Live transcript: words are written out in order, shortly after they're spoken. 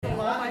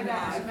I know.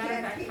 As a matter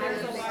of fact, how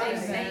does it stay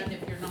sane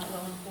if you're not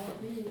well informed?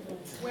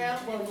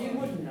 Well, you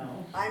wouldn't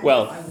know.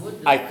 Well,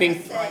 I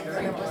think, That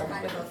was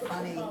kind of a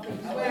funny.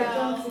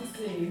 Well, Don't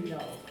succeed,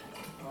 no.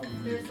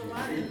 there's a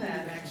lot in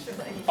that,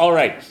 actually. all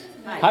right.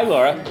 Hi,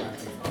 Laura.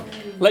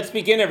 Let's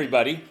begin,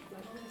 everybody.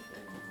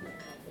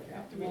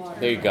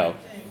 There you go.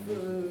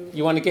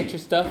 You want to get your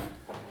stuff?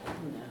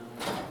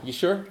 You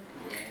sure?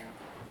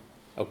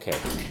 Okay.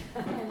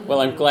 Well,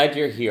 I'm glad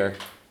you're here.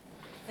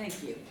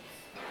 Thank you.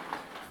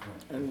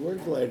 And we're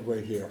glad we're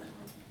here.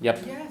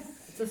 Yep.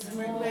 Yes,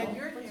 we're glad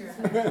you're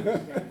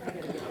here.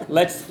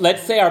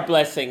 Let's say our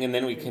blessing and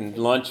then we can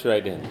launch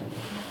right in.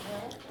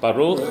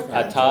 Baruch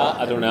atah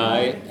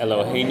Adonai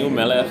Eloheinu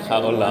melech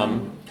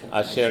haolam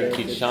asher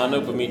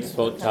kidshanu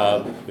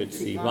b'mitzvotav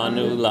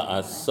v'tzivanu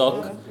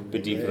la'asok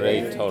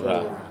b'divrei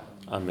Torah.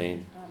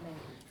 Amen.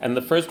 And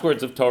the first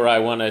words of Torah I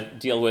want to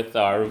deal with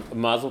are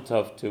Mazel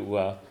Tov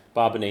to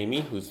Bob and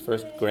Amy, whose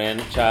first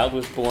grandchild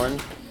was born,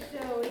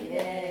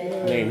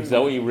 named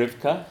Zoe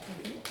Rivka,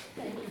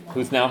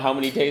 who's now how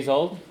many days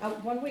old?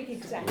 1 week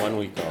exactly. 1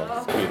 week old.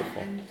 It's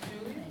beautiful. And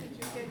Julie, did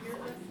you get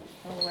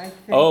yours?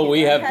 Oh,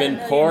 we have been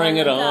pouring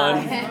it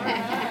on.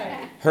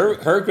 Yeah,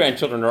 Her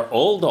grandchildren are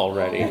old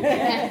already.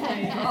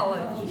 they're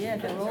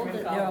older.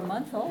 They're a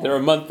month old. They're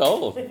a month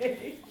old.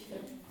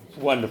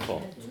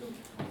 Wonderful.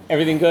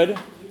 Everything good?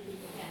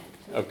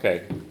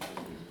 Okay.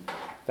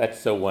 That's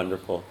so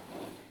wonderful.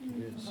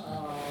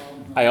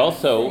 I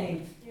also,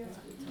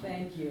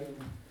 Thank you.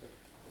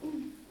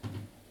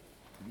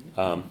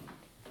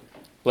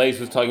 Blaze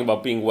was talking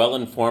about being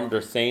well-informed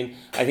or sane.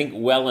 I think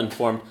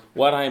well-informed,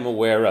 what I'm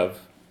aware of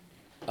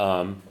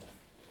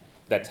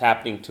that's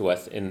happening to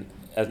us in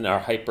our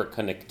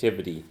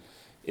hyperconnectivity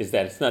is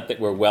that it's not that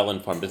we're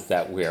well-informed, it's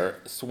that we're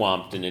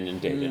swamped and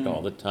inundated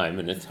all the time,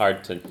 and it's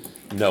hard to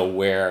know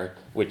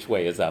which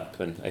way is up.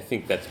 And I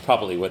think that's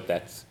probably what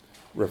that's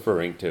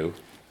referring to.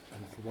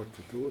 What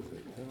to do with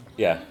it,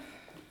 Yeah.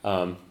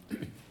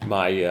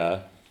 My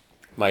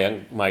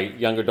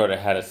younger daughter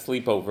had a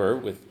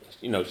sleepover with,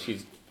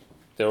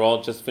 they're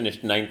all just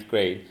finished 9th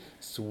grade.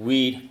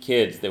 Sweet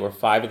kids. There were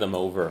 5 of them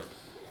over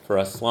for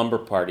a slumber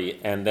party.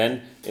 And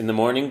then in the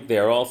morning,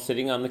 they're all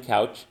sitting on the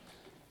couch.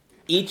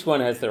 Each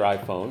one has their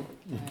iPhone.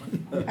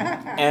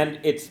 And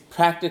it's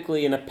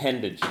practically an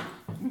appendage.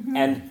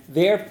 And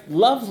they're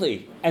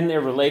lovely. And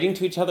they're relating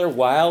to each other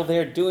while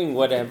they're doing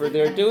whatever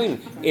they're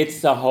doing.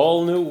 It's a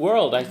whole new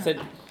world. I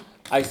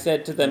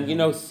said to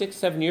them, 6,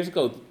 7 years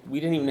ago, we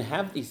didn't even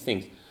have these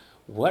things.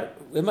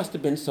 It must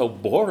have been so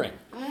boring.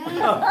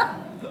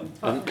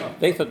 And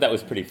they thought that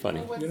was pretty funny.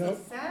 Well, what's so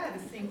sad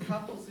is seeing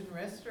couples in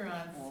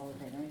restaurants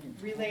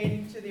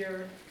relating to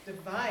their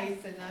device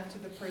and not to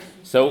the person.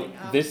 So sitting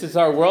this opposite is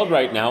our world them.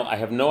 right now. I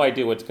have no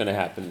idea what's going to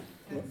happen.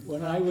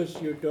 When I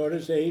was your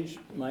daughter's age,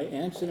 my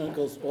aunts and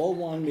uncles all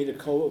wanted me to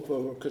co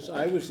over because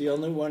I was the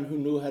only one who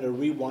knew how to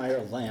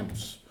rewire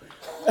lamps.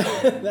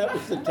 That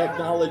was the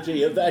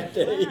technology of that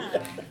day.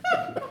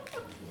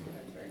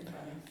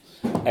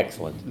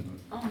 Excellent.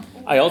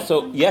 I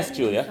also, yes,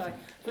 Julia. Sorry.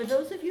 For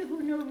those of you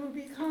who know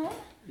Ruby Cohn,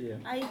 Yeah.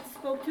 I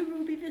spoke to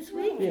Ruby this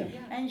week, Yeah.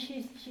 and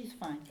she's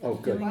fine. Oh,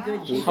 good. Doing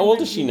good. She's How old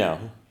doing- is she now?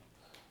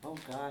 Oh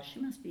gosh, she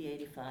must be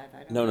 85.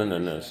 I don't No.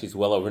 know. She's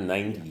well over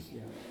 90.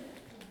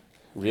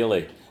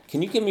 Really?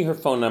 Can you give me her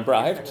phone number?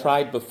 I have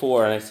tried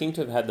before, and I seem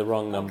to have had the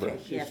wrong number. Okay,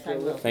 She's yes, I still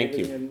will. Thank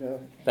you. living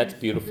in, That's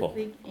beautiful.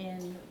 Living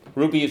in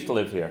Ruby used to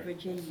live here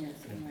Virginia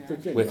somewhere.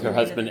 Virginia. with her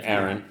husband,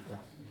 Aaron,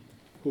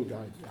 who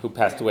died. who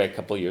passed away a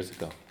couple of years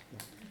ago.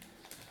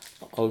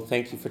 Oh,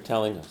 thank you for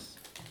telling us.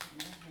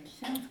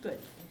 Sounds good.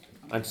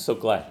 I'm so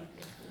glad.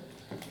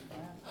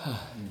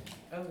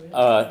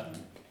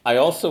 I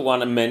also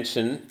want to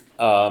mention,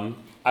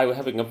 I was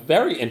having a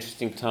very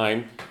interesting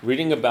time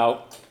reading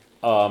about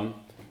the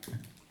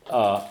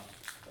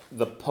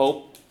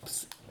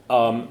Pope's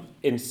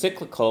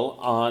encyclical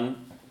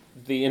on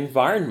the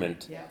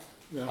environment.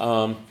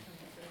 Yeah.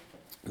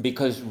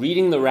 Because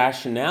reading the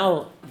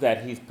rationale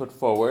that he's put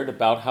forward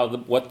about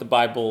what the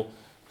Bible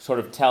sort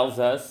of tells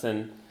us,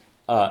 and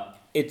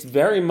it's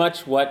very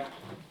much what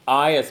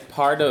I, as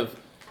part of,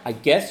 I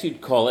guess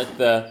you'd call it,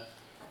 the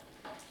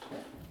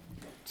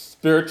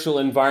spiritual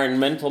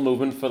environmental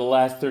movement for the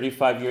last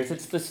 35 years.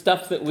 It's the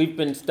stuff that we've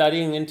been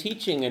studying and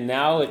teaching, and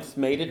now it's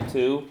made it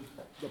to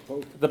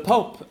the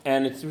Pope.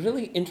 And it's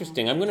really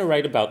interesting. I'm going to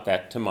write about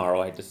that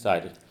tomorrow, I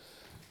decided.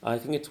 I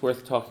think it's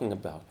worth talking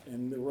about.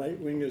 And the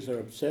right-wingers are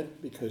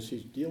upset because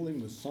he's dealing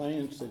with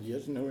science that he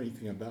doesn't know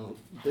anything about.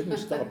 Didn't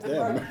stop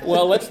them.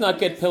 Well, let's not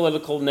get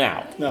political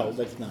now, No,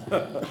 that's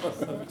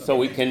not. so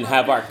we can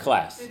have our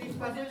class. Did he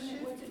publish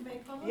it?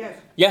 Yes.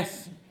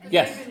 Yes,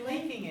 yes. They've been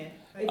leaking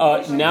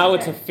it. Now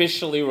it's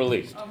officially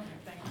released. Okay,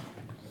 thank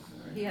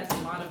you. He has a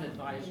lot of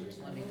advisors,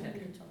 let me tell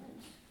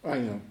you. I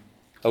know.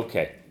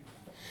 Okay.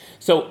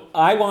 So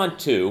I want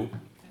to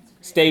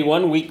stay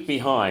 1 week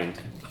behind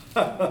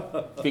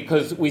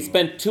because we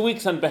spent 2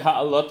 weeks on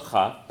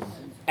Beha'alotcha,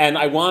 and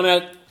I want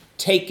to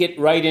take it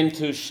right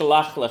into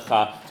Shalach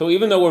Lecha. So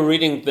even though we're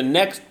reading the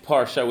next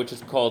parsha, which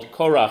is called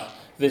Korach,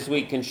 this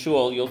week in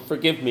shul. You'll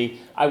forgive me.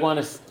 I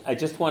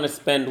just want to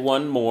spend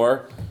one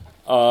more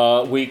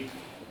week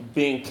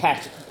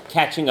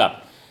catching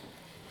up.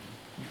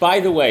 By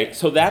the way,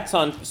 so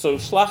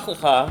Shlach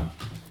Lecha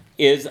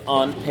is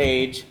on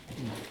page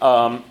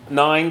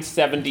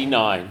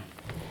 979.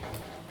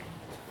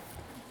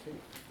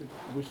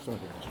 We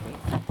started this,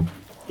 right?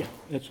 Yeah,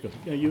 that's good.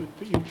 Yeah, you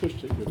pushed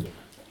it, you're good.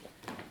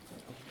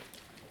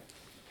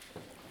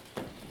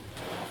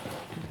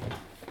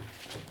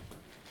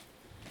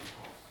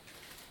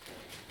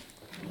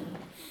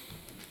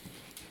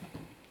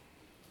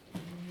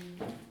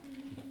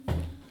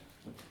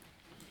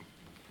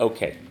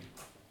 Okay.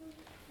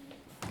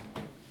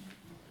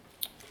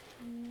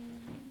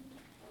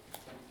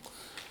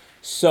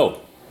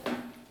 So,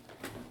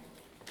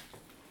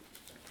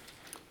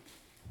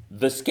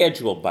 the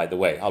schedule, by the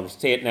way, I'll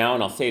say it now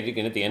and I'll say it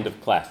again at the end of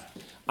class.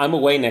 I'm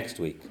away next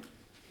week.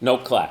 No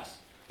class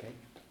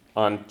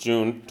on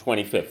June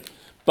 25th.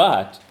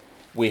 But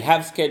we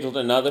have scheduled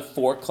another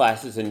 4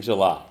 classes in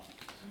July.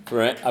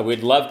 I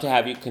would love to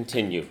have you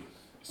continue.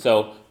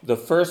 So the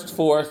first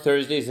 4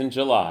 Thursdays in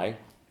July,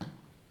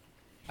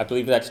 I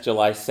believe that's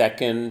July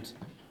 2nd,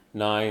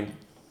 9th,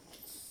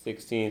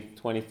 16th,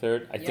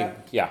 23rd. I think,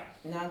 yeah.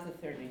 Not the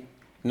 30th.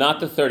 Not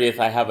the 30th,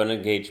 I have an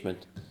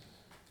engagement.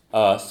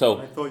 I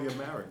thought you were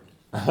married.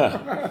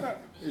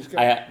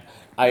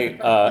 I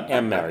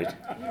am married.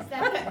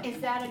 Is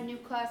that a new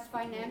class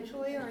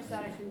financially, or is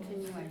that a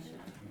continuation?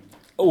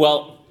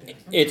 Well,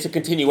 it's a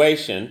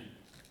continuation.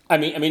 I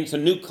mean, it's a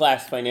new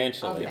class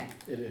financially. Okay.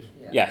 It is.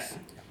 Yes.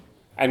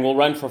 And we'll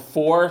run for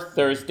 4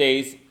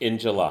 Thursdays in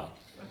July.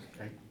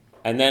 Okay.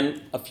 And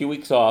then a few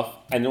weeks off,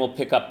 and then we'll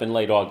pick up in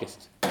late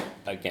August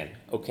again,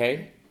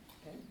 okay?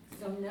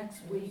 So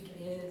next week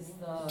is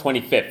the.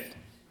 25th.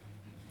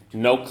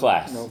 No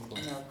class. No No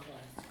class. class,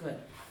 good,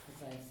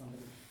 because I have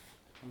somebody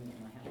coming to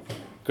my house.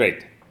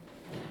 Great.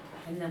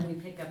 And then we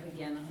pick up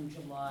again on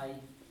July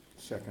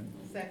Second.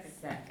 Second.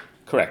 2nd.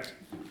 Correct.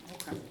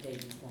 The day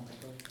before my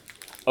birthday.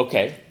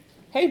 Okay.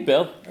 Hey,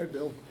 Bill. Hi,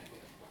 Bill.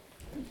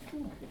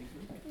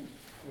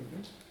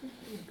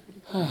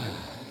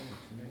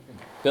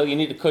 Bill, you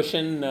need a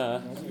cushion?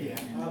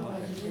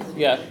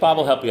 Yeah, Bob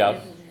will help you out.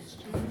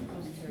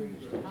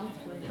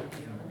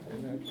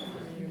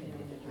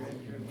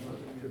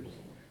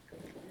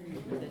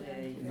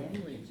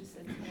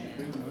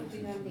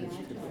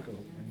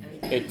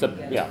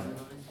 Yeah.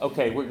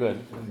 Okay, we're good.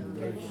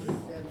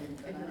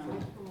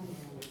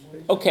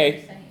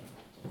 Okay.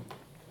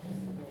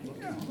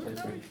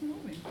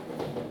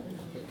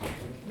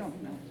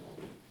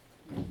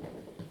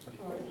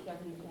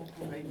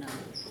 Right now.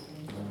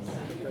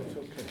 That's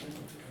okay.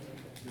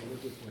 You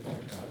live with what you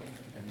got,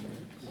 and you do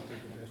the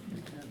best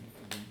you can.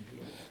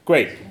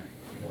 Great.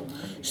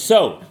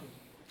 So,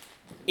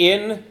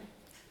 in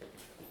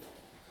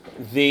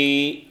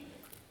the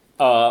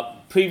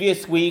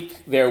previous week,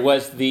 there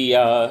was we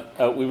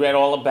read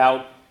all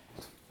about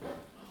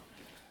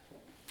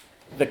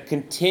the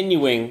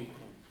continuing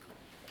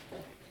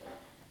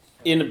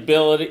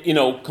inability,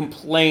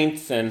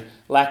 complaints and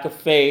lack of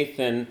faith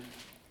and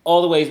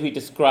all the ways we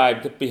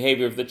described the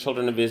behavior of the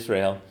children of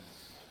Israel.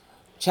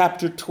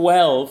 Chapter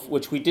 12,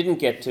 which we didn't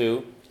get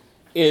to,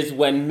 is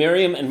when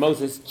Miriam and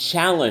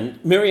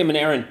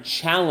Aaron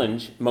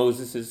challenge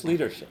Moses'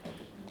 leadership.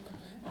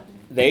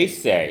 They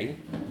say,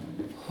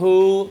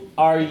 "Who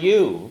are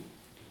you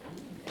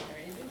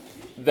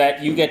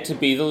that you get to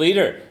be the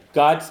leader?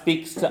 God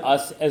speaks to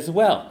us as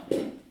well."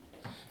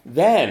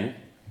 Then,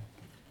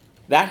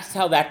 that's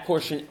how that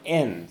portion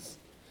ends.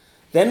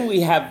 Then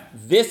we have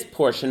this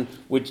portion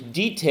which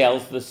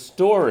details the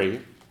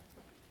story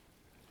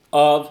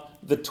of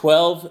the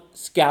 12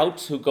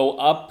 scouts who go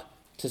up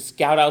to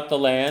scout out the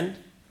land,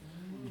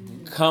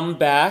 come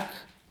back,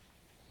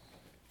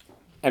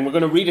 and we're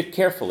going to read it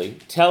carefully,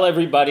 tell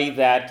everybody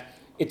that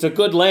it's a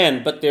good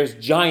land, but there's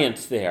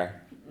giants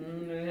there,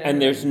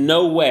 and there's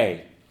no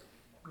way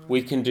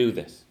we can do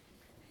this.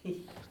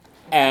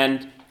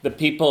 And the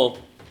people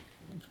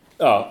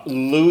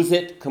lose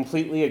it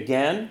completely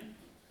again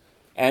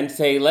and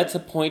say, let's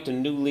appoint a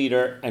new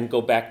leader and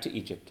go back to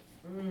Egypt.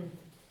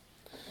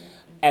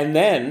 And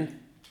then,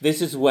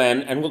 this is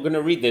when, and we're going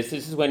to read this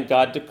is when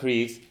God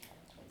decrees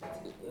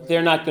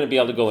they're not going to be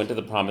able to go into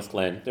the promised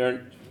land.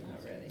 They're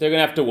going to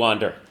have to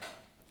wander.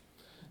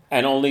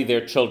 And only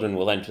their children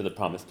will enter the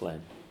promised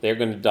land. They're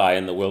going to die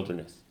in the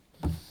wilderness.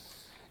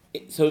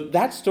 So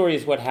that story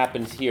is what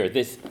happens here,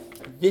 this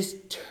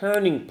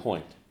turning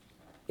point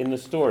in the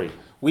story.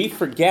 We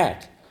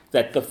forget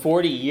that the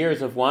 40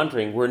 years of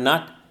wandering were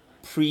not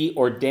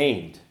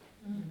preordained.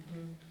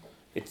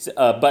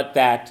 But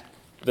that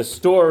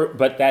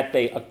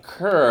they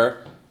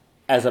occur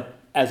as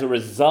a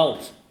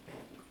result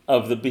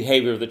of the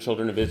behavior of the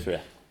children of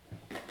Israel.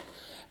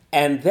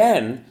 And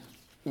then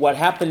what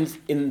happens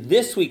in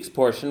this week's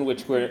portion,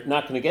 which we're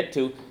not going to get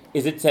to,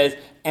 is it says,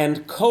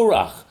 and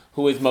Korach,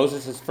 who is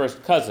Moses'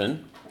 first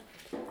cousin,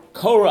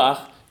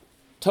 Korach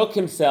took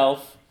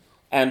himself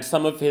and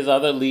some of his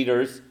other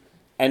leaders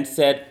and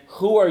said,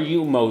 "Who are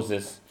you,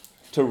 Moses,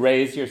 to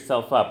raise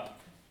yourself up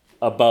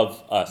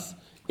above us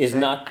is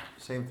not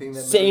Same thing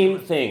that. same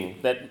thing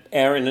that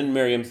Aaron and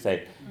Miriam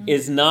say.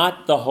 Is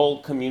not the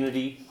whole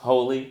community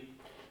holy?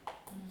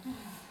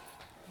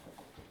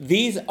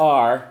 These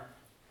are,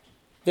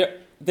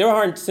 there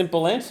aren't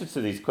simple answers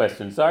to these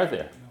questions, are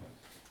there?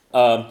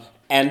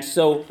 And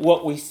so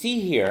what we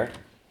see here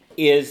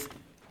is,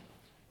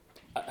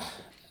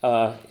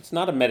 it's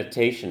not a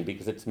meditation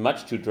because it's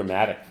much too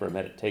dramatic for a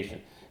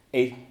meditation.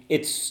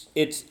 It's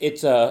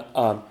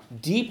a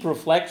deep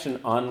reflection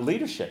on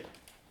leadership,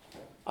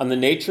 on the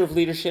nature of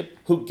leadership,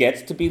 who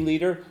gets to be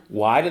leader,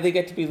 why do they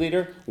get to be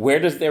leader, where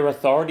does their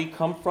authority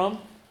come from,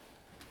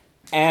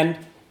 and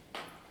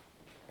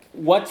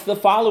what's the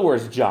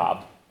follower's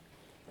job?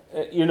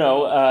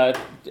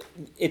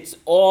 It's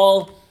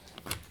all.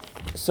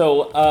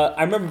 So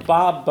I remember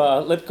Bob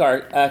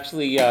Lipgar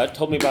actually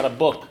told me about a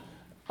book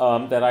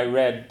that I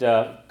read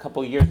a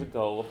couple years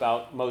ago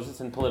about Moses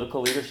and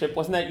political leadership.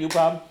 Wasn't that you,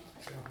 Bob?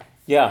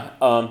 Yeah.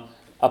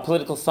 A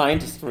political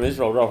scientist from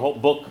Israel wrote a whole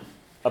book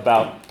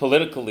about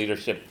political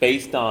leadership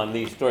based on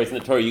these stories in the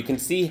Torah. You can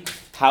see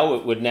how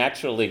it would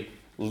naturally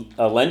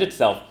lend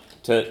itself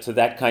to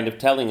that kind of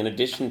telling, in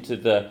addition to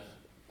the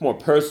more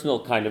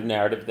personal kind of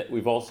narrative that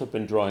we've also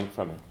been drawing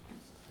from it.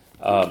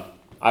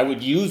 I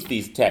would use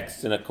these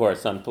texts in a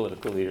course on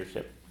political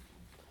leadership.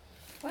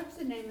 What's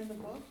the name of the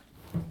book?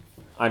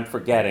 I'm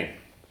forgetting.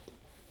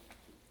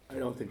 I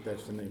don't think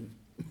that's the name.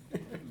 Do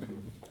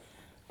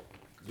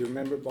you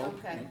remember, Bob?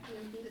 Okay,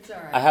 it's all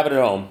I right. have it at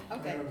home.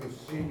 Okay.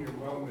 a senior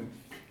moment.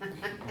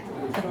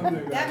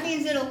 That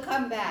means it'll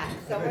come back,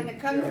 so when it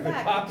comes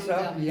back. Pops you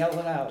can up, yell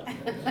it out.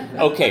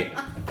 Okay.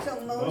 So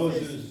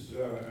Moses,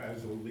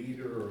 As a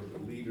leader, or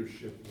the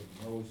leadership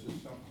of Moses,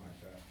 something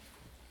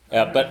like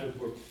that. But The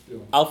book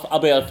still. I'll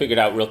be able to figure it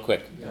out real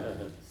quick.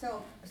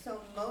 so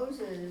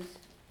Moses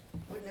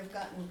wouldn't have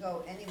gotten to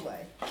go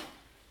anyway.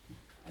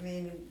 I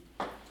mean,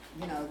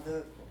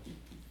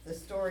 the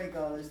story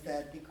goes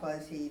that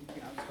because he,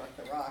 struck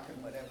the rock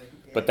and whatever he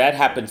did. But that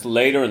happens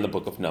later in the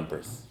book of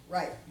Numbers.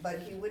 Right, but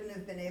he wouldn't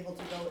have been able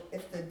to go,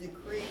 if the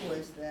decree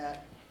was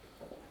that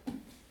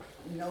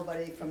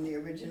nobody from the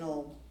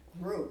original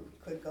group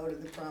could go to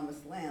the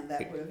promised land,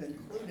 that would have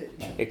included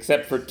him.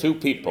 Except for two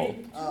people.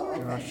 Oh,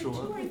 okay. Two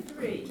or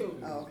three.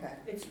 Oh, okay,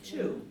 It's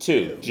two.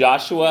 Two,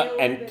 Joshua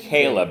and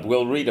Caleb.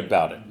 We'll read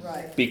about it.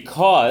 right.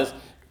 Because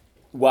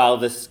while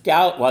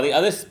the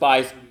other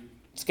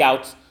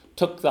scouts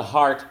took the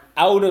heart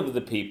out of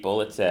the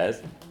people, it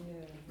says,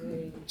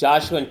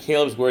 Joshua and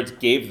Caleb's words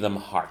gave them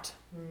heart.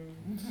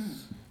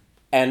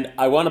 And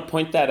I want to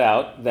point that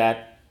out,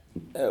 that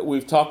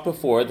we've talked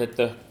before that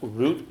the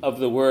root of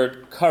the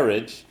word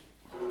courage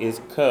is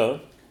ke,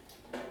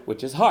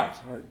 which is heart.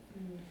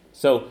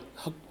 So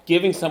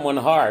giving someone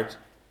heart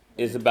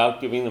is about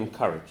giving them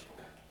courage.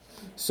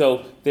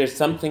 So there's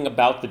something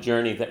about the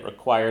journey that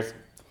requires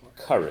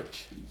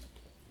courage.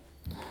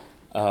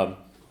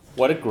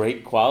 What a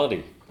great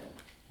quality.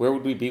 Where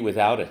would we be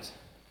without it?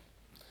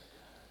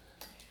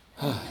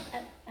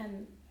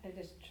 And I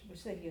just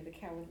was thinking of the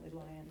Cowardly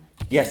Lion,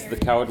 Yes, the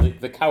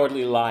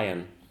cowardly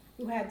lion.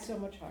 who had so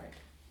much heart.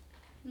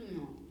 No,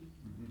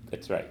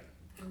 That's right.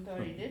 I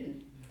thought he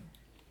didn't.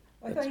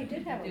 I thought he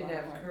did have a Didn't lot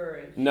of have heart.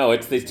 courage. No,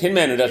 it's the Tin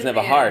Man who doesn't have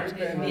a heart. He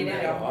didn't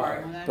have a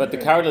heart. But the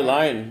cowardly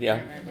lion,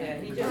 yeah. Yeah,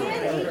 he just Yeah,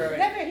 had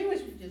courage. he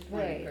was Just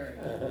brave.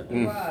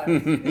 He was. So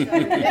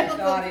biblical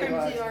Thought he terms,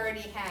 was. he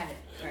already had it,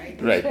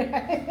 right?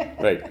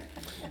 Right, right.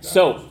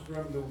 So, That was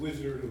from the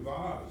Wizard of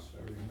Oz,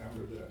 I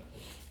remember that.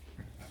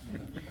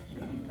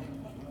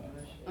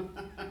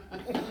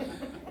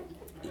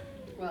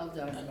 Well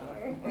done.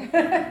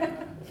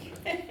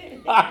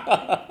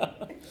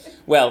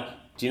 well,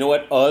 do you know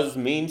what Oz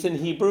means in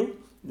Hebrew?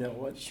 No,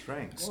 what?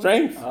 Strength.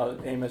 Strength.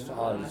 Amos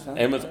Oz. Huh?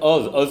 Amos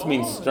Oz. Oz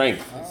means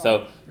strength.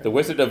 So, the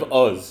Wizard of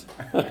Oz.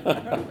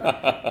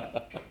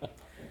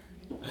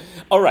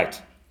 All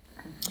right.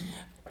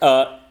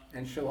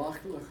 And Shalach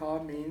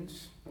Lecha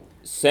means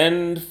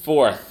Send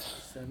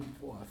forth send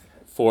forth.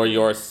 for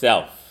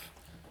yourself.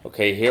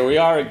 Okay, here we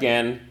are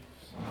again.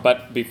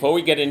 But before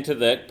we get into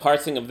the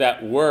parsing of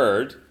that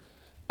word,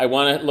 I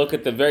want to look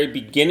at the very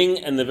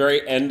beginning and the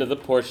very end of the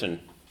portion.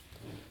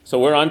 So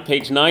we're on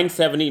page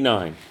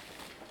 979.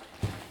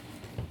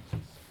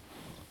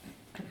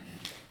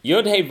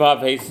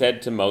 Yod-Heh-Vav-Heh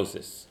said to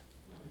Moses,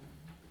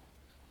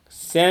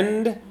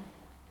 send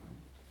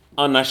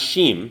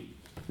anashim,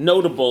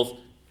 notables,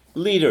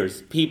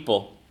 leaders,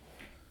 people,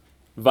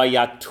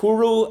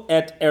 vayaturu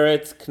et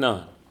eretz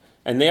Canaan.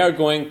 And they are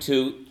going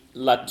to,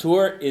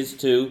 latur is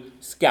to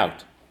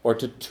scout or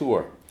to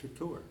tour. To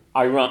tour.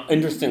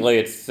 Interestingly,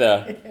 it's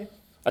a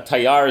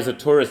tayar is a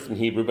tourist in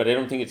Hebrew, but I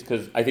don't think it's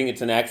because I think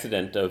it's an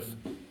accident of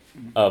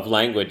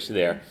language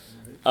there.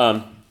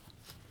 But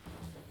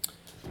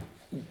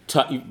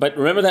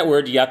remember that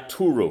word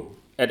yaturu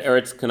at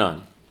Eretz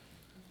Canaan.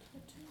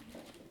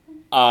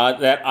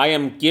 That I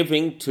am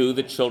giving to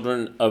the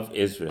children of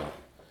Israel.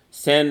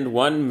 Send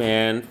one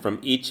man from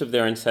each of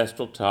their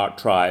ancestral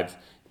tribes,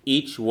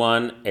 each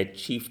one a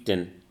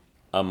chieftain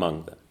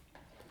among them.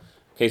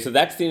 Okay, so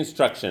that's the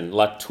instruction,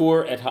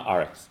 latur et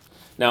haaretz.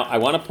 Now, I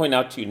want to point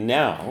out to you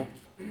now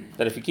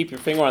that if you keep your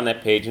finger on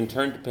that page and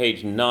turn to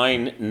page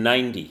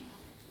 990,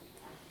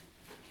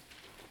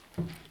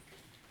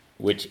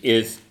 which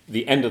is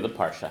the end of the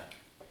Parsha.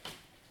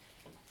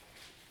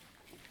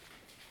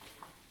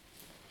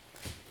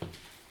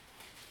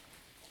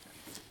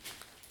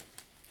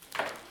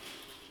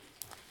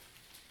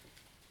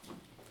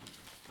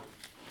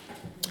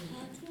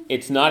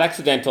 It's not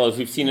accidental, as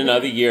we've seen in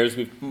other years,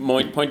 we've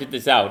pointed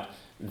this out,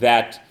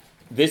 that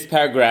this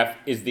paragraph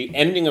is the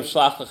ending of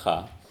Shlach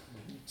Lecha,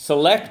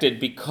 selected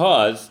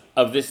because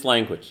of this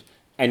language.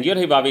 And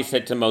Yod-Heh-Vav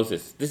said to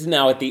Moses, this is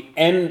now at the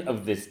end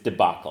of this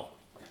debacle.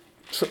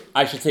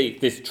 I should say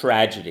this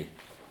tragedy.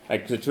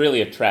 Like, it's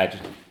really a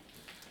tragedy.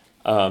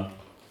 And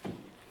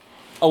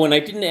I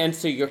didn't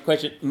answer your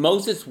question.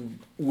 Moses,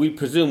 we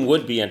presume,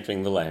 would be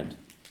entering the land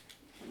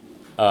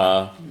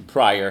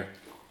prior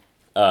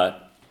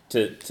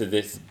to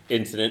this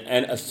incident,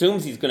 and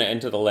assumes he's going to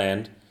enter the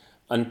land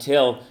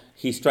until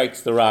he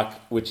strikes the rock,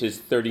 which is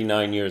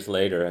 39 years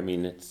later. I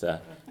mean,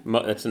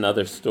 that's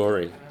another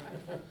story.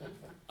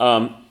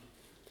 The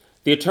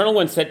Eternal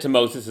One said to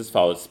Moses as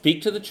follows,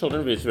 "Speak to the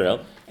children of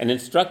Israel and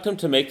instruct them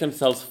to make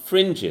themselves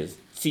fringes,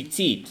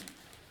 tzitzit,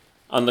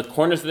 on the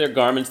corners of their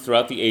garments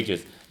throughout the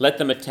ages. Let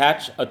them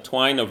attach a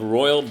twine of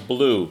royal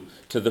blue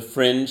to the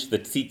fringe, the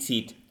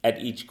tzitzit,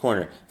 at each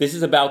corner." This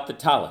is about the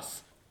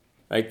talus,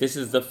 right? This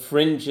is the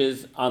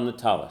fringes on the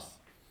talus.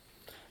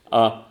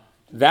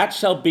 That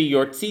shall be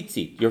your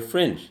tzitzit, your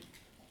fringe.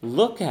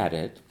 Look at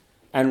it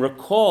and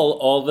recall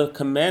all the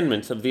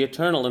commandments of the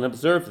Eternal and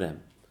observe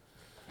them.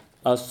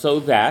 So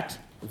that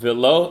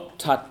velo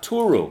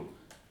taturu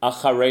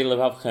acharei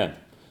levavchem,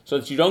 so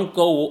that you don't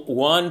go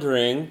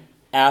wandering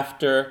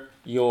after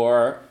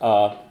your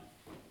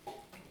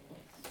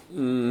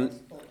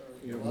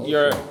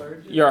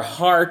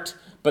heart,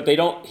 but they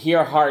don't.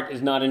 Here, heart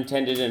is not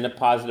intended in a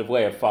positive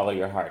way of follow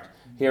your heart.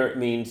 Here it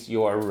means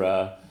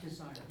your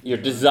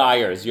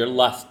desires, your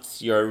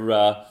lusts,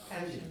 your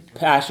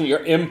passion,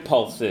 your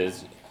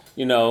impulses.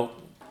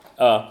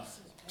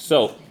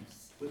 So.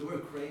 Would the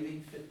word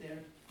craving fit there?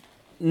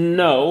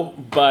 No,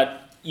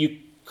 but you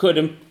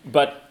could.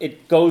 But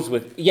it goes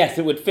with. Yes,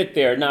 it would fit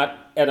there, not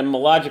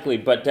etymologically,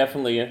 but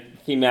definitely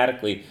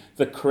thematically.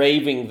 The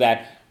craving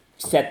that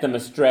set them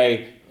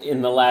astray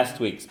in the last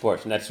week's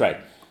portion. That's right.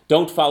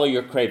 Don't follow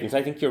your cravings.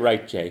 I think you're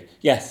right, Jay.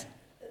 Yes.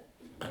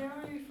 They're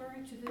only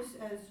referring to this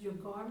as your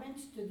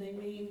garments. Do they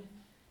mean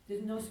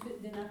they're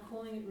not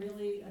calling it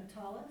really a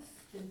talus?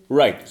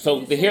 Right. So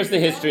here's the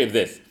history of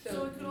this.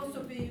 So it could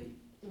also be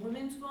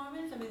women's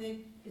garments. I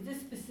mean, is this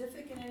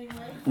specific in any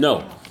way? No.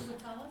 To the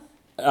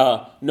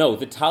talus? No,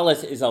 the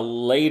talus is a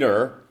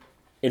later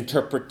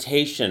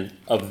interpretation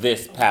of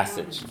this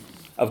passage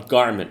of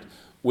garment.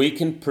 We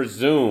can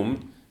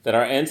presume that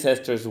our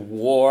ancestors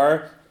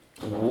wore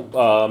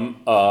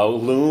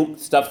loom,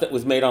 stuff that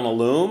was made on a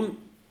loom,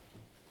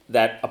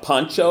 that a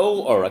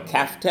poncho or a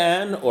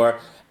kaftan,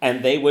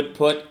 and they would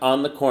put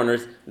on the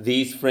corners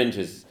these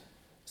fringes.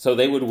 So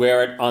they would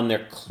wear it on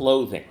their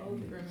clothing.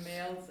 For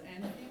males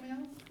and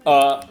females?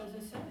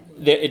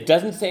 It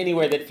doesn't say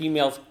anywhere that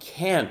females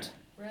can't.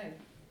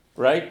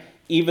 Right?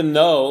 Even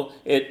though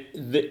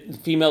the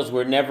females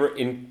were never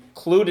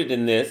included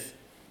in this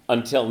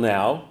until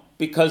now,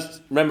 because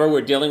remember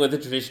we're dealing with a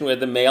tradition where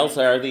the males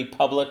are the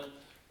public,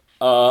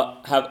 are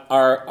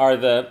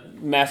the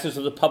masters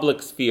of the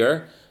public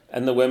sphere,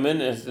 and the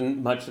women, as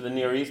in much of the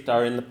Near East,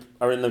 are in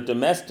the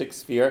domestic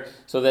sphere.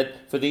 So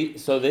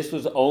this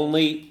was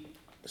only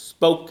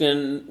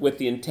spoken with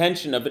the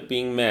intention of it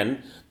being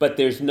men, but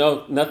there's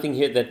nothing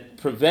here that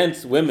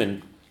prevents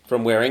women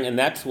from wearing, and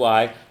that's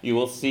why you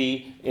will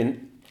see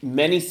in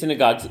many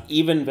synagogues,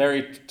 even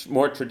very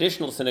more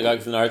traditional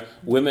synagogues than ours,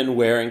 women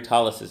wearing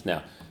taluses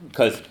now.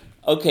 Because,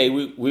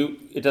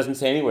 it doesn't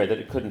say anywhere that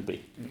it couldn't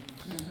be.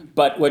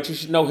 But what you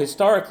should know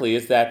historically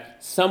is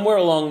that somewhere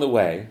along the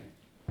way,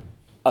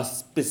 a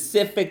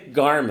specific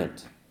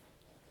garment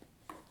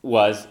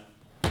was,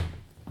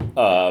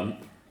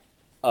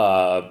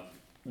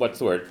 what's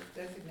the word?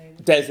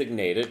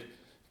 Designated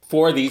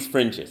for these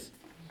fringes.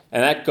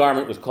 And that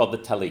garment was called the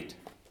talit.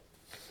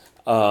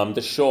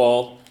 The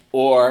shawl,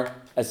 or,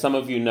 as some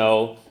of you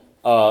know,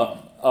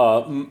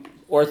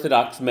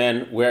 Orthodox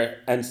men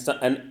wear, and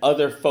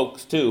other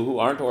folks too, who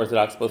aren't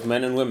Orthodox, both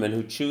men and women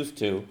who choose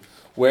to,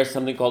 wear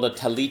something called a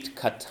talit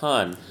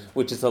katan,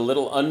 which is a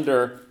little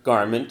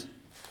undergarment.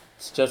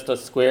 It's just a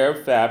square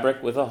of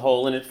fabric with a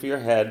hole in it for your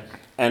head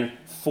and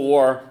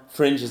 4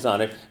 fringes on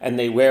it, and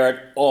they wear it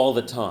all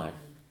the time.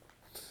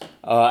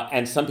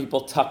 And some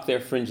people tuck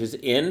their fringes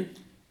in,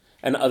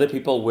 and other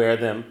people wear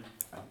them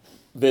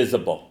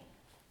visible.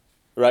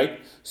 Right?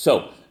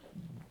 So,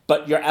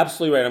 but you're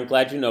absolutely right. I'm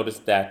glad you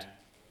noticed that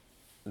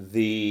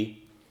the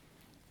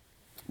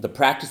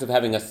practice of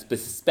having a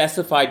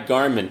specified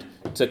garment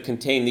to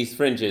contain these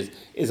fringes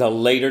is a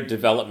later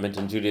development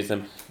in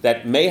Judaism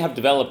that may have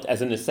developed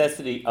as a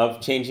necessity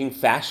of changing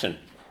fashion.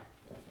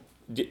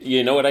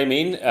 You know what I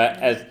mean?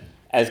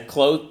 As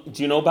clothes.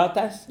 Do you know about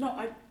that?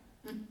 No,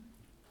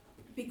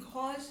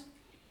 because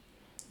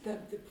the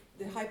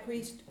the high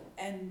priest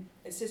and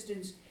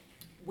assistants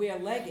wear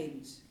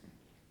leggings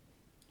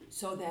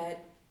so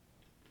that,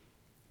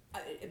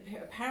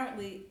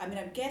 apparently, I mean,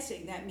 I'm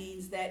guessing that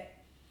means that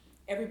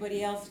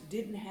everybody else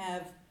didn't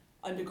have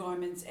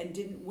undergarments and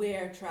didn't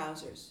wear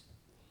trousers.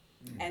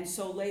 And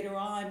so later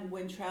on,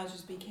 when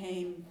trousers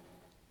became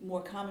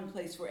more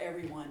commonplace for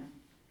everyone,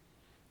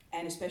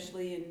 and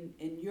especially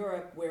in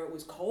Europe where it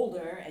was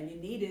colder and you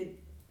needed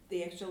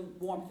the extra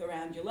warmth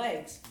around your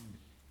legs,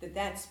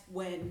 that's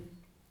when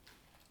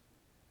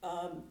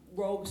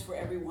robes for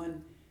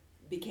everyone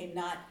became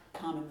not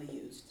commonly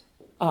used.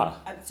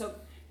 So,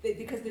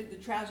 because the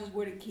trousers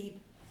were to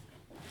keep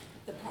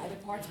the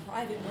private parts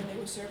private when they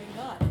were serving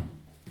God.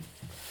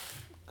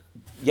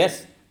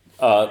 Yes,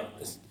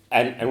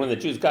 and when the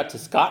Jews got to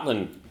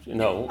Scotland, you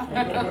know.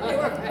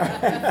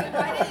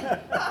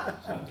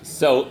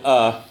 So,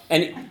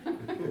 and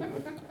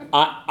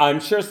I'm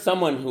sure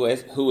someone who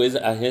is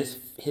a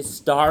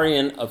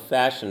historian of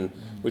fashion,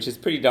 which is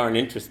pretty darn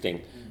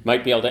interesting,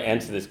 might be able to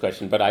answer this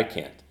question, but I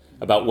can't,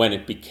 about when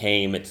it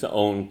became its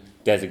own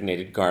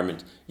designated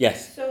garment.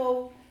 Yes?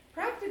 So,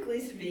 practically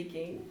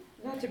speaking,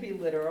 not to be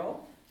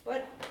literal,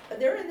 but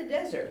they're in the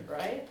desert,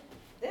 right?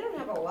 They don't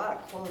have a lot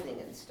of clothing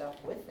and stuff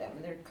with them.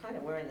 They're kind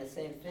of wearing the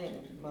same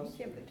thing most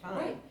of the time.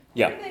 Right.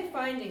 Yeah. Where are they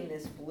finding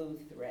this blue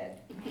thread?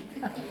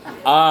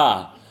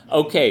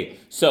 Okay,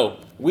 so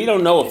we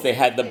don't know if they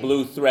had the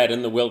blue thread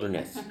in the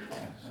wilderness.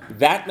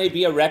 That may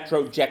be a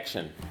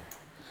retrojection.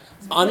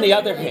 On the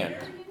other hand,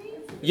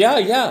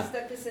 yeah.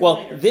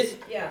 Well,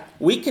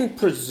 we can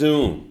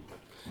presume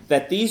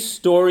that these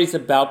stories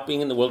about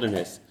being in the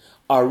wilderness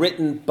are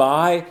written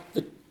by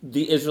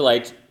the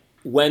Israelites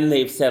when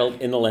they've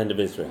settled in the land of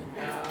Israel.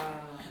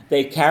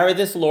 They carry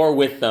this lore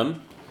with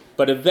them,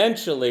 but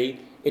eventually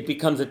it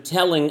becomes a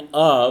telling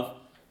of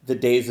the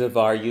days of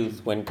our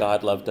youth when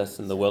God loved us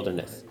in the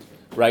wilderness,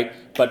 right?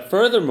 But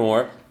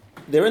furthermore,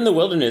 they're in the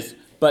wilderness,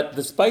 but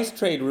the spice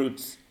trade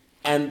routes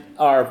and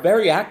are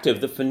very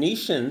active. The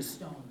Phoenicians...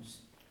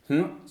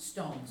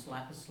 Stones,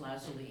 lapis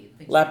lazuli.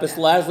 Lapis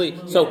lazuli.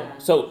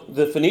 So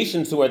the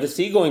Phoenicians, who are the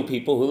seagoing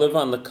people who live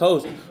on the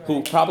coast,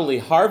 who probably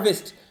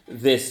harvest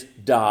this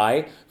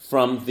dye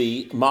from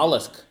the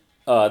mollusk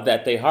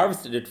that they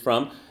harvested it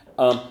from,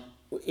 and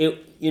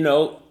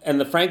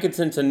the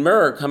frankincense and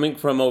myrrh coming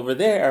from over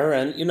there,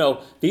 and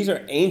these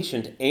are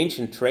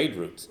ancient trade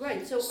routes.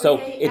 Right. So So are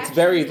they it's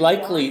very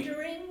likely.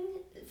 wandering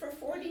for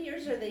 40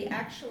 years? Or are they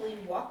actually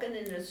walking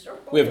in a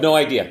circle? We have no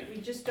idea.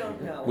 We just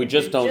don't know. We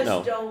just don't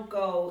know. Just don't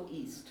go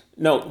east.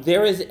 No,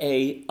 there is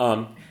a.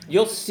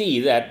 You'll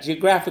see that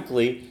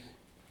geographically,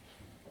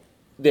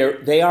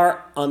 they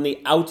are on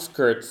the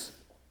outskirts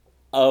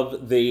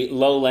of the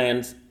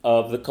lowlands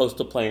of the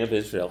coastal plain of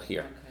Israel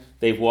here. Okay.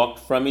 They've walked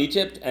from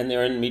Egypt and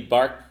they're in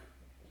Midbar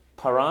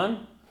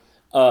Paran,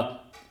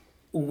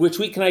 which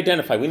we can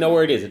identify. We know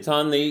where it is. It's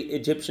on the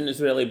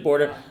Egyptian-Israeli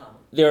border.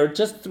 They're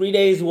just 3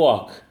 days'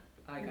 walk.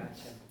 I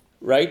gotcha.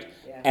 Right?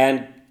 Yeah.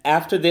 And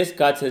after this,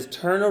 God says,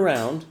 turn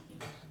around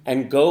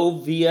and go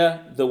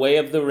via the way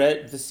of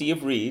the Sea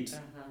of Reeds,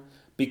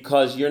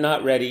 because you're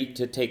not ready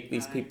to take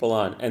these people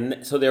on.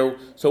 And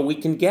so we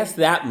can guess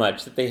that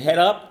much, that they head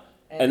up,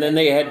 and then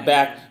they head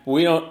back.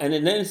 We don't, and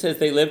then it says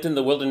they lived in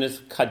the wilderness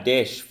of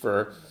Kadesh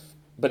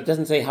but it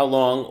doesn't say how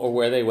long or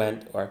where they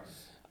went. Or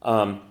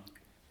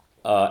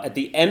at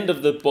the end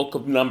of the book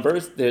of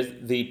Numbers, there's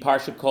the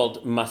parsha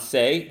called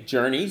Maseh,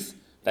 Journeys.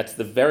 That's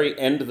the very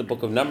end of the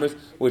book of Numbers,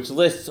 which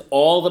lists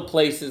all the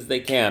places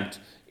they camped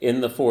in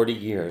the 40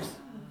 years.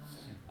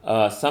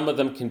 Some of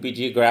them can be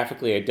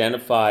geographically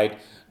identified.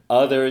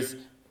 Others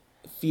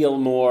feel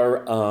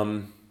more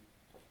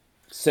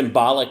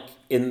symbolic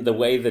in the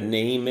way the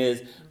name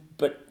is,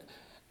 but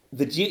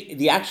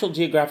the actual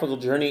geographical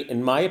journey,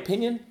 in my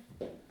opinion,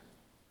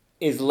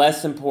 is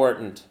less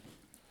important,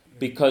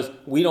 because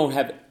we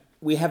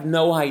have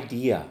no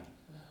idea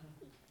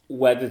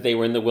whether they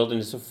were in the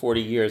wilderness for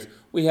 40 years.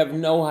 We have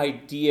no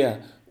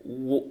idea.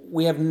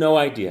 We have no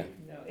idea.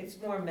 No, it's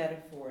more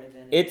metaphor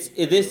than This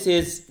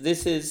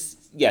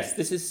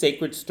is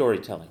sacred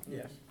storytelling.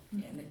 Yes.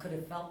 And it could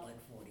have felt like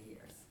 40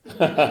 years.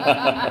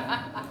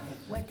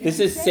 This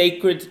is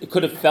sacred. It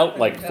could have felt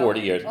like 40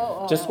 years.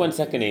 Just 1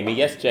 second, Amy.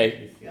 Yes,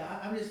 Jay? Yeah,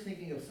 I'm just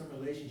thinking of some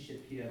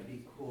relationship here,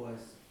 because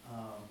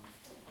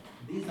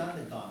these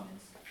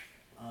undergarments,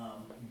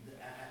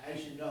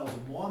 as you know,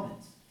 the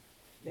Mormons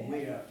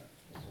wear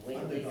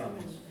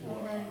undergarments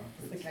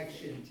for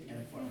protection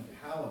and for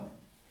empowerment.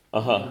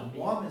 The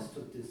Mormons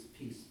took this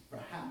piece,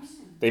 perhaps,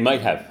 They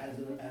might have.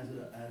 as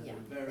a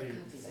very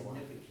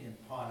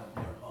significant part of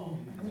their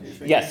home.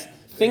 Yes.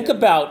 Think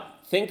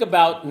about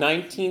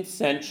 19th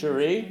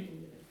century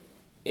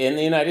in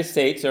the United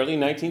States, early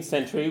 19th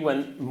century,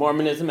 when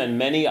Mormonism and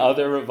many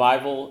other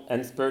revival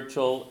and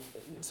spiritual,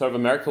 sort of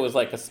America was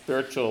like a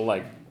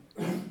spiritual,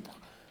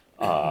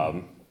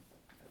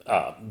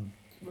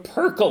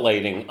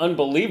 percolating,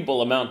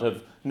 unbelievable amount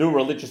of new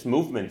religious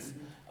movements.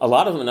 A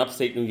lot of them in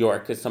upstate New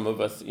York, as some of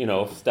us,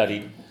 have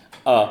studied.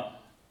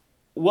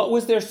 What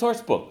was their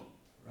source book?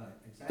 Right,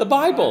 The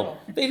Bible.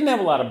 They didn't have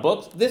a lot of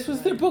books. This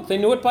was their book. They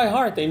knew it by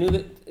heart. They knew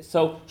that.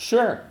 So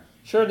sure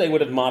they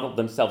would have modeled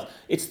themselves.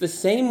 It's the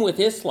same with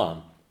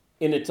Islam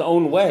in its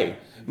own way.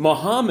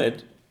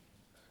 Muhammad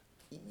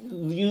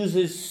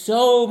uses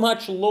so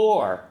much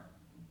lore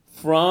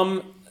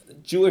from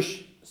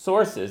Jewish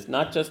sources,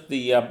 not just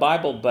the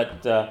Bible,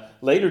 but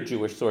later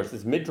Jewish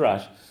sources,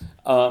 Midrash.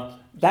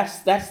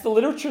 That's the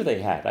literature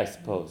they had, I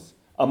suppose,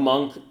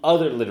 among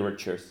other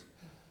literatures.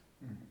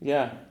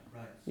 Yeah.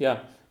 Right. Yeah.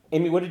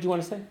 Amy, what did you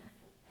want to say?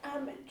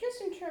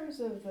 Just in terms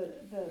of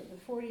the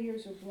 40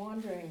 years of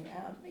wandering,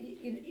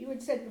 you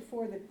had said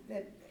before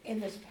that in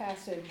this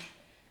passage,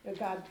 that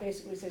God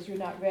basically says you're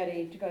not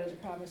ready to go to the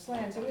promised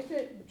land. So isn't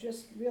it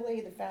just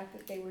really the fact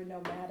that they were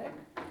nomadic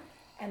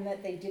and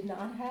that they did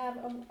not have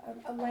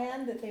a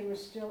land, that they were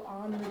still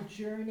on the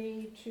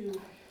journey to...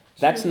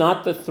 That's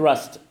not the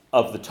thrust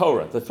of the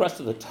Torah. The thrust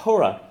of the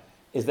Torah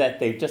is that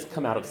they've just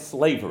come out of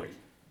slavery.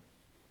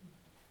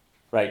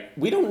 Right?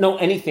 We don't know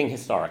anything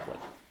historically.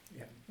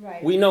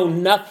 Right. We know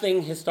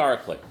nothing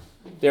historically.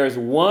 There is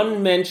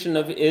one mention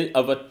of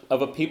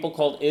a people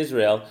called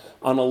Israel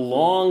on a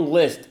long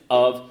list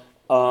of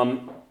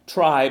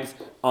tribes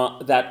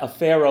that a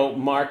pharaoh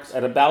marks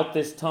at about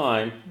this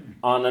time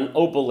on an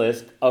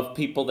obelisk of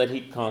people that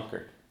he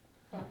conquered.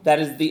 That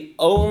is the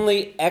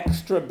only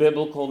extra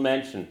biblical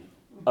mention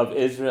of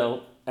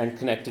Israel and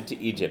connected to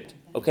Egypt.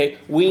 Okay,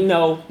 we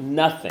know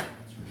nothing.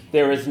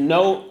 There's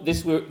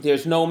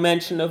no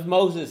mention of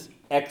Moses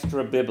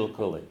extra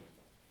biblically.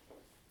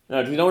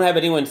 Now, we don't have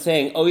anyone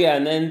saying, "Oh yeah,"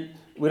 and then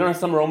we don't have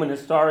some Roman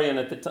historian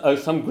or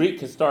some Greek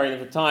historian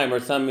at the time, or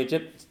some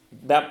Egypt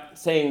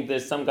saying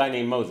there's some guy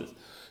named Moses.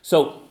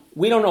 So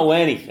we don't know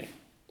anything.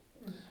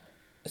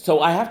 So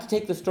I have to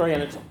take the story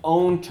on its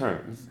own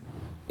terms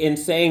in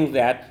saying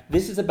that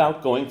this is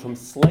about going from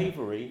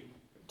slavery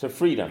to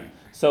freedom.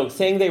 So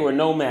saying they were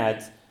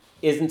nomads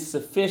isn't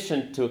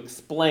sufficient to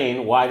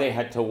explain why they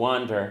had to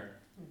wander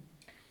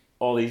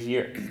all these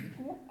years.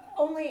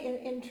 Only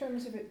in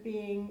terms of it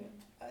being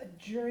a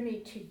journey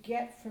to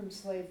get from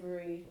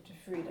slavery to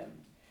freedom,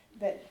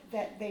 that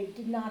they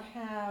did not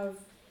have,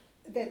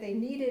 that they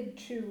needed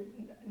to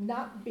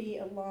not be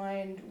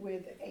aligned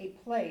with a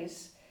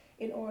place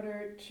in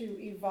order to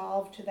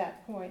evolve to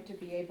that point to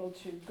be able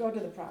to go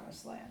to the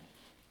promised land.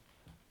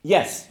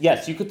 Yes,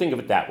 you could think of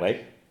it that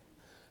way.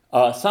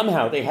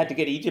 Somehow they had to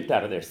get Egypt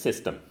out of their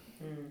system.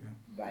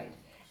 Right.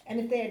 And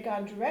if they had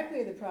gone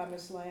directly to the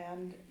promised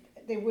land,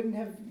 they wouldn't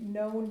have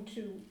known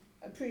to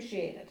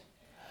appreciate it.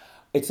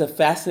 It's a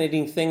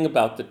fascinating thing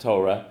about the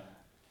Torah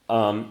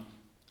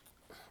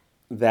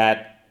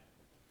that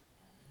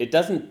it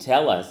doesn't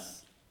tell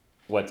us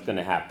what's going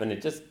to happen.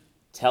 It just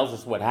tells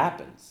us what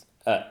happens.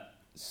 But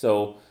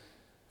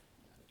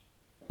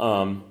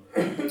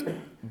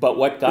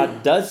what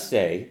God does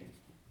say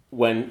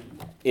when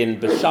in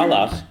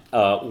Beshalach,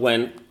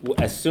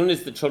 as soon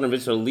as the children of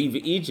Israel leave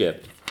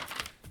Egypt,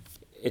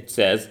 it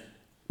says,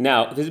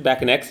 now, this is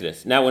back in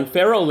Exodus, now when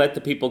Pharaoh let the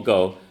people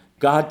go,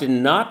 God did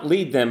not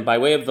lead them by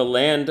way of the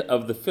land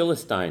of the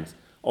Philistines,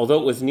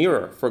 although it was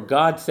nearer, for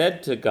God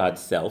said to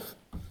God's self,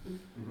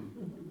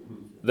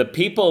 the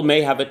people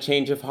may have a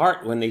change of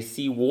heart when they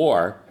see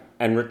war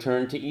and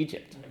return to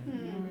Egypt.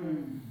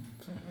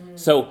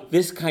 So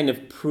this kind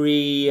of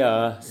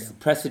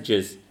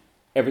presages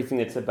everything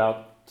that's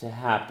about to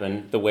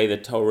happen the way the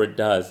Torah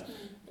does.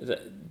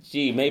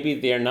 Gee, maybe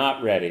they're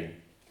not ready.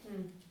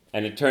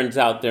 And it turns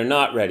out they're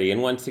not ready.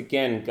 And once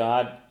again,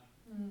 God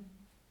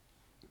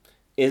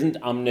isn't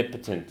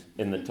omnipotent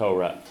in the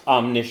Torah,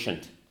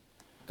 omniscient.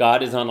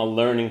 God is on a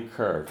learning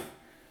curve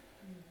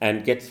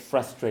and gets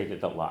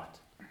frustrated a lot.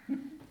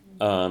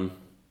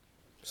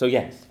 So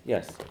yes.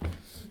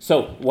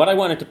 So what I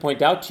wanted to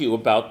point out to you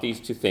about these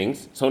two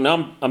things, so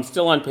now I'm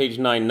still on page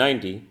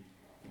 990.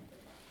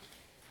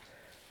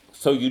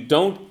 So you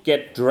don't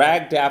get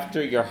dragged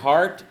after your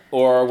heart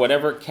or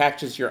whatever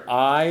catches your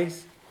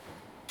eyes.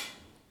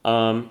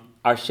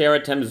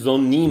 Arsheratem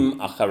zonim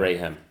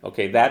acharehem.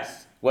 Okay,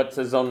 that's what's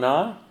a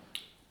zonah?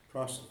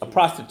 Prostitute. A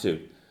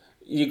prostitute.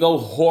 You go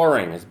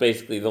whoring is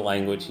basically the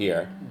language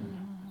here.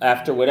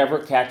 After whatever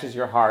catches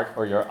your heart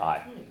or your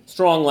eye.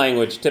 Strong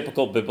language,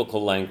 typical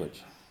biblical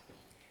language.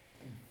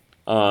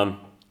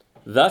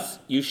 Thus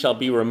you shall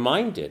be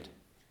reminded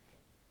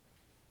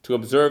to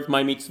observe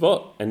my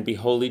mitzvot and be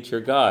holy to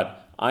your God.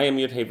 I am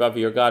Yod-Heh-Vav,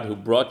 your God, who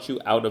brought you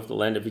out of the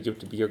land of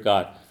Egypt to be your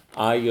God.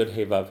 I,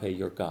 Yod-Heh-Vav-He,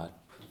 your God.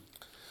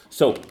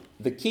 So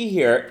the key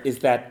here is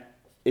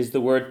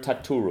the word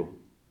taturu.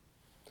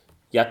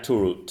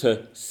 Yaturu,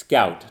 to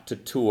scout, to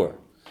tour,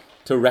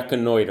 to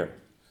reconnoiter.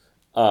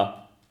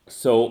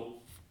 So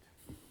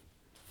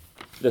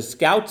the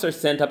scouts are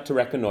sent up to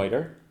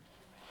reconnoiter,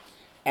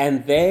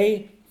 and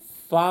they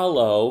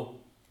follow,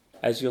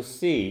 as you'll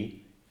see,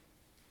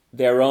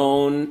 their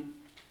own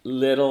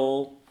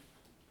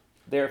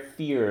their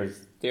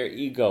fears, their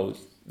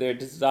egos, their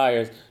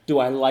desires. Do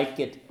I like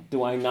it?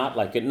 Do I not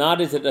like it?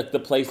 Not is it at the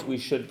place we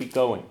should be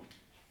going.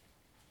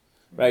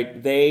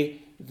 Right?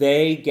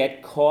 They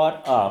get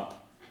caught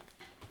up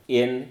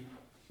in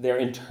their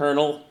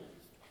internal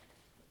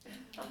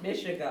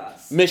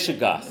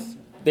Mishigas.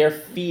 Their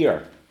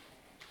fear,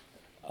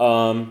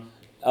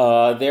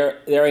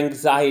 their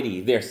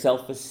anxiety, their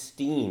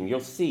self-esteem. You'll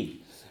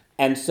see.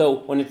 And so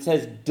when it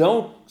says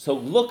so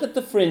look at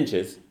the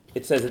fringes,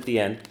 it says at the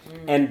end,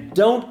 and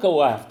don't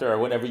go after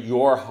whatever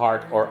your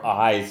heart or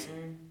eyes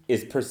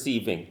is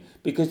perceiving.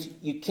 Because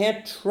you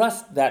can't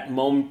trust that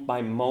moment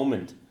by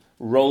moment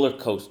roller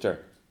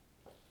coaster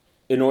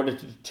in order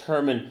to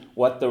determine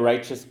what the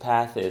righteous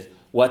path is,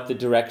 what the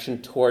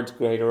direction towards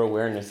greater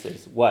awareness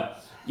is.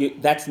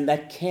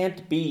 That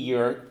can't be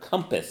your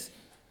compass.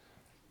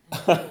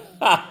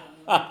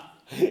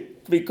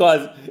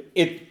 Because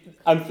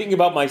I'm thinking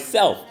about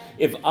myself.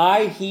 If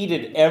I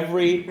heeded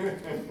every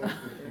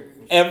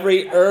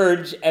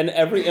urge and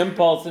every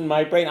impulse in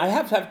my brain,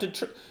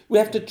 we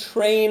have to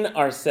train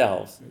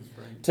ourselves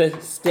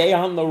to stay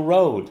on the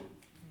road,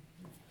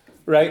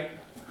 right?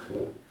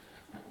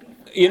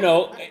 You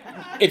know,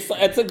 it's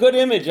a good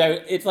image.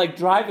 It's like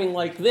driving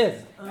like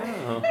this.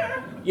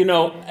 You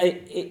know,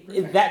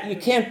 that you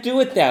can't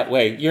do it that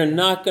way. You're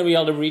not going to be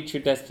able to reach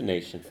your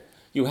destination.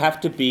 You have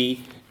to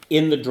be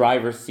in the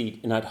driver's seat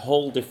in a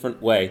whole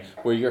different way,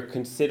 where you're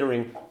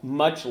considering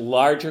much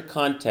larger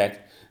context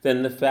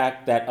than the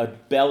fact that a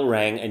bell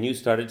rang and you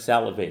started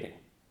salivating.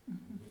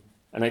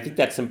 And I think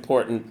that's an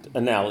important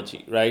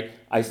analogy, right?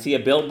 I see a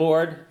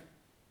billboard,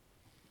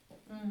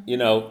 you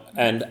know,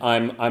 and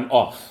I'm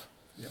off.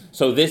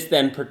 So this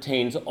then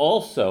pertains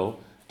also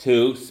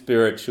to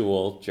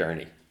spiritual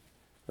journey,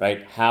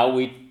 right? How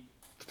we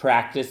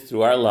practice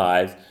through our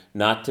lives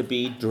not to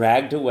be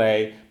dragged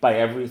away by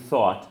every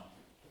thought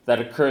that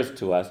occurs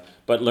to us,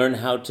 but learn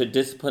how to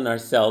discipline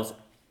ourselves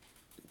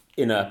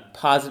in a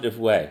positive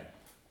way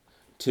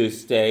to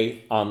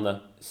stay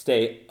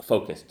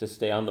focused, to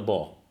stay on the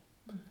ball.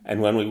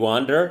 And when we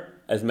wander,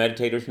 as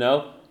meditators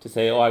know, to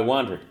say, oh, I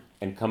wandered,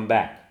 and come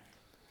back.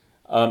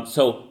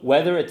 So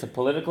whether it's a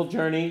political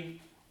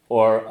journey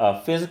or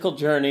a physical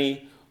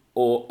journey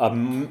or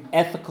an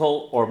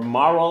ethical or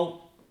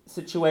moral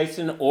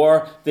situation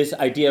or this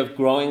idea of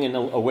growing in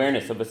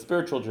awareness of a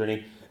spiritual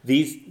journey,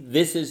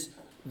 this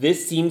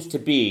seems to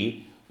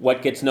be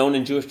what gets known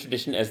in Jewish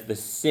tradition as the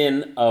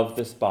sin of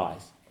the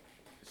spies.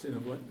 Sin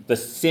of what? The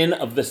sin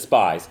of the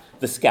spies,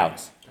 the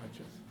scouts,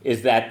 Gotcha.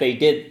 is that they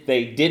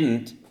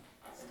didn't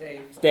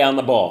stay on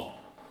the ball.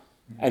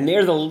 And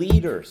they're the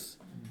leaders,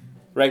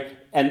 right?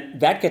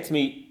 And that gets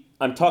me,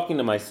 I'm talking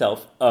to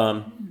myself.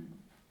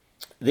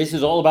 This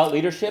is all about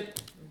leadership.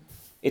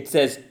 It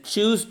says,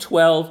 choose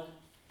 12,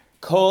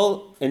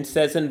 kol, and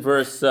says in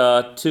verse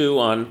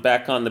 2,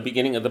 back on the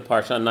beginning of the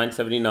Parsha, on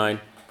 979,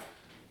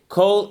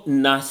 kol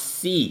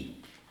nasi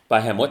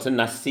bahem. What's a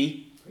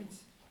nasi?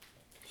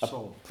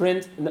 Soul.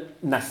 Prince,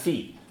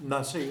 nasi.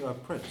 Nasi,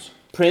 prince.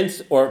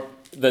 Prince, or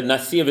the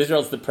Nasi of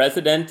Israel is the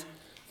president.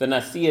 The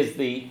Nasi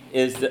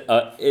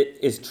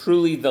is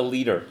truly the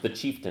leader, the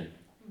chieftain.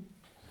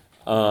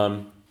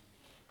 So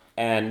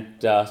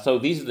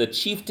these are the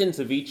chieftains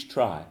of each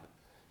tribe.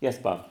 Yes,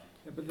 Bob?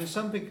 Yeah, but there's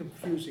something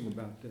confusing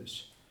about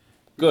this.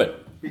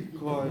 Good.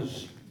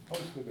 Because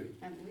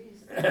At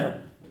least.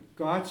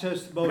 God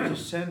says to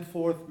Moses, send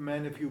forth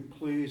men, if you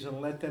please,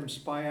 and let them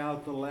spy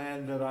out the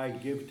land that I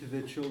give to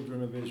the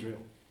children of Israel.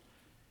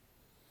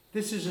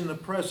 This is in the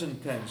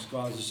present tense.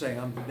 God is saying,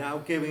 I'm now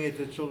giving it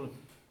to the children.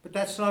 But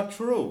that's not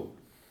true.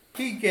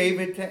 He gave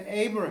it to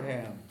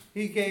Abraham.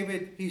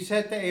 He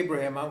said to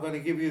Abraham, I'm going to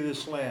give you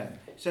this land.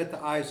 He said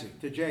to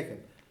Isaac, to Jacob.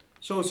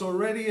 So it's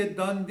already a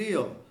done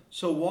deal.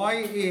 So why,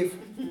 if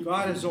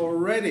God has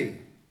already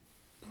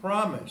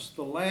promised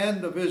the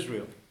land of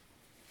Israel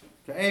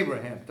to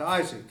Abraham, to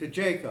Isaac, to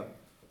Jacob,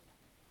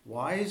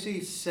 why is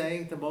he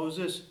saying to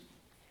Moses,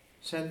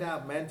 send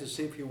out men to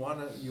see if you want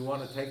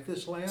to take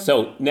this land?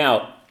 So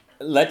now,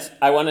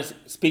 I want to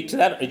speak to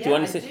that. Do you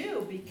want to say? I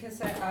do,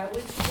 because I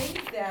would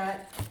think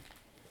that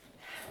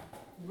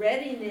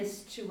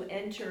readiness to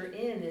enter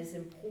in is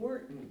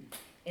important,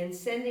 and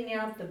sending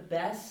out the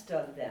best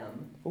of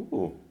them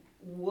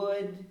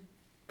would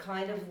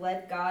kind of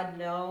let God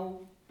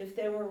know if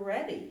they were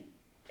ready,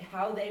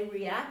 how they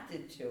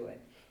reacted to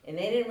it. And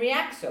they didn't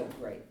react so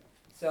great.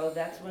 So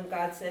that's when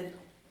God said,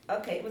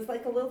 okay, it was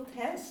like a little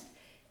test.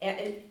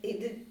 And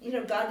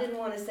God didn't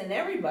want to send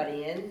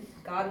everybody in.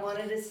 God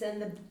wanted to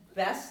send the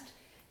best,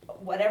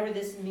 whatever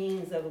this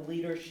means of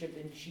leadership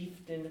and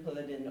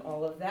chieftainhood and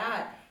all of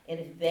that. And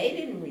if they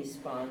didn't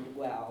respond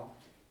well,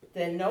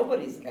 then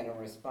nobody's going to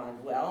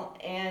respond well.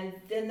 And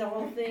then the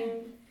whole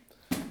thing...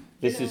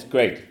 This is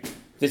great.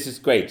 This is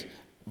great.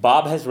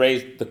 Bob has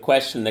raised the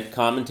question that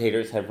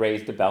commentators have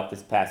raised about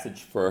this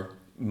passage for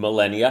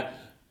millennia,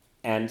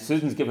 and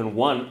Susan's given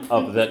one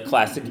of the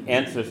classic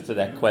answers to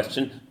that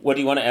question. What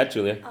do you want to add,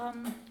 Julia? A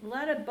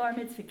lot of bar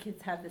mitzvah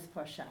kids have this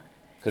parsha.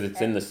 Because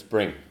it's in the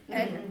spring.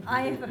 And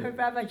I have heard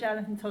Rabbi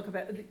Jonathan talk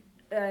about,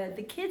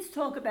 the kids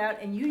talk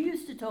about, and you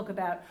used to talk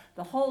about,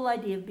 the whole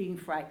idea of being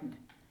frightened.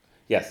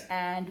 Yes.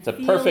 And it's a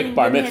perfect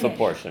bar mitzvah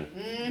portion.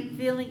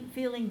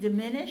 Feeling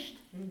diminished.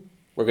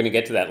 We're going to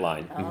get to that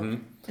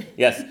line.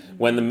 Yes.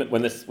 When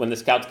the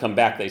scouts come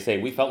back, they say,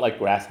 we felt like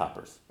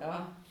grasshoppers.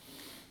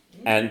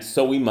 And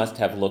so we must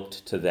have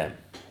looked to them.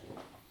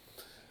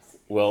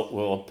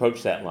 We'll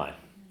approach that line.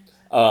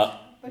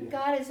 But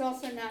God is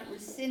also not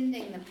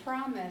rescinding the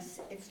promise,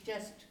 it's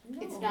just,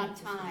 it's not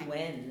time.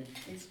 When?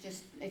 It's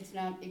just, it's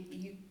not,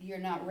 you're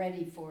not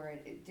ready for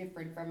it, it's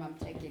different from I'm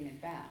taking it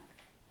back.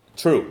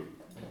 True.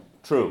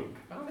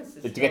 Promise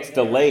is It still gets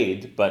there.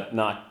 delayed, but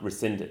not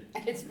rescinded.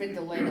 It's been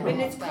delayed a I mean,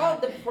 long it's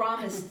called time. the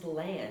promised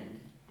land,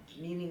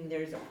 meaning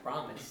there's a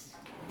promise.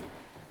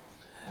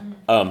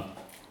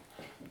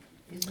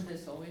 Isn't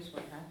this always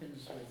what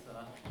happens with the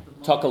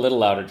moment? Talk a little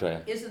louder,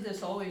 Joya. Isn't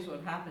this always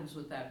what happens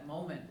with that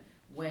moment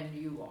when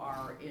you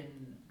are in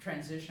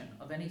transition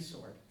of any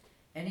sort,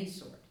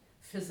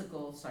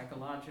 physical,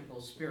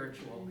 psychological,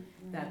 spiritual?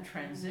 That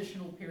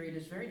transitional period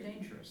is very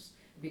dangerous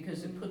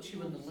because it puts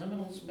you in the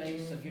liminal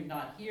space of you're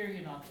not here,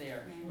 you're not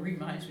there. It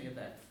reminds me of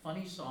that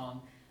funny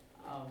song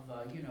of,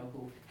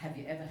 who, have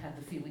you ever had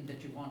the feeling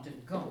that you wanted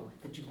to go,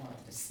 that you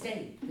wanted to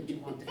stay, that you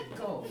wanted to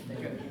go,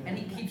 and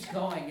he keeps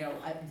going,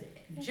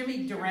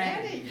 Jimmy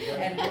Durante,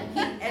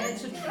 and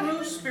it's a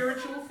true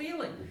spiritual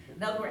feeling.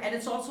 In other words, and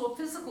it's also a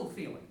physical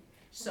feeling.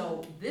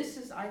 So this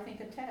is, I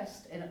think, a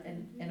test in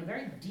a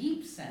very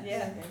deep sense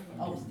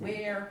of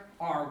where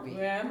are we?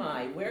 Where am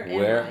I? Where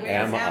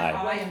am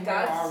I? When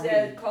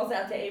God calls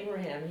out to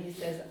Abraham, he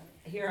says,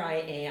 here I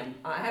am.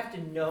 I have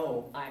to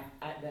know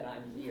that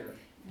I'm here.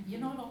 You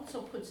know, it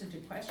also puts into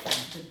question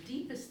the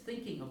deepest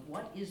thinking of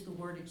what is the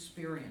word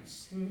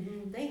experience.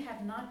 Mm-hmm. They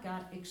have not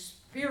got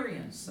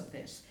experience of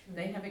this.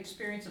 They have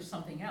experience of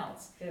something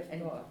else.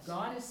 And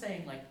God is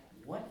saying, like,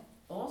 what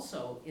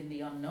also in the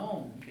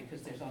unknown,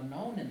 because there's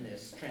unknown in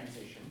this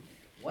transition,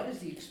 what is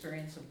the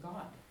experience of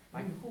God?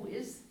 Like, who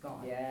is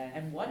God? Yeah.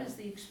 And what is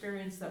the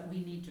experience that we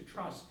need to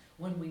trust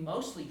when we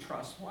mostly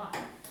trust what?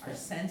 Our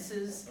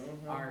senses,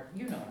 our,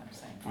 you know what I'm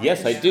saying. Our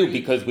Yes, I do, history,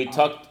 because we our-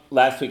 talked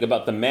last week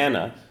about the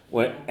manna,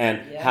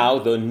 and how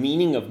the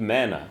meaning of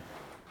manna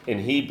in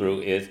Hebrew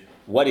is,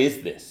 what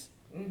is this?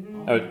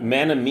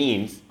 Manna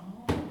means,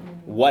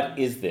 what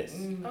is this?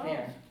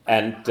 There.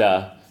 And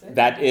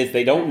that is,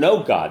 they don't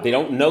know God. They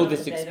don't know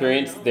this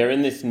experience. They're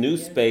in this new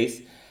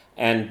space.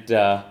 And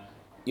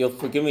you'll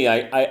forgive me,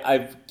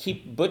 I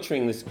keep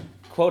butchering this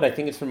quote. I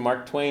think it's from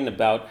Mark Twain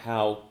about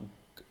how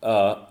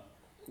good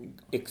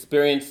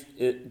experience,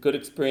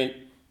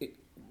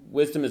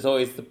 wisdom is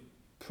always the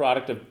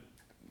product of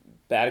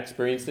bad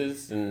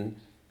experiences, and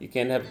you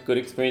can't have good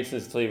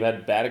experiences until you've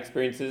had bad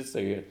experiences.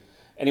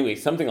 Anyway,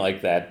 something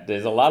like that.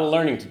 There's a lot of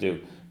learning to do.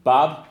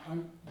 Bob?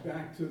 I'm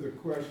back to the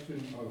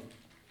question of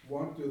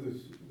what's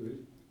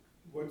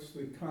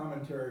the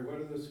commentary,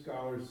 what do the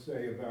scholars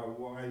say about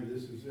why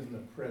this is in the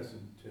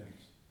present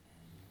tense?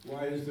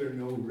 Why is there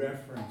no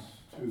reference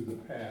to the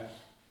past?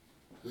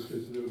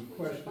 Because the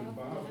question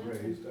Bob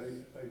raised, I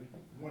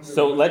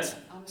wonder.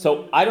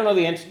 So I don't know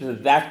the answer to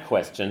that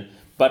question,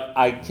 but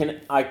I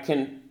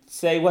can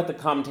say what the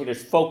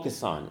commentators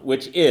focus on,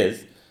 which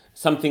is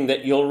something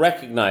that you'll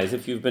recognize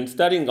if you've been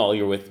studying all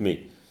year with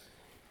me.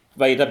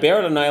 Vayidaber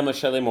Adonai el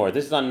Moshe lemor.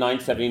 This is on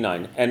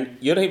 979. And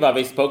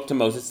Yod-Heh-Vav spoke to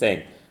Moses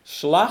saying,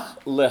 Shlach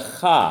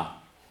lecha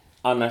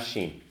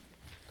anashim.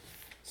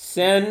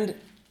 Send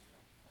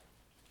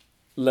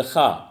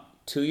lecha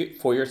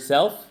for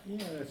yourself.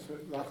 Yeah, that's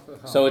what lach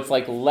lecha. So it's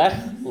like lech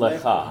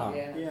lecha,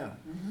 Yeah.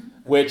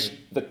 which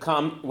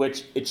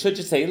it should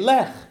just say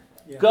lech,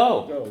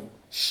 go.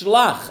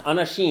 Shlach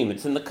anashim.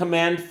 It's in the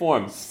command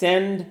form.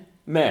 Send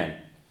men.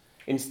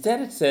 Instead,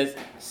 it says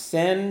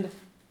send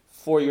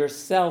for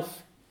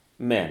yourself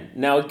men.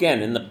 Now,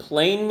 again, in the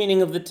plain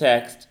meaning of the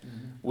text,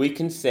 we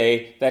can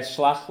say that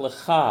shlach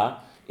lecha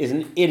is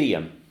an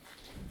idiom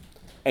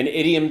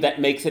that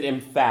makes it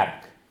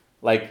emphatic,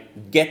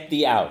 like get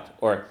thee out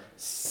or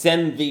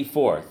send thee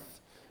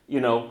forth.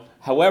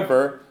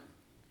 However,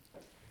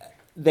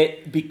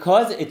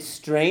 because it's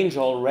strange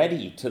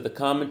already to the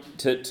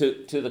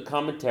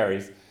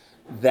commentaries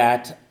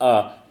that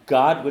why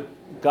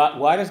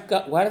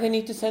do they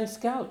need to send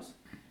scouts?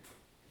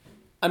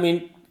 I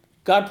mean,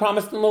 God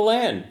promised them a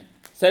land,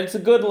 said it's a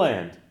good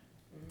land.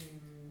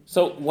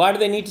 So why do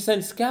they need to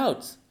send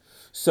scouts?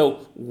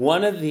 So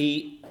one of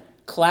the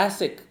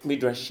classic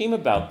midrashim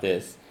about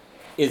this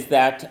is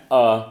that,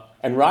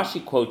 and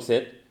Rashi quotes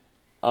it,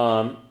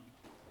 I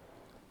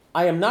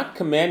am not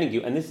commanding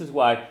you, and this is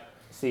why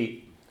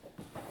this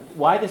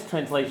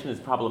translation is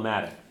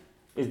problematic,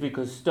 is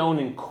because Stone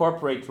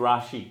incorporates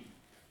Rashi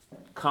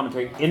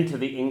commentary into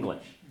the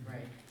English.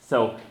 Right.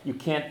 So you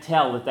can't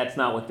tell that that's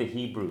not what the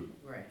Hebrew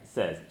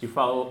says. Do you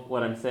follow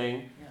what I'm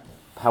saying? Yeah.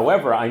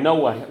 However, I know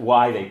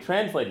why they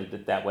translated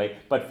it that way,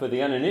 but for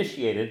the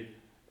uninitiated,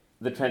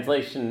 the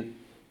translation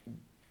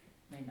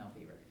May not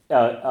be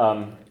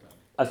right.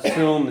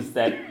 assumes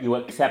that you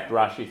accept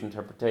Rashi's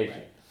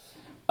interpretation.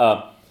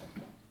 I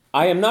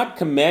am not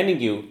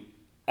commanding you,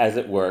 as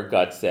it were,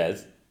 God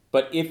says,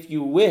 but if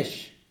you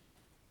wish,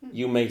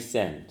 you may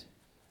send.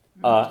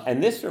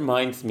 And this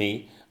reminds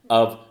me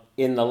of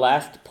in the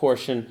last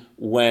portion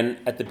when,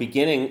 at the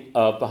beginning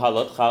of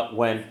Beha'alotcha,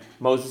 when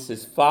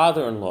Moses'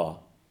 father-in-law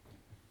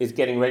is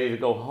getting ready to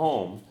go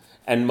home,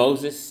 and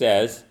Moses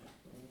says,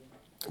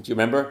 Do you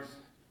remember?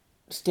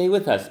 Stay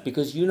with us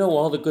because you know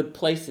all the good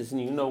places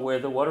and you know where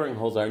the watering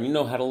holes are and you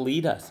know how to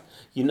lead us.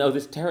 You know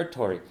this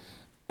territory.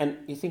 And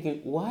you're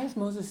thinking, why is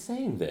Moses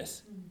saying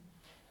this?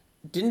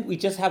 Didn't we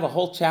just have a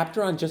whole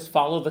chapter on just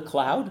follow the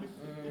cloud?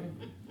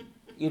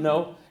 You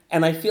know?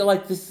 And I feel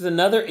like this is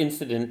another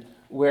incident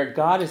where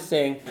God is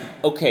saying,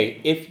 okay,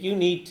 if you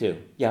need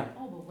to, yeah.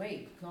 Oh, but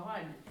wait,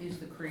 God is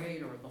the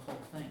creator of the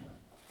whole thing.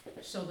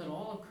 So that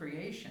all of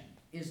creation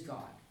is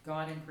God.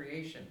 God in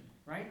creation,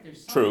 right?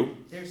 True.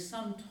 There's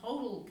some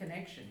total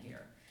connection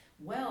here.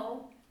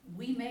 Well,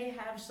 we may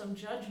have some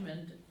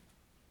judgment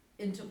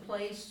into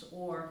place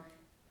or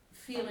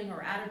feeling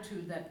or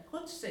attitude that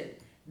puts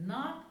it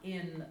not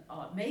in,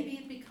 maybe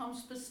it becomes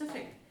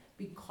specific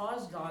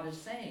because God is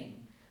saying,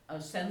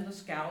 send the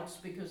scouts,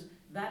 because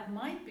that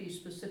might be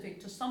specific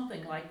to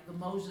something like the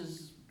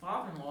Moses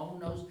father-in-law who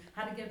knows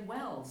how to get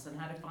wells and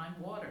how to find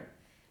water.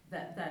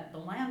 That the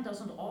land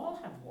doesn't all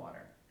have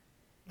water.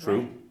 True.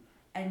 Right?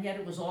 And yet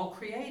it was all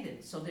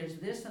created. So there's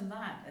this and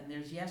that, and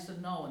there's yes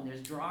and no, and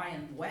there's dry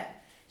and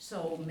wet.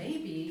 So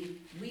maybe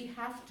we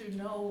have to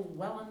know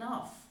well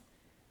enough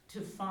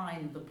to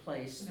find the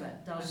place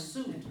that does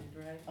suit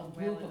a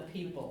group of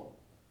people.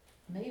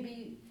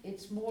 Maybe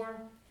it's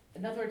more,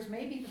 in other words,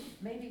 maybe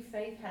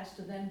faith has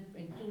to then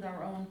include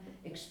our own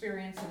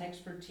experience and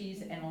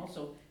expertise and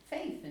also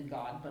faith in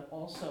God, but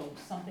also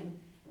something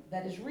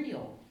that is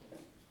real.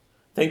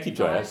 Thank you,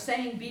 God Joya. is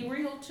saying be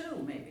real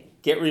too, maybe.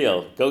 Get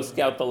real. Go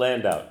scout the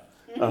land out.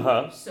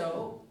 Uh-huh.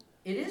 So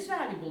it is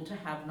valuable to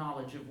have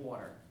knowledge of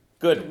water.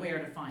 Good. To where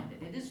to find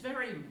it. It is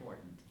very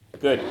important.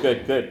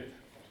 Good.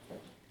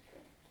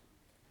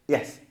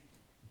 Yes.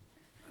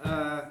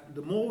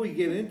 The more we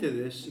get into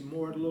this, the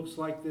more it looks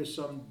like there's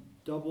some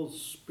double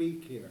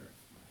speak here.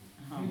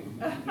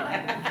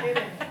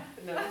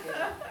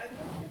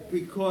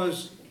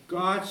 Because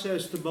God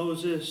says to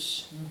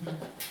Moses,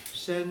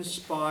 send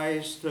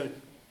spies to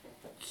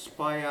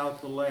spy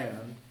out the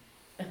land,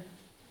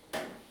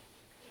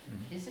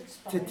 Is it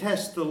to spies?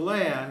 test the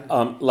land.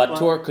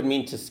 Latour could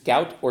mean to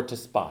scout or to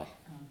spy.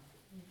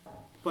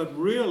 But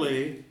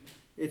really,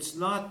 it's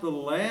not the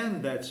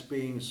land that's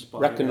being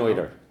spied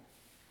Reconnoiter. out,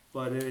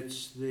 but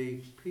it's the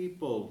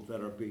people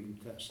that are being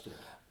tested.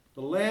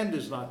 The land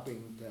is not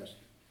being tested.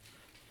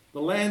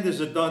 The land is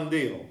a done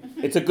deal.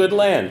 It's a good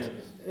land.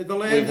 The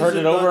land We've is heard a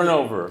it over done and deal.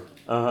 over.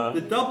 Uh-huh.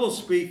 The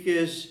doublespeak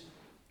is,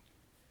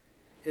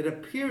 it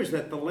appears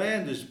that the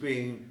land is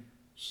being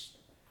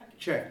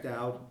checked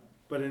out,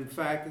 but in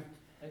fact,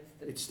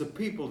 it's the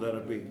people that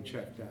are being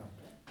checked out.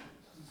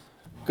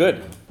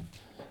 Good.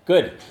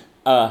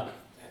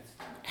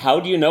 How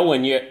do you know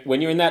when you're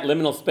in that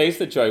liminal space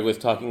that Joy was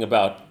talking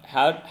about?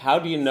 How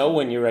do you know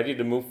when you're ready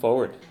to move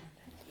forward?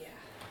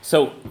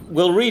 So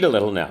we'll read a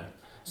little now.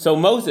 So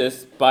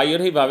Moses, by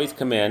Yod-Heh-Vav's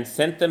command,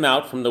 sent them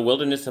out from the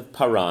wilderness of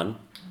Paran,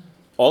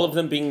 all of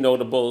them being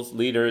notables,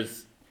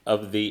 leaders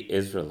of the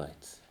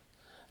Israelites.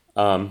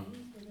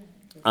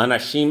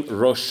 Anashim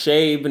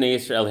Roshei Bnei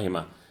Yisrael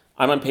Hema.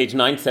 I'm on page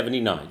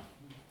 979.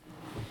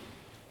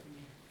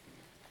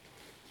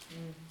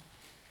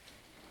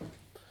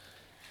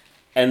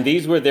 And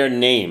these were their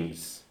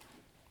names.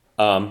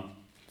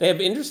 They have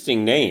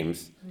interesting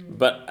names,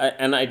 but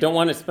and I don't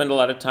want to spend a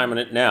lot of time on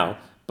it now.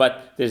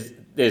 But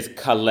there's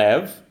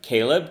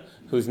Caleb,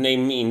 whose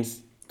name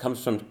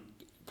comes from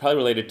probably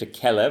related to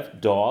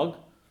Kelev, dog.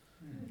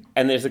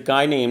 And there's a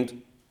guy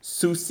named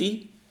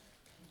Susi,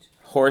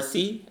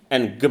 horsey,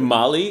 and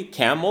Gamali,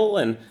 camel,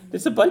 and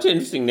there's a bunch of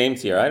interesting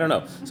names here. I don't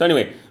know. So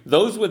anyway,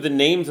 those were the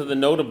names of the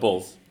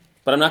notables,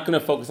 but I'm not going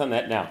to focus on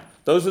that now.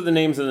 Those are the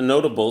names of the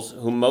notables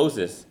whom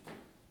Moses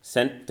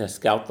sent to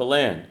scout the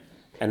land.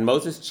 And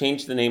Moses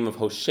changed the name of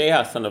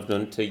Hoshea, son of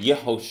Nun, to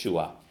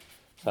Yehoshua,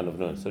 son of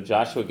Nun. So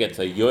Joshua gets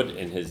a Yud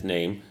in his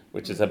name,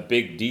 which is a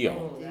big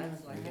deal. Oh,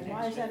 that's like an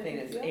Why is extra that a thing.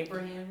 big It's deal?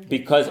 Abraham.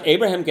 Because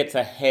Abraham gets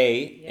a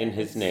Hey in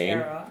his name.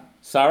 Sarah.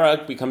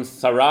 Sarah becomes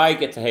Sarai,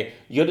 gets a Hey.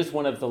 Yud is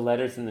one of the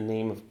letters in the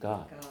name of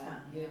God.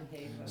 Yeah.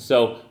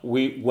 So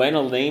when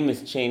a name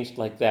is changed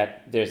like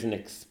that, there's an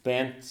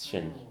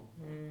expansion,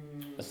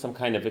 some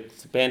kind of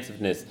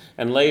expansiveness.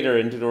 And later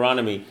in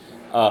Deuteronomy,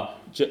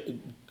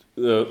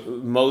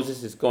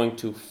 Moses is going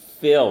to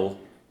fill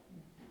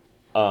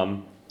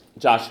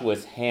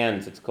Joshua's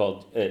hands. It's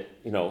called,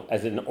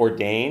 as an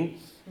ordain,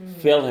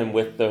 fill him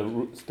with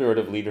the spirit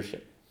of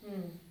leadership.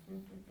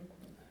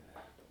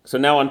 So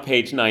now on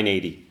page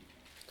 980.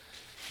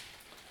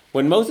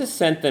 When Moses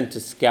sent them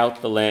to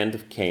scout the land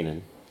of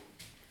Canaan,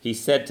 he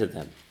said to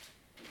them,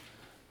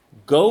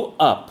 "Go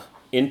up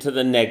into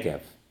the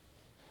Negev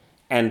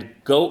and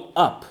go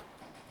up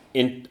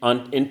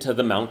into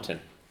the mountain."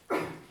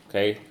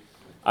 Okay?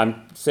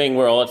 I'm saying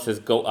where all it says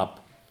go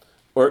up.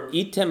 Or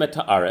item et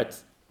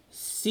haaretz,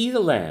 see the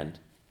land.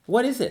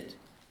 What is it?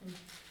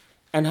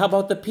 And how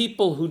about the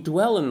people who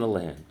dwell in the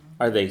land?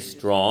 Are they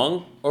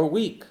strong or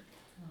weak?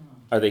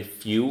 Are they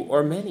few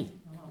or many?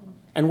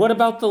 And what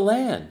about the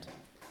land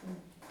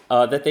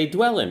that they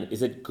dwell in?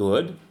 Is it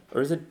good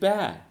or is it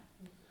bad?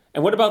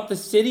 And what about the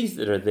cities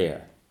that are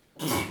there?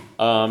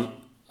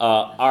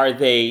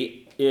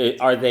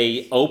 are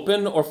they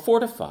open or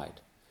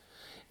fortified?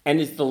 And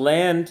is the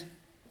land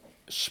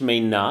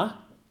shmena,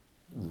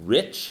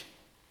 rich,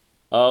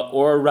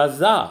 or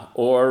razah,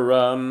 or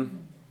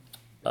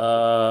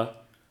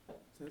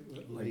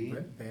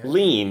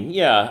lean?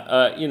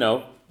 Yeah,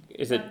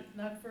 is it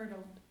Not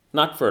fertile.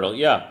 not fertile?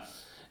 Yeah.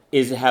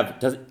 Does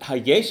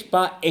hayesh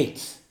ba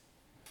eitz?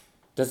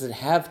 Does it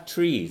have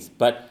trees?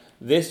 But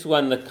this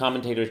one the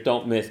commentators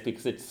don't miss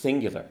because it's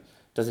singular.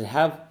 Does it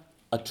have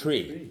a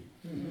tree?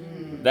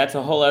 That's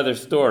a whole other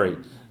story.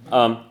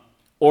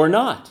 Or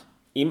not.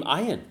 Im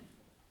ayin.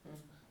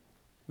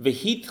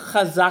 V'hit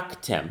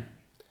chazaktem.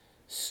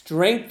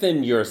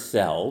 Strengthen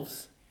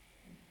yourselves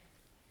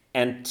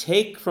and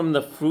take from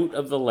the fruit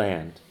of the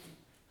land.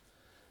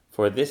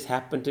 For this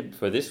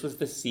was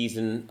the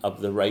season of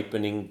the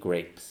ripening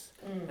grapes.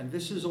 And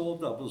this is all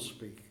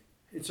doublespeak.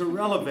 It's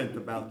irrelevant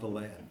about the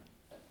land.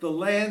 The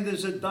land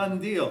is a done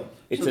deal.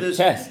 It's so a this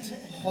test.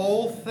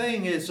 Whole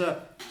thing is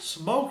a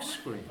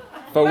smokescreen.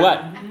 For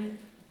what?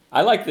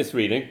 I like this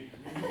reading.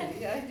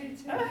 Yeah, I do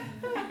too.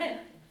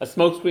 A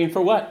smokescreen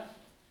for what?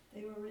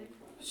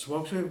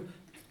 Smokescreen,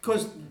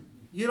 because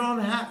you don't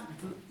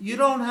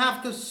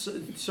have to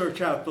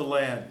search out the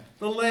land.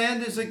 The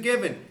land is a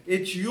given.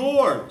 It's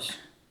yours.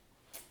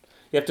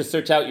 You have to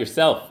search out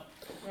yourself.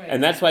 Right.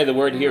 And that's why the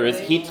word here is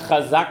hit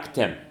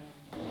chazaktem.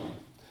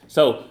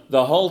 So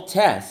the whole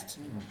test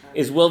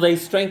is, will they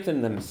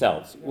strengthen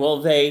themselves?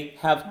 Will they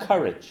have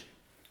courage?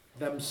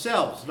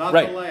 Themselves, not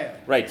Right. the land.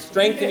 Right,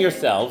 strengthen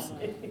yourselves.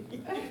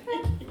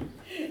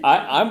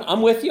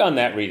 I'm with you on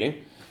that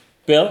reading.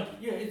 Bill?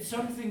 Yeah, it's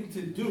something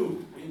to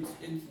do.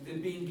 They're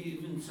being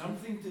given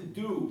something to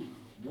do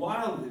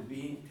while they're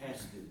being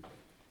tested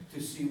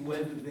to see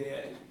whether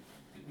they're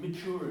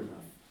mature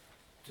enough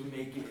to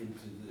make it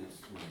into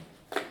this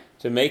world.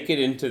 To make it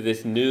into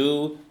this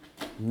new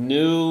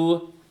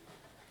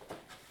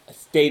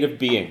state of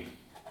being.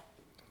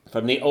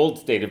 From the old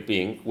state of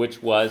being,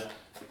 which was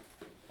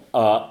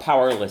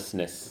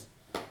powerlessness.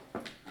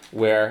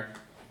 Where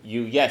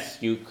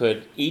you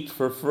could eat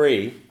for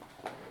free,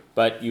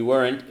 but you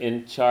weren't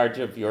in charge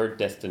of your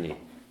destiny.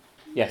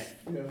 Yes?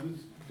 Yeah, this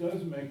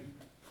does make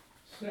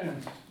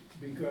sense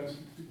because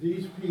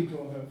these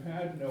people have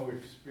had no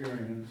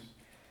experience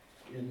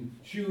in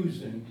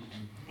choosing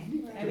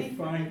to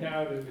find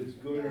out if it's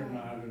good or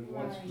not and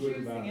what's good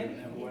about it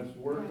and what's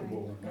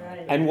workable or not.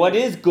 And what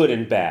is good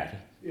and bad?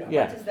 Yeah.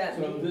 Yeah. What does that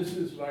So mean? this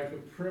is like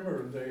a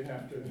primer they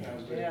have to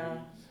have. Yeah.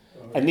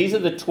 And these are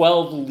the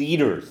 12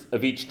 leaders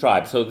of each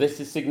tribe. So this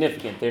is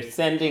significant. They're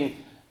sending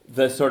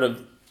the sort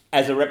of,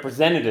 as a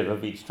representative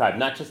of each tribe,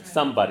 not just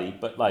somebody,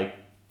 but like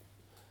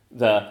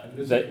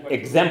the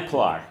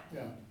exemplar.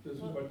 Yeah, this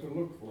is what to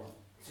look for.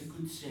 It's a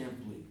good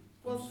sampling.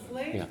 Well,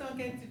 slaves Yeah. don't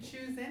get to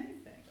choose anything,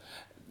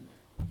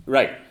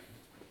 Right,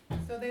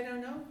 so they don't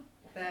know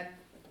that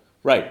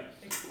right.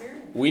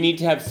 experience. We need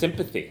to have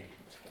sympathy.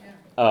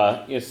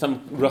 Some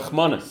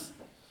rachmanis.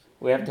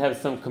 We have to have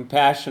some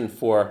compassion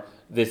for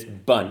this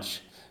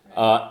bunch.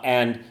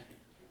 And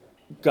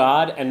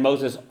God and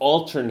Moses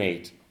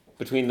alternate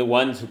between the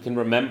ones who can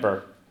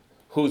remember,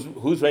 who's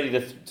ready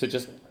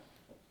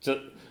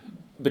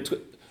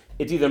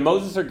it's either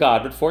Moses or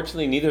God, but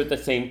fortunately neither at the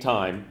same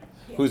time,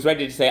 who's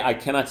ready to say, I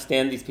cannot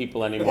stand these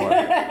people anymore.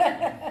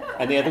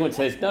 And the other one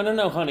says,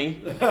 no,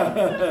 honey.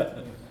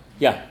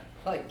 Yeah.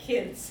 Like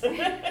kids.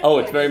 Oh,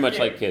 it's very much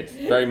like kids,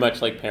 very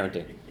much like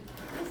parenting.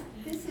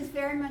 This is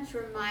very much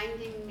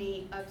reminding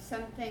me of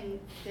something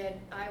that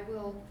I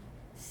will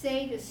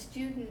say to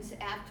students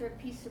after a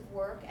piece of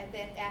work, and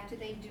then after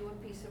they do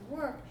a piece of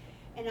work,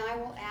 and I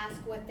will ask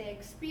what they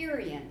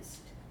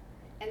experienced.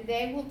 And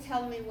they will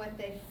tell me what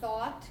they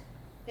thought,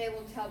 they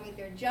will tell me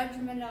their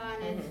judgment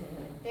on it,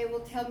 they will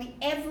tell me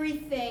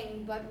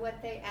everything but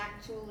what they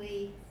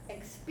actually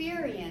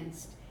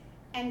experienced.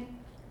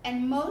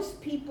 And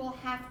most people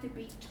have to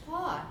be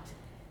taught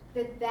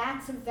that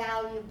that's a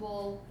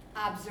valuable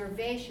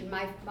observation.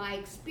 My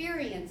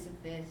experience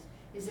of this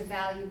is a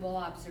valuable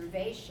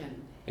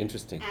observation.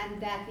 Interesting.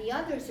 And that the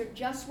others are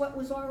just what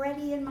was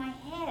already in my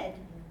head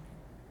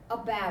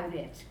about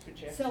it.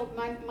 So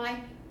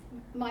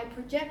my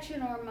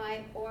projection or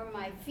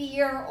my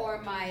fear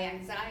or my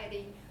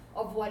anxiety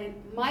of what it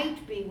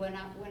might be when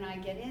I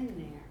get in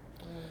there.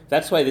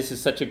 That's why this is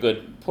such a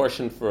good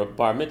portion for a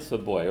bar mitzvah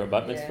boy or a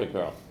bat mitzvah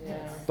girl. Yeah.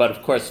 But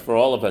of course for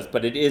all of us.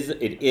 But it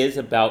is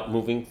about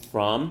moving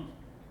from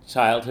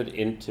childhood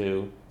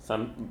into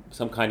some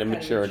kind of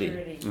maturity.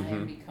 I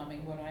am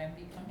becoming what I am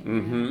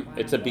becoming. Mm-hmm. Wow.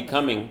 It's a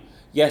becoming.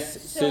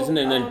 Yes, So, Susan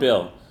and then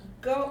Bill.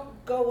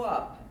 Go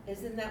up.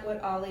 Isn't that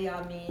what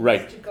aliyah means?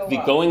 Right. To go The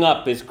up. going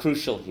up is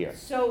crucial here.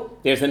 So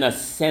There's an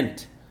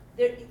ascent.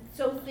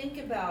 So think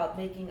about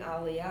making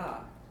aliyah.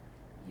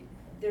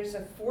 There's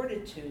a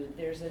fortitude,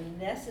 there's a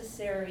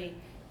necessary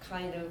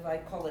kind of, I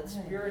call it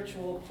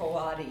spiritual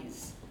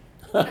Pilates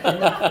in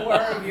the core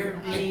of your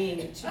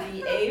being to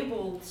be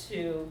able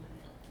to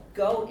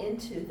go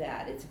into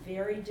that. It's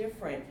very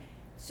different.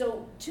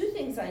 So two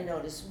things I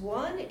noticed.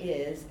 One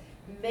is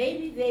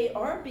maybe they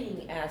are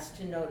being asked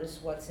to notice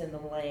what's in the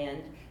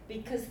land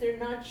because they're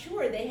not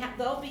sure.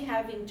 They'll be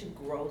having to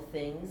grow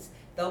things.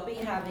 They'll be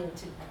having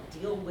to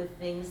deal with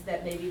things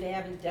that maybe they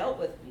haven't dealt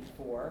with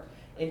before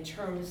in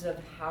terms of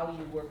how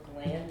you work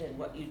land and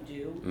what you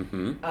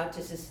do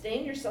to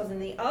sustain yourselves.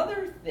 And the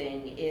other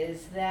thing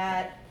is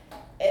that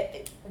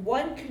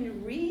one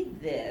can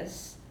read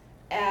this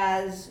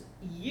as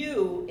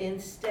you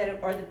instead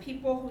of, or the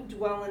people who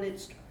dwell in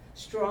it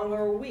strong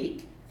or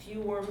weak,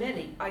 few or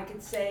many. I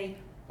could say,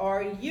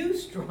 are you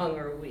strong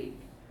or weak?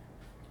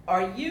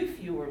 Are you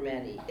few or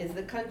many? Is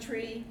the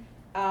country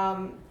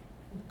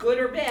good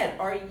or bad?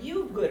 Are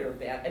you good or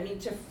bad? I mean,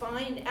 to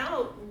find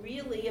out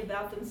really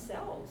about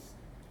themselves.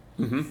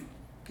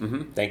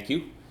 Thank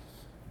you.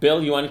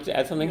 Bill, you wanted to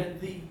add something?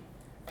 Yeah,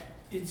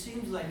 it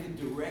seems like a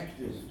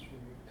directive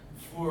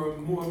for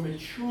more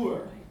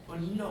mature,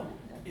 but no,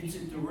 it's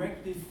a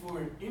directive for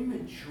an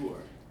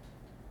immature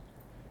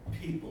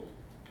people.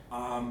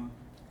 A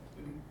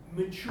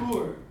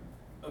mature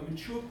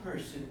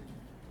person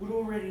would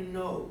already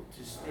know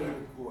to stay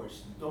the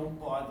course. Don't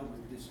bother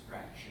with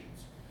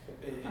distractions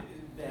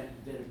that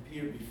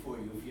appear before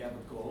you. If you have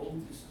a goal,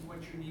 this is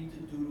what you need to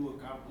do to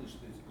accomplish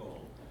this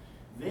goal.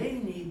 They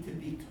need to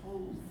be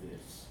told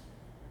this.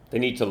 They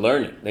need to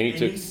learn it. They need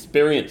to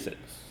experience it.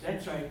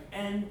 That's right,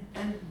 and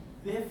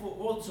therefore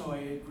also I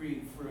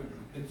agree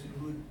it's a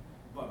good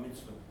bar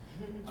mitzvah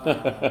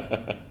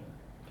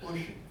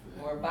portion.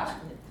 Or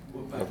bat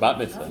Or bat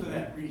mitzvah. For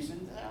that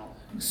reason.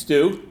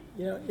 Stu?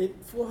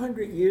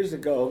 400 years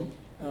ago,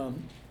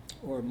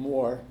 or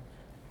more,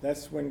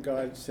 that's when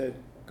God said,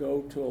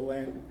 go to a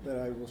land that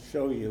I will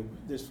show you.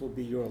 This will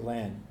be your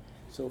land.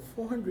 So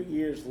 400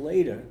 years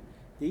later,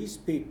 these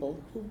people,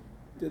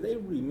 do they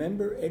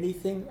remember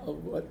anything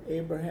of what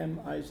Abraham,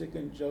 Isaac,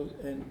 and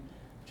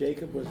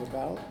Jacob was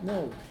about?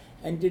 No.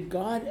 And did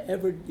God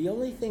ever, the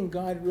only thing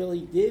God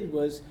really did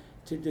was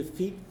to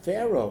defeat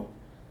Pharaoh.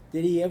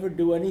 Did he ever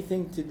do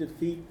anything to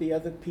defeat the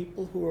other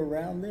people who were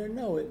around there?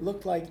 No. It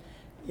looked like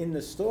in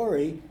the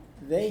story,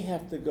 they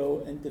have to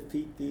go and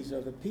defeat these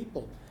other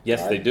people.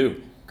 Yes, they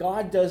do.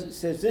 God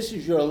says, this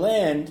is your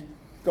land,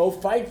 go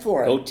fight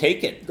for it. Go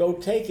take it. Go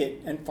take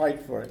it and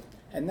fight for it.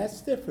 And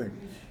that's different.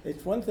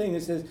 It's one thing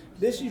that says,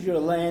 this is your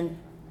land,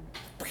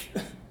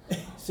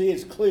 see,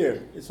 it's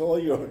clear, it's all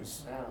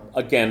yours.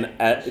 Again,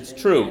 it's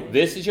true.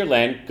 This is your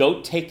land,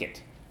 go take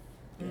it.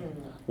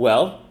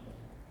 Well,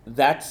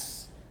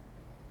 that's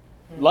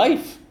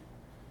life,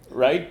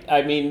 right?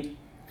 I mean,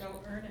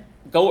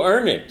 go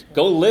earn it,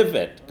 go live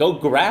it, go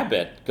grab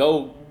it,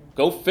 go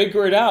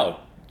figure it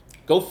out,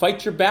 go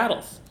fight your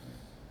battles.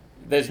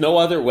 There's no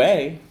other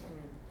way.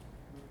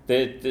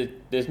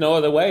 There's no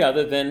other way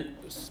other than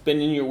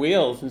spinning your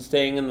wheels and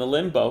staying in the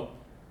limbo.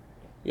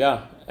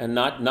 Yeah, and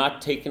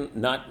not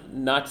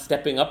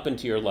stepping up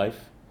into your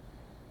life.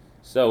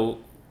 So,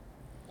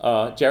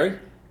 Jerry?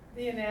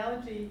 The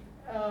analogy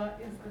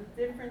is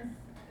the difference,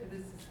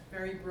 this is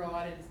very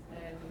broad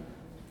and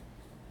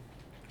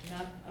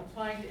not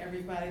applying to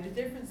everybody, the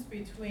difference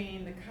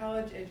between the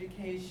college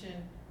education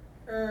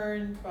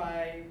earned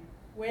by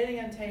waiting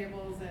on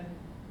tables and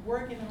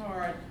working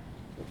hard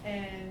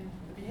and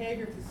the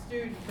behavior of the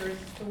student versus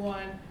the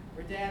one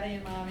where daddy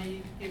and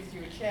mommy gives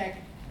you a check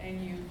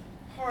and you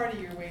party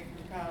your way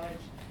through college.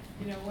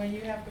 You know, when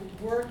you have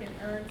to work and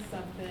earn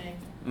something,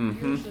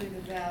 usually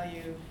the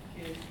value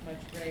is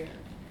much greater.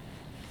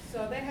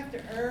 So they have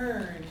to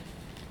earn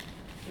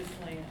this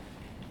land.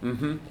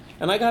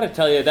 And I got to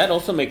tell you, that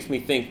also makes me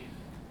think,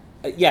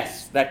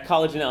 yes, that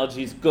college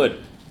analogy is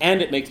good.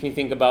 And it makes me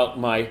think about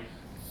my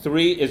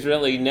 3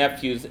 Israeli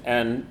nephews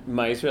and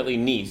my Israeli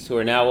niece, who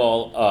are now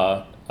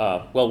all,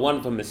 well, one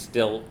of them is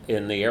still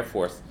in the Air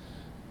Force.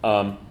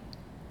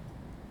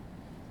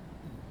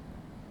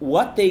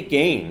 What they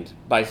gained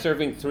by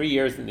serving 3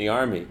 years in the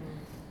Army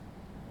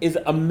is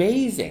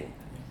amazing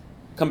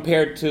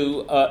compared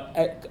to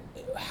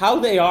how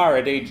they are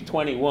at age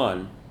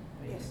 21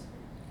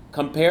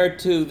 compared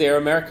to their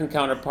American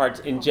counterparts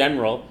in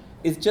general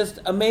is just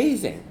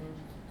amazing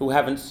who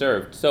haven't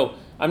served. So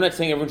I'm not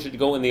saying everyone should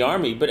go in the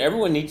Army, but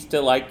everyone needs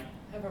to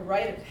Have a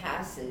rite of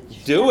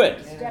passage. do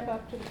it. Step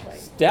up to the plate.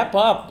 Step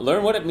up.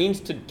 Learn what it means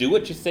to do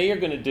what you say you're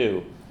going to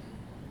do.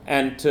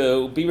 And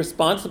to be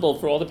responsible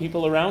for all the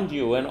people around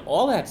you and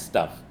all that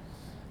stuff.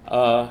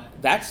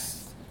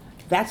 That's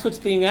what's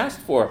being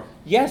asked for.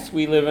 Yes,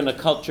 we live in a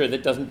culture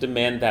that doesn't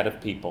demand that of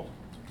people.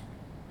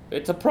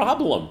 It's a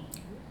problem.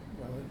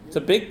 It's a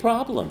big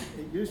problem.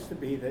 It used to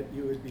be that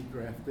you would be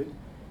drafted,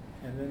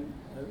 and then...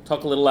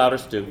 Talk a little louder,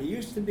 Stu. It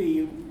used to be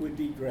you would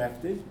be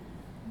drafted.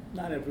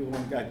 Not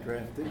everyone got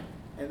drafted.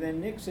 And then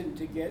Nixon,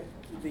 to get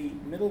the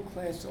middle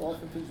class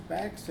off of his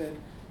back, said,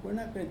 we're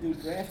not going to do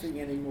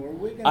drafting anymore.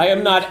 We're going I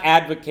am not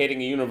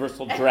advocating a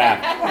universal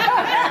draft.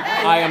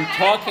 I am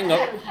talking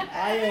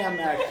I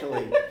am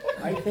actually.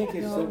 I think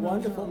it's a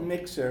wonderful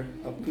mixer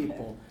of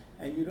people.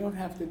 And you don't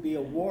have to be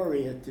a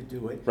warrior to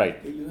do it.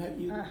 Right.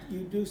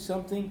 You do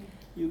something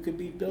You could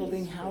be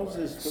building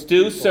houses for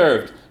Stu people.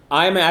 served.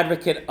 I'm an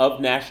advocate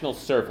of national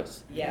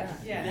service. Yes.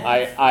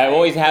 Yeah. I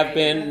always have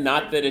been,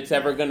 not that it's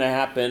ever gonna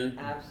happen,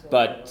 Absolutely.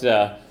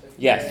 but,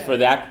 yes, for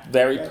that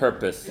very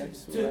purpose.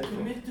 That's what To I think.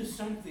 commit to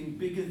something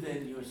bigger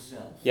than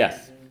yourself.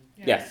 Yes,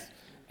 yes.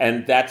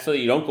 And that's so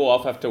you don't go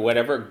off after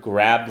whatever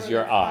grabs For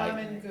your the eye,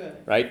 common good.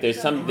 right?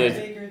 Something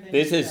bigger than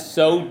This is yourself.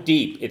 so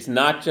deep. It's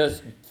not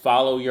just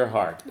follow your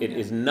heart. It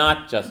is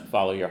not just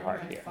follow your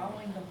heart Right, here.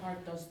 following the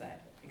heart does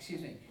that.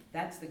 Excuse me.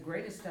 That's the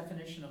greatest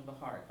definition of the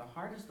heart. The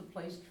heart is the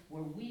place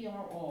where we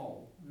are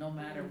all, no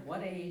matter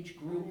what age,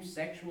 group,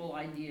 sexual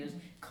ideas,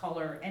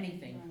 color,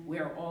 anything, we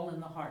are all in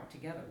the heart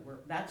together.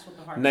 That's what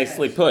the heart says.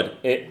 Nicely put.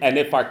 And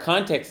if our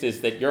context is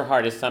that your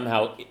heart is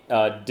somehow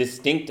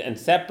distinct and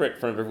separate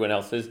from everyone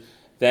else's,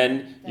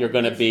 then you're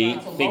going to be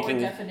It's a lower thinking.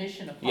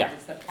 definition of heart. Yeah.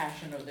 It's the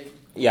passion or the.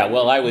 Yeah,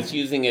 well, I was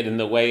using it in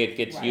the way it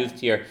gets Right. used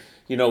here.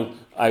 You know,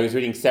 I was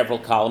reading several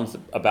columns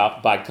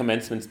by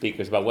commencement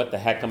speakers about what the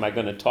heck am I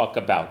going to talk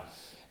about.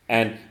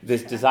 And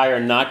this desire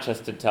not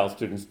just to tell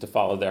students to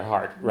follow their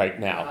heart right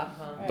now,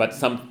 Uh-huh.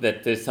 but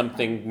that there's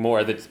something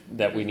more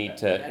that we need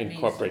to That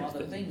incorporate. means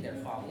some other thing they're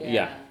following.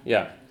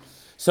 Yeah.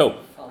 So,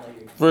 Follow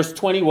your- verse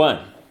 21.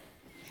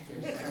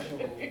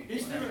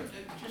 Is there,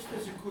 just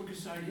as a quick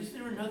aside, is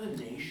there another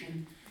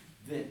nation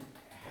that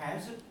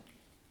has it,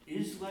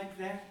 is like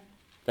that?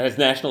 That is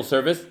national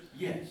service,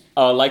 Yes,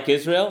 like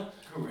Israel.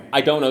 correct.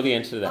 I don't know the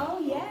answer to that. Oh,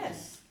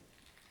 yes.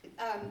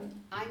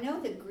 I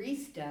know that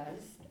Greece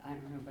does. I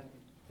don't know about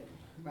the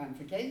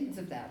ramifications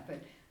of that, but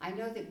I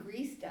know that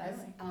Greece does.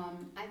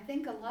 I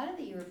think a lot of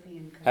the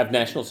European countries Have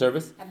national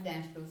service? have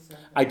national service.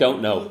 I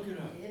don't know. Look it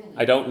up. Italy.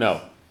 I don't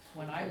know.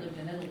 When I lived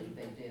in Italy,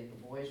 they did.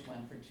 The boys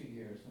went for 2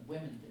 years. The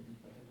women didn't,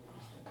 but the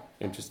boys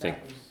did. Interesting.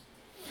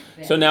 That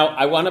was So now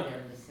I want there to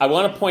in the I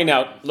want to 60s. point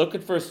out. Look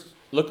at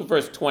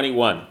verse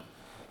 21.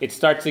 It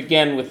starts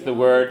again with the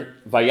word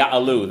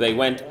vaya'alu. They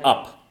went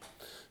up.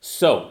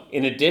 So,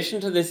 in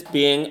addition to this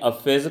being a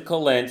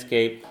physical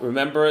landscape,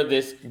 remember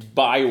this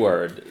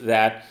byword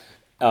that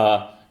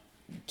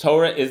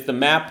Torah is the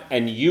map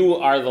and you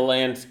are the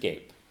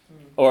landscape.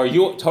 Or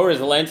Torah is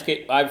the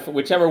landscape,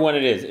 whichever one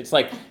it is. It's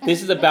like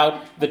this is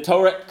about the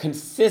Torah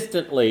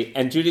consistently,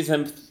 and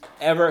Judaism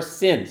ever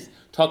since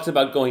talks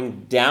about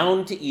going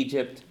down to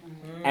Egypt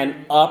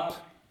and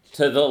up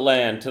to the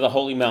land, to the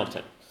holy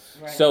mountain.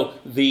 Right. So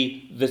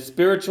the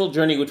spiritual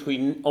journey, which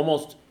we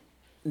almost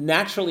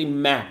naturally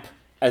map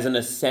as an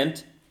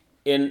ascent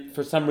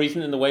for some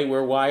reason in the way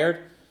we're wired,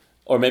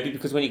 or maybe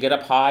because when you get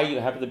up high you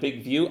have the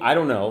big view, I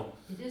don't know.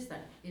 It is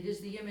that. It is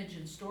the image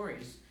in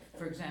stories,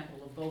 for example,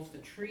 of both the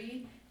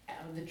tree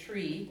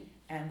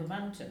and the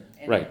mountain.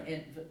 And, Right.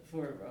 And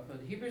for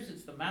the Hebrews,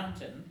 it's the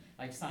mountain,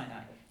 like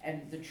Sinai.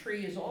 And the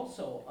tree is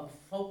also a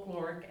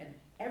folkloric, and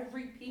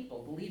every people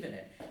believe in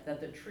it, that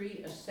the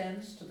tree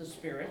ascends to the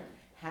spirit,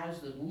 has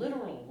the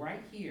literal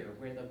right here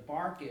where the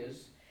bark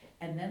is,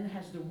 and then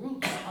has the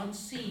roots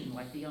unseen,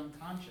 like the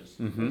unconscious,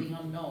 or the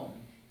unknown.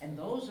 And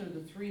those are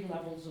the 3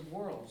 levels of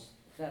worlds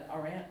that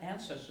our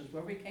ancestors,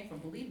 where we came from,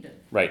 believed in.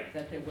 Right.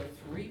 That there were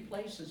 3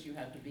 places you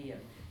had to be in: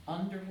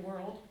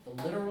 underworld,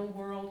 the literal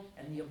world,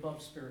 and the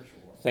above spiritual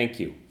world. Thank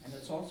you. And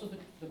it's also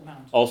the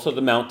mountain. Also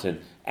the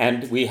mountain.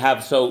 And we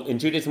have, so in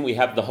Judaism we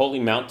have the holy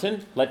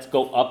mountain, let's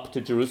go up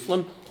to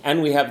Jerusalem,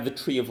 and we have the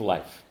tree of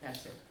life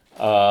That's it.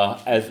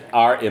 as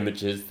our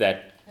images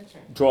that That's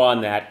right. draw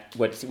on that,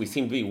 what we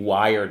seem to be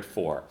wired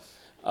for.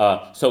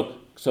 So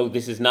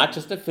this is not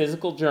just a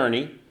physical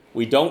journey.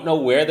 We don't know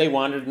where they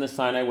wandered in the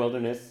Sinai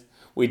wilderness.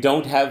 We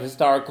don't have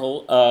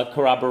historical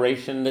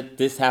corroboration that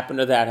this happened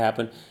or that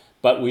happened.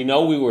 But we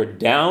know we were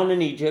down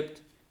in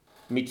Egypt.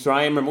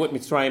 Mitzrayim, remember what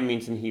Mitzrayim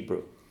means in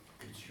Hebrew?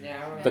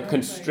 Narrow. The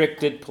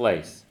constricted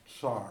place.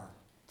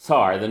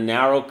 Tsar. The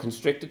narrow,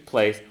 constricted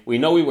place. We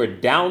know we were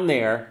down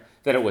there,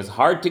 that it was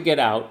hard to get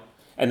out,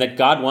 and that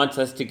God wants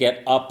us to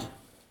get up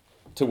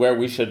to where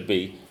we should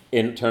be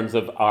in terms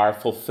of our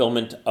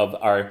fulfillment of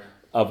our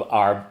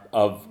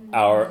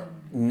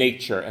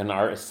nature and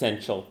our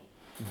essential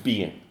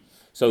being.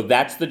 So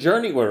that's the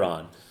journey we're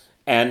on.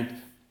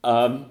 And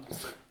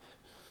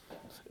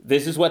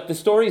this is what the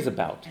story is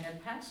about. And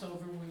at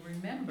Passover, we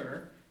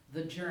remember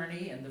the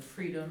journey and the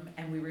freedom,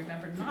 and we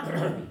remember not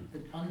only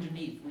the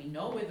underneath. We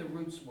know where the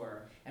roots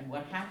were and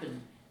what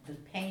happened, the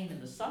pain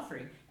and the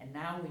suffering, and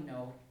now we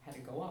know how to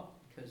go up,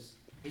 because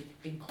it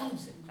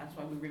includes it. That's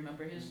why we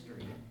remember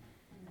history and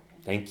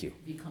Thank you.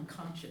 become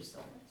conscious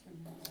of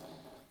it.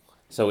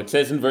 So it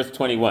says in verse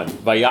 21,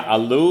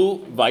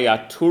 Vaya'alu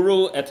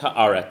vayaturu et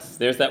haaretz.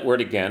 There's that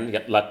word again,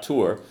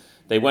 latur.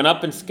 They went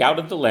up and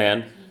scouted the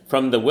land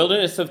from the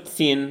wilderness of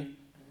Tzin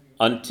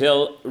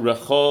until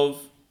Rehov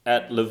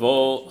at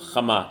Levo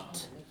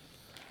Chamat.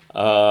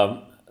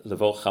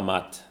 Levo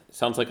Chamat.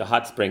 Sounds like a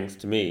hot springs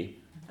to me.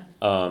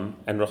 And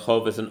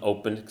Rehov is an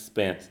open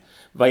expanse.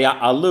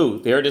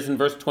 Vaya'alu, there it is in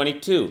verse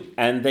 22.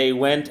 And they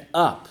went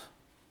up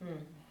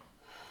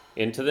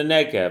into the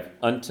Negev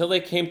until they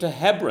came to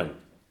Hebron.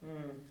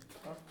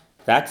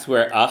 That's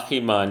where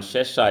Achiman,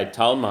 Sheshai,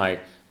 Talmai,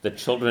 the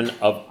children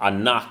of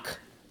Anak,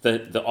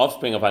 the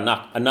offspring of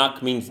Anak.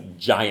 Anak means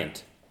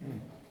giant.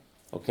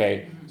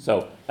 Okay,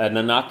 so an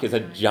Anak is a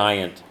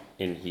giant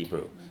in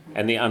Hebrew,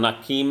 and the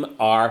Anakim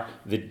are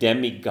the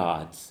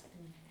demigods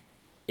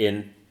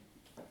in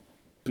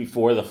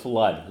before the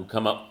flood, who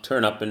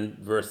turn up in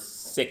verse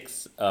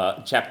 6,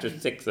 chapter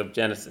 6 of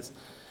Genesis.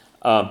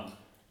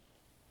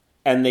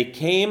 And they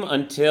came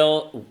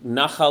until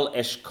Nachal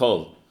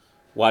Eshkol,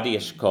 Wadi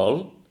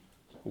Eshkol,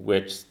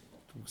 which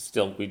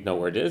still we know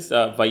where it is,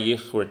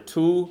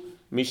 Vayichretu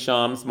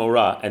Misham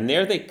Morah. And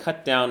there they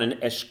cut down an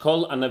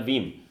Eshkol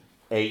Anavim,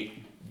 a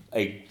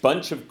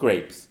bunch of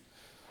grapes.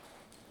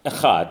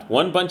 Echad,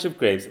 one bunch of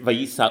grapes.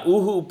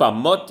 Vayisauhu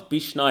bamot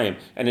bishnayim.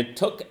 And it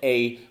took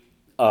a,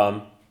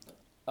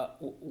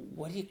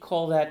 what do you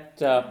call that,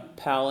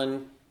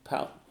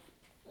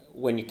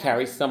 when you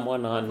carry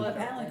someone on?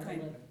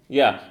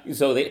 Yeah,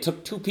 so it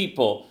took 2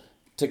 people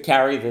to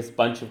carry this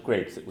bunch of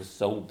grapes. It was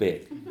so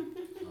big.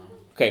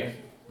 Okay.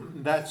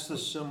 That's the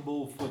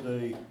symbol for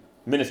the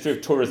Ministry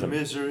of Tourism.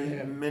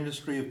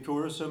 Ministry of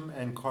Tourism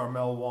and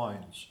Carmel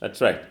Wines.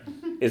 That's right.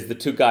 Is the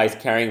 2 guys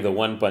carrying the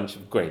one bunch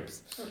of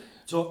grapes.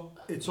 So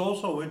it's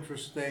also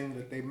interesting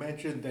that they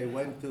mentioned they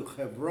went to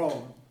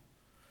Hebron.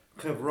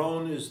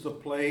 Hebron is the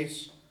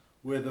place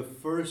where the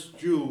first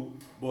Jew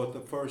bought the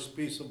first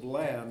piece of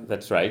land.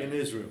 That's right. In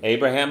Israel.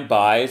 Abraham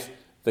buys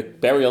the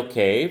burial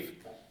cave,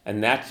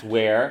 and that's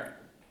where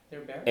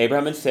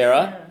Abraham and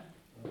Sarah,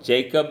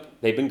 Jacob,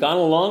 they've been gone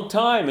a long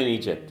time in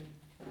Egypt.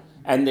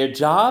 And their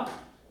job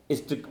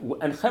is to,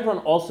 and Hebron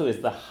also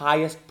is the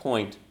highest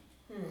point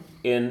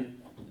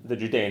in the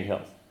Judean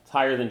hills. It's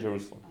higher than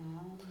Jerusalem.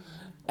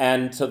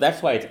 And so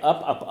that's why it's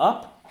up, up,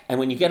 up. And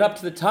when you get up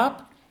to the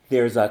top,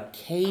 there's a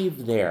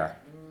cave there.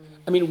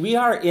 I mean, we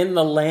are in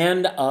the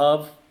land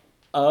of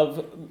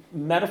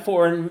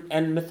metaphor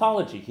and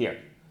mythology here.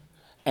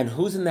 And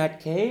who's in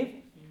that cave?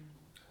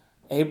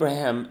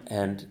 Abraham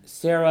and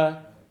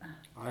Sarah,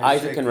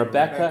 Isaac and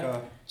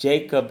Rebekah,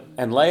 Jacob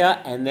and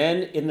Leah, and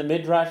then in the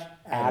Midrash,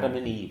 Adam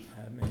and Eve.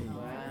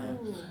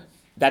 Wow.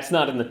 That's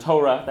not in the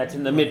Torah, that's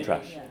in the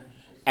Midrash.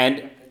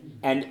 And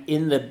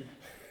in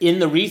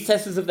the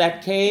recesses of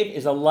that cave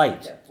is a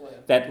light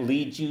that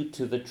leads you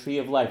to the tree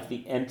of life,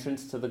 the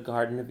entrance to the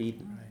Garden of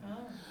Eden.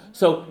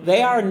 So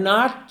they are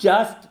not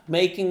just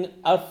making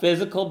a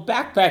physical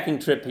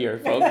backpacking trip here,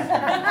 folks.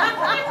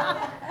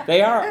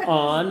 They are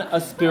on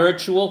a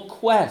spiritual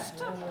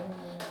quest.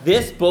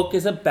 This book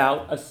is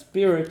about a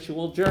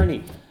spiritual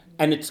journey.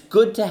 And it's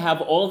good to have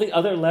all the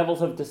other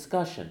levels of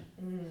discussion.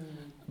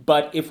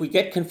 But if we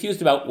get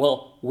confused about,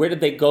 well, where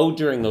did they go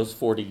during those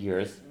 40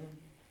 years,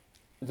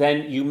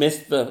 then you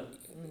miss the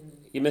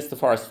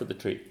forest for the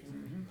tree.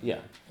 Yeah.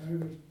 I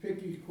have a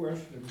picky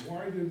question.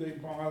 Why did they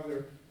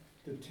bother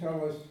to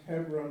tell us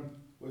Hebron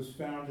was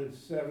founded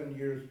 7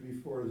 years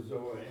before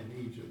Zoa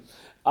in Egypt?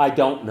 I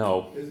don't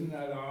know. Isn't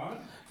that odd?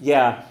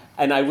 Yeah,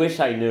 and I wish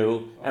I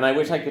knew, and I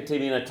wish I could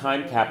take me in a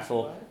time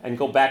capsule and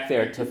go back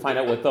there to find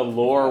out what the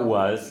lore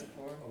was,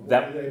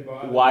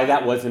 why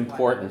that was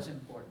important.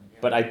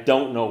 But I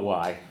don't know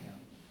why.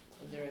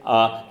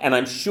 And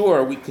I'm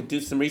sure we could do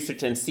some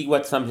research and see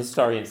what some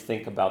historians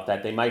think about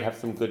that. They might have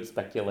some good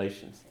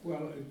speculations.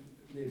 Well,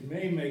 it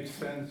may make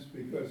sense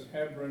because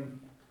Hebron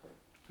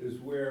is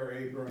where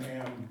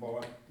Abraham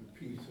bought the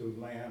piece of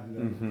land.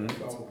 And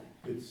so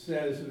it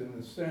says in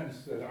a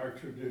sense that our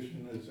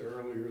tradition is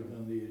earlier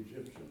than the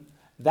Egyptian.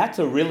 That's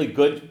a really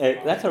good,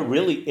 that's a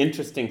really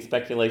interesting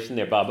speculation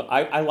there, Bob.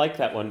 I like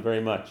that one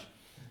very much.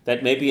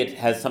 That maybe it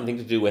has something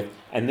to do with,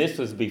 and this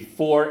was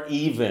before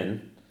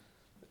even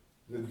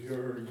the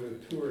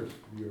tourist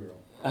bureau.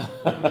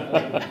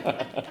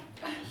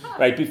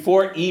 Right,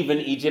 before even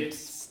Egypt's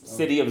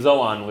city of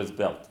Zoan was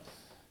built.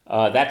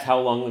 That's how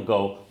long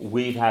ago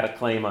we've had a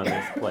claim on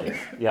this place.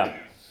 Yeah.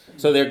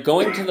 So they're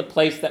going to the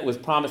place that was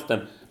promised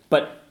them.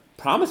 But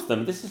promised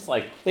them, this is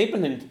like, they've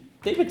been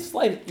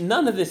enslaved.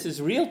 None of this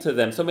is real to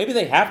them. So maybe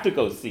they have to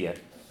go see it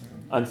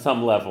on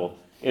some level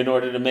in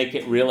order to make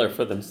it realer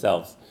for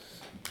themselves.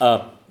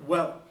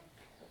 Well,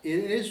 it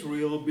is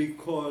real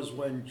because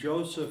when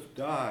Joseph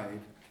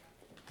died,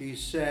 he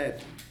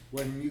said,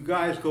 when you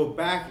guys go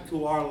back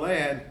to our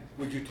land,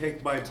 would you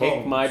take my bones?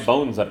 Take my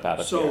bones up out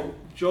of here. So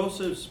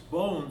Joseph's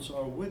bones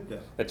are with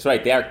them. That's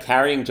right. They are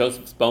carrying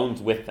Joseph's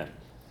bones with them.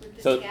 With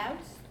the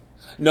scouts?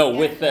 No,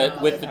 with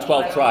the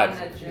 12 tribes.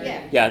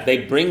 Yeah, they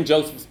bring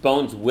Joseph's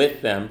bones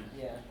with them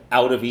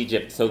out of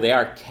Egypt. So they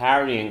are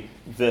carrying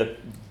the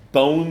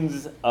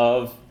bones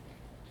of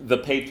the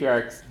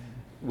patriarchs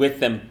with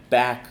them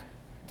back.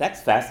 That's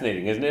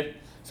fascinating, isn't it?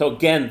 So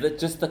again,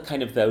 just the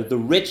kind of the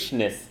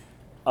richness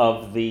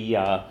of the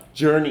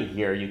journey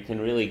here, you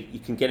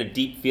can get a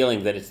deep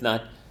feeling that it's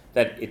not,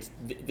 that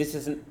this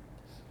isn't,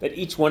 that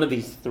each one of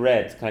these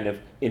threads kind of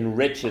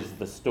enriches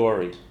the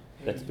story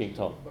that's being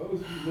told.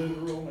 Both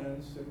literal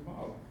and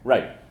symbolic.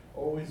 Right.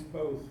 Always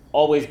both.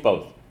 Always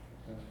both.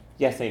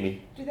 Yes,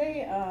 Amy? Do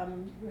they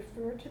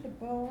refer to the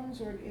bones,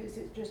 or is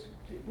it just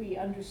we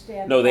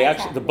understand? No,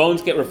 the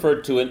bones get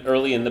referred to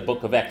early in the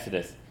book of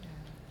Exodus.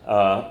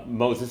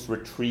 Moses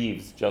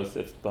retrieves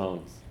Joseph's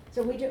bones.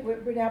 So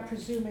we're now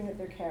presuming that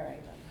they're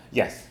carrying them.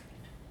 Yes.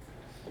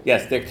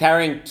 Yes, they're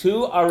carrying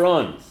 2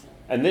 arons.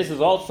 And this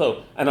is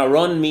also, an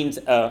aron means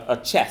a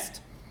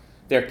chest.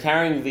 They're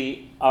carrying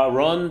the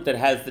aron that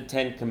has the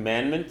 10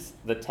 Commandments,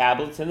 the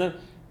tablets in them,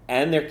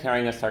 and they're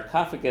carrying a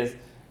sarcophagus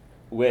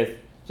with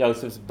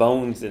Joseph's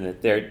bones in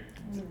it.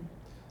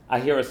 I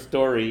hear a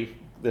story,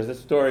 there's a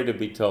story to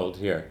be told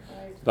here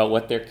about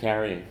what they're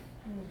carrying.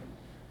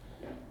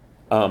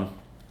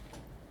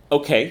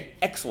 Okay,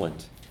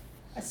 excellent.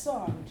 A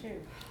song,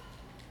 too.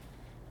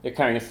 They're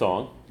carrying a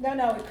song.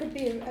 No, it could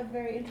be a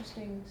very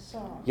interesting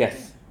song.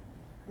 Yes.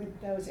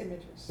 With those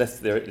images. That's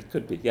there. It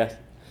could be, yes.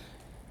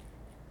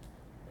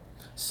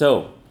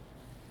 So,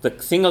 the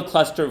single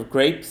cluster of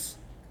grapes.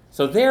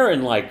 So they're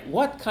in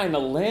what kind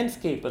of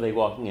landscape are they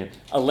walking in?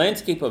 A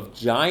landscape of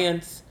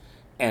giants,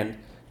 and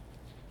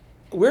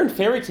we're in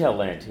fairy tale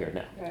land here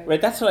now, right?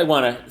 That's what I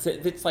want to say.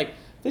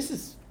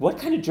 It's what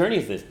kind of journey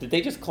is this? Did they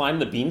just climb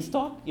the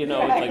beanstalk?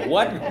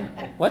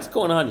 What's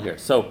going on here?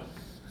 So,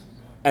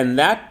 and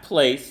that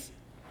place,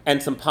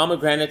 and some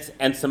pomegranates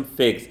and some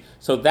figs.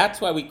 So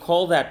that's why we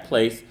call that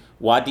place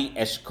Wadi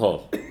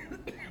Eshkol,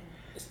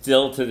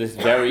 still to this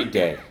very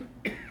day,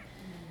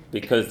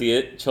 because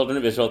the children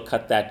of Israel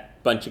cut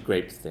that bunch of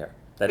grapes there,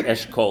 that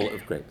Eshkol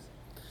of grapes.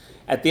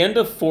 At the end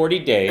of 40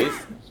 days,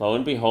 lo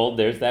and behold,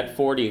 there's that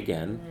 40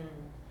 again,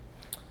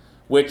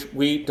 which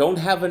we don't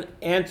have an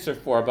answer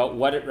for about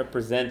what it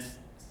represents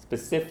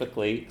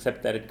specifically,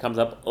 except that it comes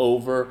up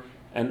over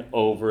and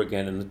over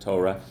again in the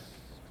Torah.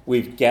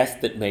 We've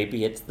guessed that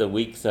maybe it's the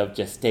weeks of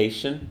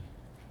gestation,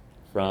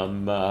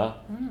 from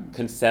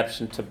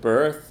conception to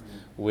birth.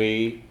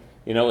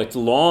 It's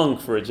long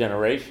for a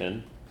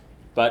generation,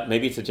 but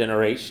maybe it's a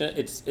generation.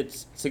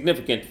 It's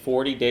significant,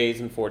 40 days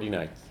and 40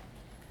 nights,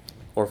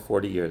 or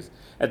 40 years.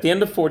 At the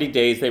end of 40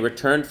 days, they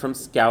returned from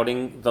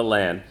scouting the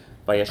land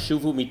by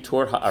Yeshuvu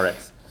mitur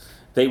haaretz.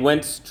 They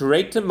went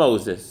straight to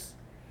Moses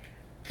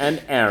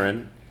and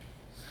Aaron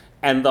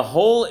and the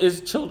whole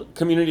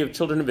community of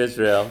children of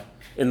Israel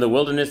in the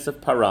wilderness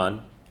of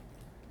Paran,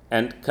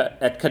 and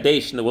at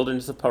Kadesh in the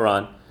wilderness of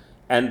Paran,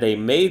 and they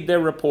made their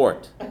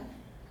report.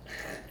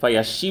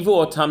 Vayashivu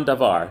otam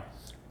davar,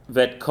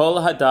 vet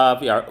kol ha'ida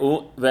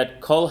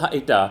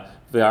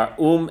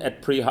v'yar'um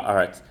et pri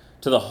ha'aretz,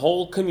 to the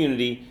whole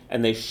community,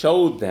 and they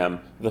showed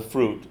them the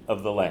fruit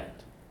of the land.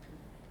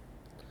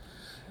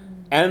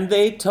 And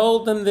they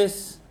told them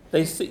this,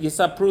 they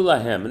Yisapru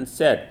lahem, and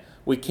said,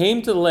 we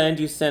came to the land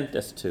you sent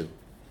us to.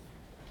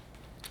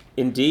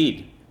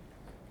 Indeed,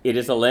 it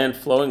is a land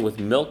flowing with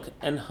milk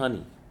and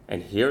honey,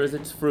 and here is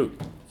its fruit.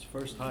 It's the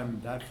first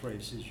time that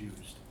phrase is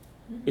used.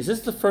 Is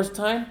this the first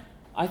time?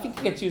 I think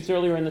it gets used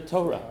earlier in the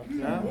Torah.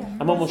 Yeah.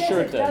 I'm almost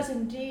sure it does. It does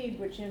indeed,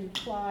 which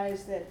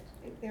implies that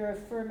they're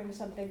affirming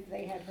something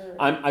they had heard.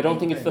 I don't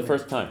think it's the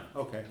first time.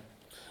 Okay.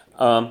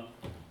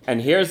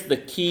 And here's the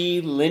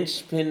key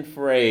linchpin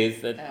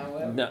phrase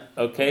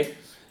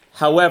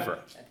However,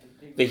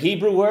 the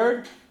Hebrew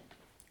word,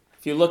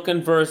 if you look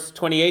in verse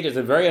 28, is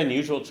a very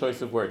unusual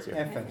choice of words here.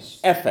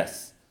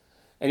 Ephes.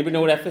 Anybody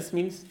know what ephes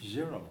means?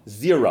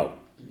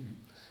 Zero.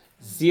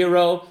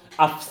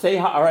 Afsei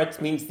ha'aretz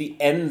means the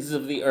ends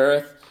of the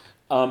earth.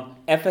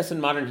 Ephes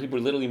in modern Hebrew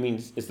literally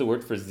is the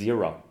word for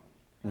zero.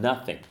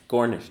 Nothing.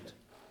 Garnished.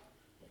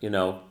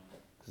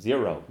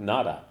 Zero.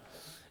 Nada.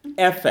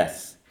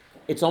 Ephes.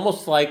 It's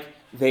almost like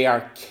they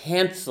are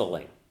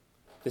canceling.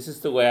 This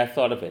is the way I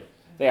thought of it.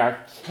 They are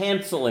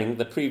canceling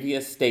the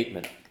previous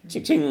statement.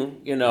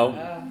 Ching,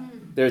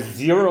 they're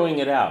zeroing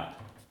it out.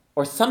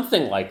 Or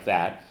something like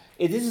that.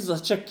 This is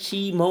such a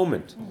key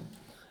moment.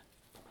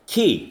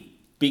 Key,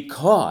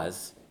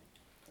 because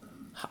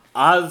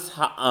Az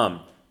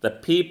Ha'am, the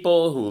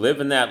people who live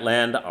in that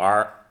land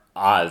are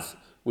Az.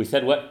 We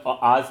said what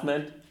Az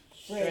meant?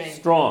 Strength.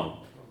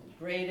 Strong.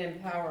 Great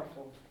and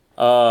powerful.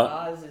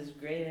 Oz is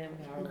great and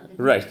powerful.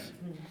 Right.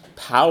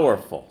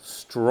 Powerful,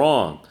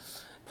 strong.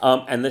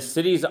 And the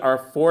cities are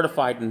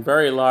fortified and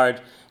very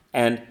large.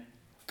 And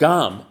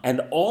Gam,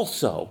 and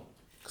also,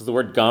 because the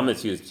word Gam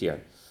is used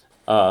here,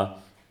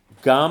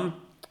 Gam,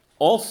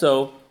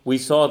 also we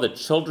saw the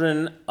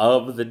children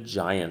of the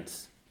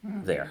giants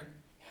there.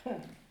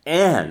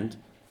 And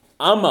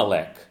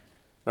Amalek.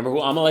 Remember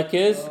who Amalek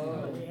is?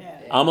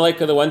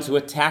 Amalek are the ones who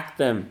attacked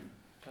them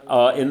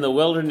in the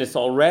wilderness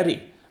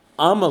already.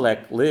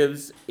 Amalek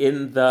lives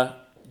in the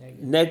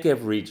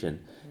Negev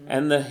region.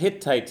 And the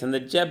Hittites and the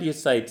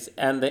Jebusites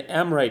and the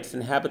Amorites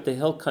inhabit the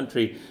hill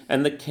country,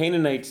 and the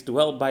Canaanites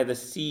dwell by the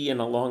sea and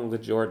along the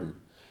Jordan.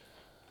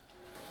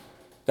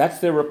 That's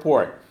their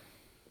report.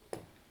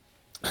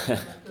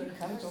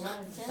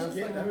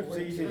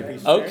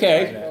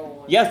 Okay.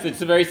 Yes,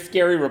 it's a very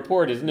scary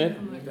report, isn't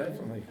it?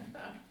 Definitely.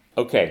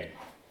 Okay.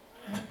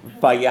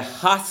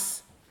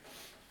 Vayahas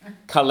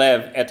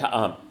Kalev et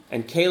ha'am.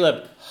 And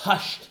Caleb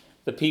hushed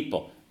the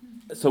people.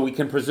 So we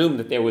can presume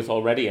that there was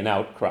already an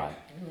outcry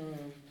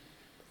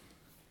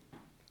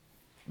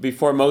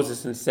before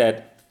Moses, and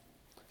said,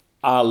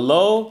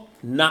 Alo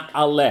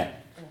na'aleh.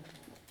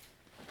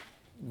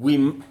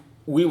 We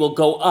we will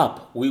go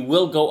up. We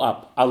will go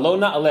up. Alo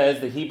na'aleh is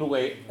the Hebrew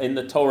way in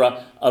the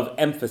Torah of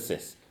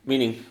emphasis,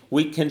 meaning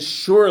we can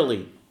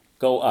surely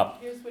go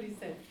up. Here's what he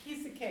said,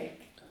 piece of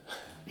cake.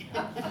 He,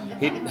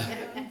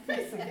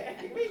 Piece of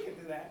cake, we can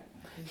do that.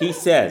 he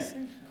says,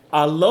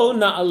 Alo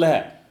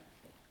na'aleh.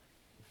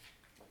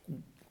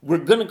 We're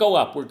going to go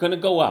up. We're going to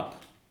go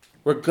up.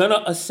 We're going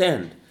to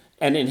ascend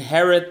and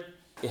inherit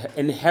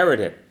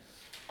it.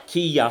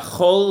 Ki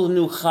yachol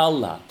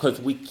nuchala,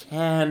 because we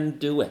can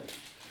do it.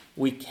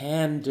 We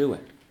can do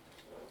it.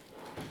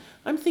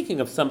 I'm thinking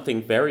of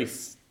something very,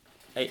 this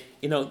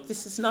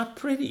is not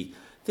pretty.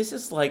 This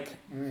is like,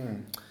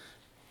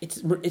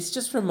 it's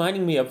just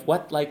reminding me of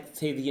what, like,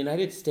 say, the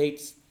United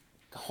States,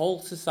 whole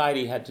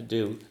society had to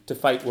do to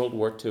fight World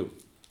War II.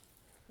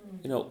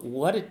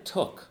 What it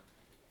took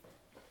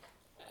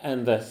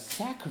and the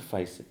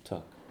sacrifice it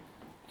took.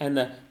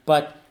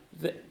 But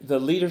the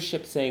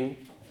leadership saying,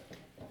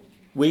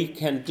 we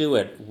can do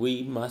it.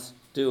 We must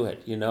do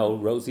it.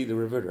 Rosie the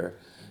Riveter.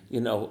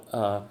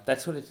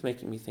 That's what it's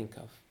making me think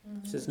of.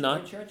 This is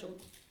not Churchill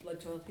led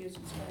to abuse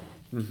and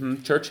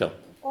spread. Churchill.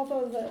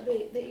 Although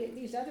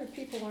these other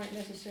people aren't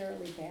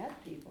necessarily bad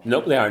people.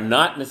 Nope, they are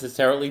not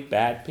necessarily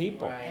bad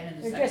people.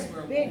 They're just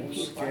big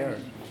people.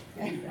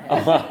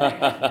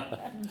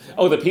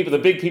 Oh, the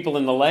big people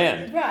in the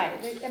land.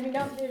 Right, there's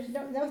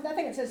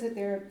nothing that says that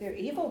they're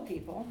evil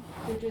people.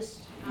 They're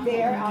just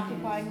there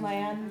occupying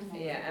land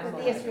that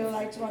the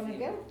Israelites want to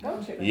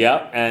go to.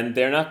 Yep, and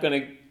they're not going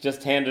to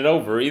just hand it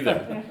over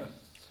either.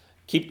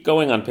 Keep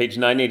going on page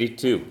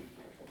 982.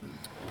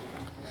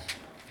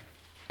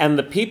 And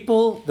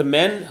the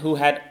men who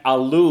had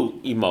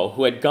alu imo,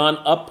 who had gone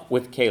up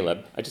with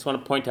Caleb, I just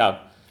want to point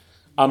out,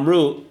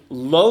 amru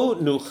lo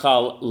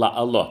nuchal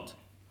la'alot.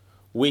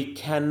 We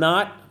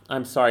cannot,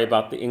 I'm sorry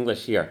about the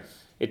English here.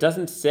 It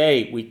doesn't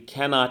say we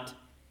cannot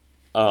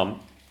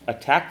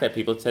attack that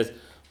people. It says,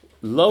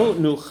 lo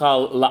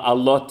nuchal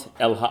la'alot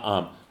el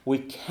ha'am. We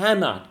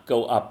cannot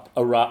go up,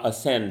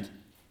 ascend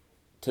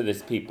to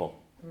this people,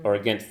 or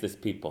against this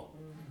people.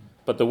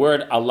 But the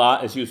word Allah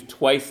is used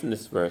twice in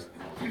this verse.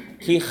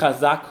 Ki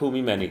chazakhu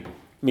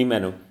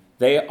mimenu.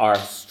 They are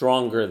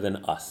stronger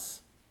than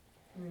us.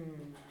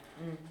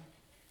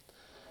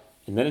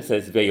 And then it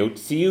says,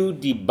 Ve'yotziu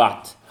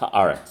dibat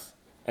haaretz.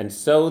 And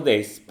so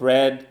they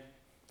spread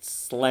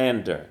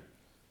slander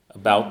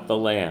about the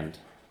land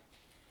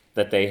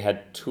that they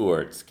had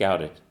toured,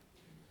 scouted,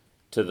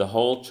 to the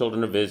whole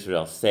children of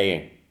Israel,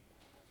 saying,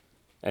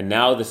 and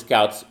now the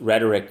scouts'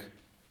 rhetoric,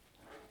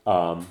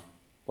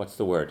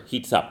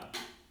 heats up.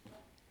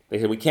 They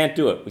said, we can't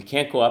do it. We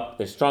can't go up.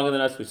 They're stronger than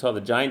us. We saw the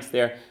giants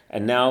there.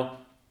 And now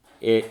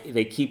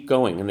they keep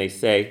going. And they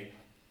say,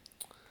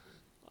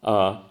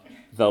 the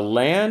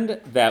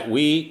land that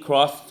we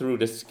crossed through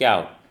to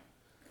scout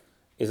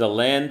is a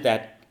land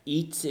that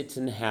eats its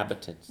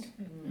inhabitants,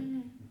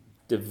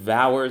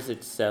 devours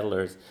its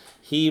settlers.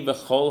 He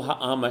v'chol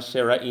ha'am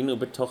asher ra'inu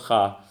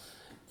b'tocha.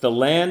 The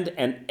land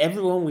and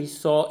everyone we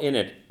saw in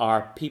it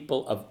are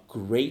people of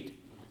great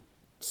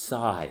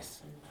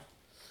size.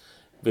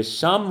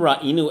 V'sham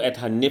ra'inu et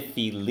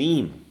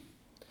ha'nifilim.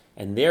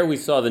 And there we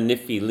saw the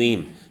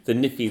Nephilim. The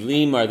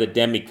Nephilim are the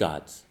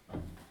demigods.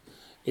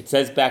 It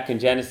says back in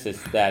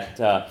Genesis that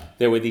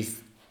there were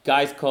these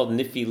guys called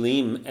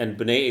Nephilim and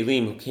Bnei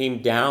Elim who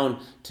came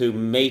down to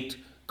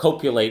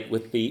copulate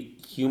with the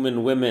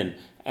human women.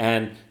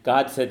 And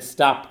God said,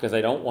 stop, because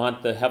I don't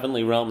want the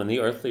heavenly realm and the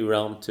earthly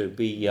realm to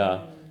be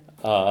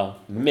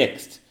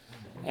mixed.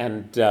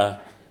 And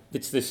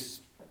it's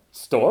this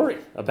story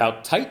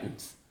about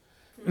Titans.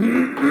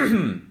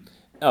 So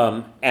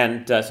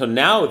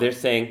now they're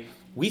saying,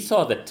 we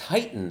saw the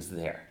Titans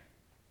there.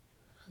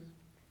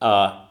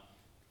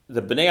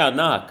 The Bnei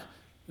Anak,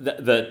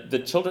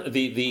 the children,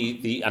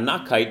 the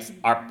Anakites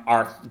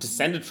are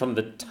descended from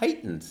the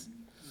Titans.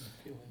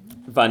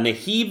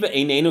 Vanehiv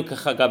einenu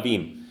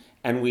kachagavim,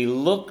 and we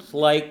looked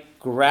like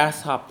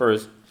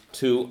grasshoppers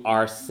to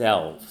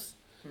ourselves.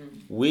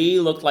 We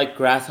looked like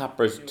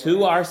grasshoppers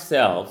to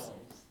ourselves.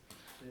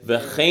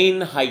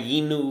 V'chein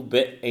hayinu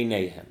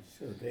be'eineihem,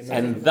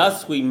 and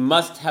thus we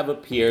must have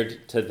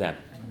appeared to them.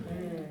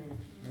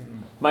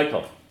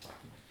 Michael.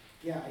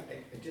 Yeah,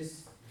 it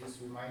just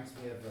reminds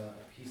me of a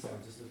piece I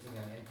was just listening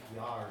on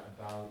NPR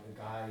about a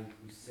guy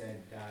who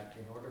said that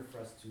in order for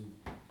us to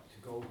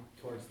go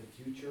towards the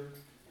future,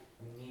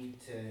 we need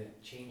to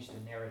change the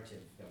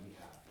narrative that we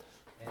have.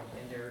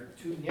 And there are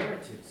two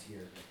narratives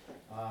here.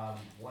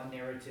 One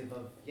narrative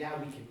of, yeah,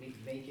 we can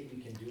make it,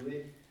 we can do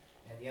it.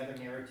 And the other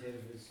narrative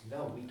is,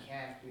 no, we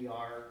can't,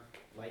 we're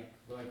like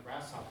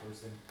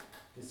grasshoppers. And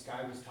this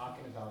guy was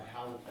talking about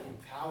how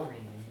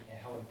empowering and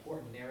how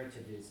important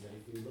narrative is, that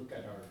if we look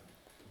at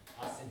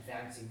us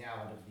advancing now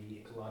out of the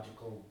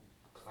ecological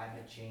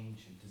climate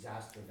change and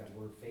disaster that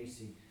we're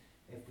facing,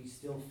 if we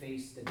still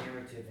face the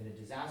narrative in a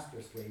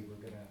disastrous way, we're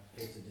going to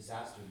face a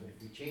disaster. But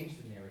if we change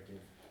the narrative,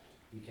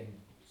 we can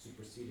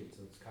supersede it.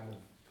 So it's kind of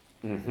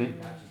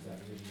matches that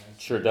really nicely.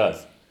 Sure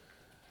does.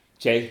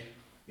 Jay?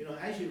 You know,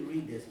 as you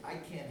read this, I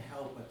can't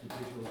help but to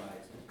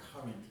visualize the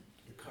current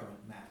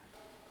map.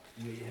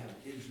 where you have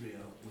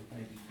Israel with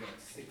maybe what,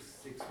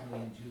 6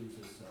 million Jews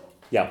or so,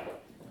 Yeah.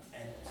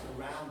 and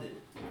surrounded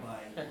by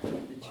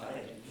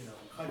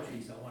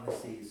countries that want to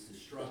see its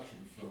destruction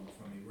from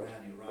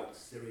Iran, Iraq,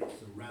 Syria,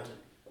 surrounded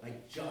by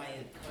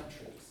giant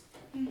countries,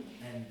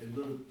 and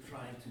they're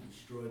trying to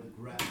destroy the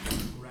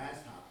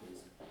grasshoppers.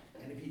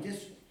 And if you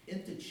just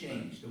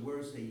interchange the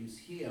words they use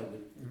here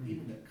with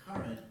even the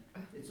current,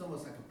 it's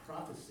almost like a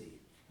prophecy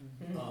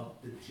of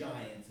the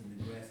giants and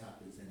the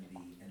grasshoppers and the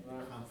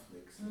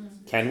conflicts.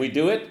 Can we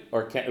do it,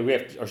 or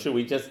or should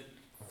we just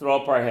throw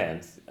up our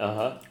hands?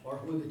 Or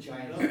who the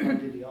giants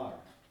really are.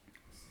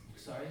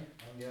 Sorry?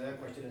 And the other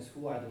question is,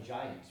 who are the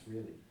giants,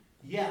 really?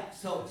 Yeah,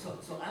 so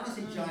I don't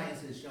see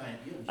giants as giant.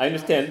 I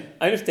understand.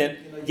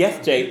 You know, you Yes,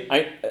 got- Jay.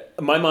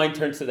 My mind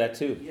turns to that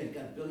too. Yeah, you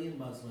got 1 billion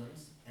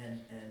Muslims,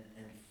 and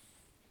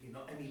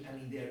I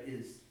mean, there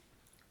is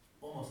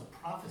almost a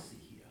prophecy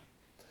here.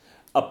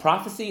 A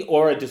prophecy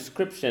or a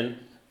description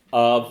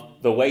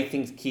of the way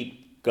things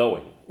keep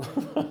going.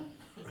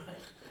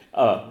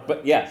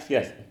 But yes.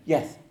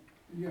 Yeah,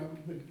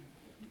 but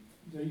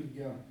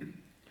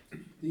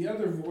the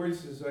other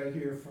voices I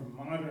hear from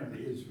modern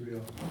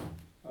Israel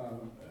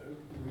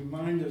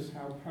remind us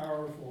how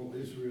powerful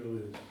Israel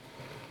is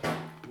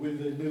with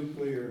the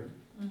nuclear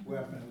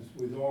weapons,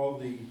 with all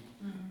the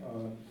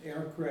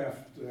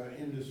aircraft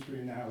industry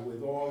now,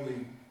 with all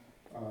the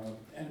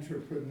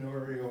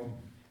entrepreneurial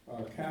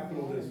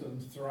capitalism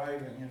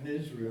thriving in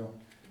Israel,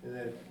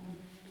 that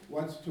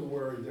what's to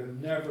worry, they'll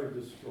never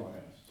destroy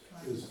us.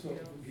 Is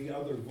the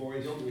other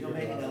voice. You're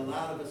making a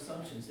lot of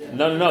assumptions there.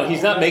 No,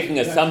 he's not making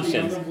That's the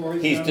assumptions. other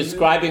voice He's out of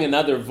describing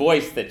another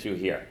voice that you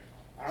hear.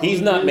 He's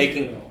Out not of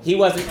making, Israel. he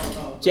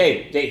wasn't,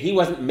 Jay, he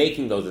wasn't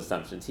making those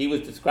assumptions. He was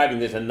describing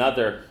there's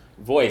another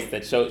voice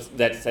that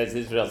says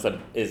Israel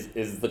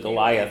is the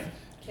Goliath,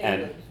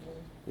 and,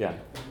 yeah.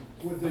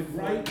 With the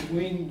right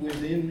wing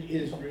within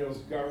Israel's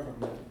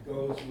government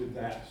goes with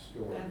that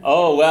story.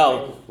 Oh,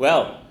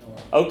 well,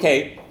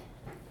 okay,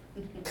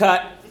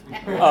 cut,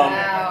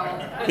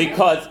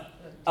 because,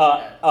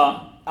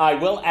 I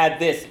will add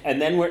this,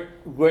 and then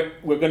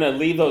we're gonna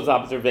leave those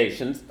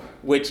observations,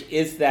 which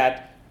is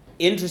that,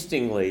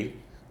 interestingly,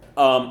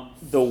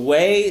 the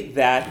way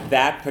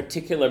that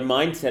particular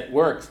mindset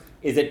works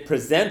is it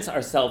presents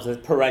ourselves as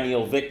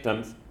perennial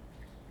victims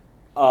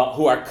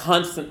who are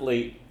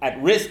constantly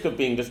at risk of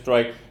being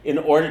destroyed in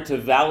order to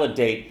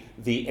validate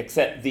the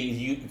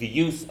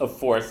use of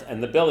force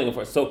and the building of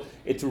force. So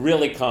it's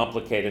really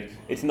complicated.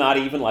 It's not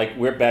even like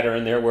we're better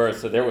and they're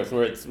worse, so they're worse.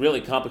 It's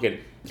really complicated.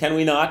 Can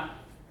we not?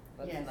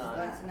 Yes,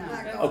 let's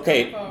not go.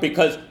 Okay,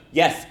 because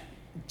yes,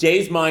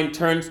 Jay's mind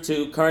turns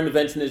to current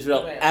events in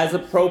Israel as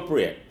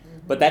appropriate,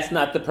 but that's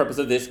not the purpose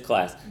of this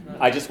class.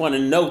 I just want to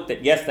note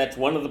that yes, that's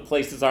one of the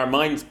places our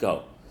minds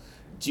go.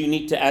 Do you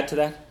need to add to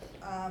that?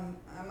 I'm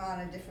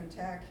on a different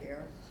tack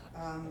here.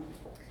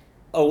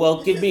 Oh,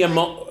 well, give me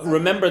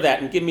remember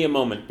that and give me a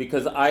moment,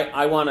 because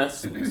I want to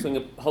swing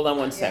it. Hold on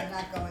one Yeah, sec. I'm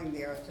not going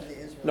there to the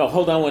Israel. No,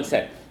 hold on one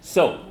sec.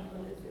 So,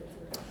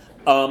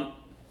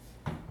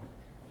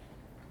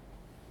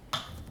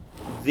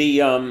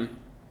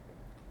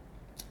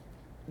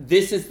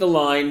 this is the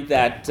line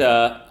that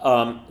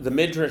the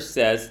Midrash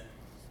says,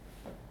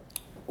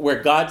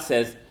 where God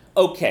says,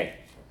 okay,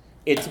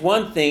 it's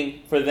one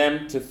thing for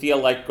them to feel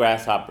like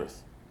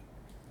grasshoppers.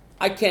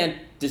 I can't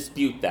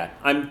dispute that.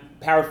 I'm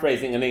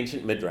paraphrasing an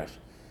ancient Midrash.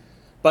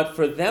 But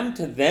for them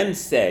to then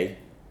say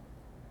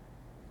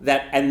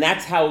that, and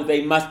that's how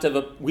we must have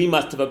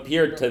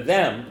appeared to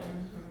them,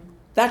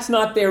 that's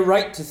not their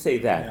right to say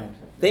that. No.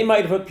 They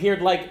might have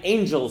appeared like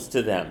angels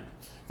to them.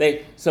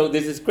 So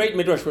there's this great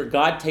Midrash where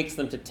God takes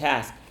them to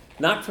task,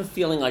 not for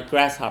feeling like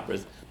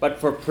grasshoppers, but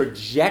for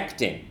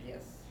projecting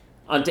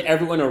onto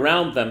everyone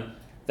around them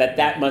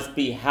that must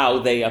be how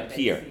they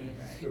appear.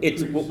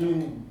 It's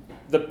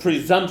the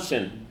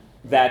presumption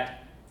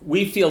that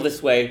we feel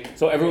this way,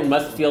 so everyone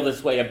must feel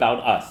this way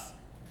about us.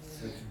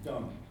 It's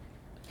dumb.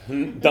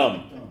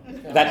 Dumb.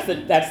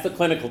 That's the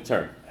clinical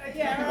term. It's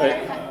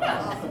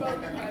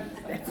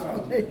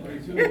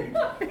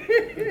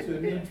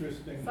an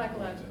interesting.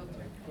 Psychological term.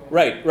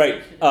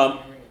 Right.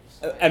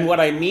 And what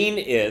I mean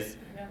is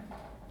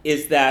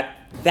that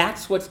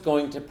that's what's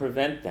going to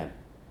prevent them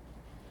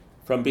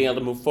from being able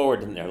to move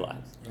forward in their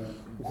lives.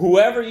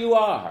 Whoever you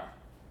are,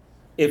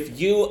 if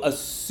you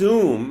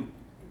assume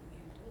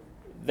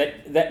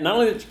that not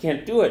only that you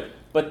can't do it,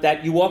 but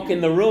that you walk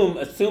in the room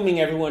assuming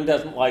everyone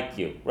doesn't like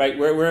you, right?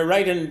 We're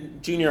right in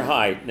junior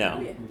high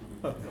now,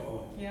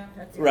 Yeah.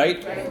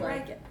 right? I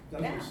like it.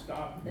 Doesn't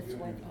stop.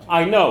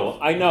 I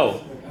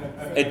know.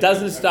 It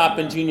doesn't stop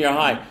in junior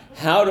high.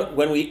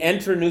 When we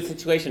enter a new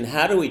situation,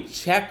 how do we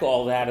check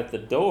all that at the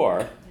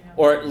door,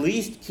 or at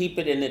least keep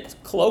it in its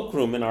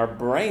cloakroom in our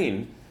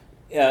brain,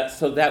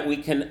 so that we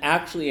can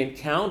actually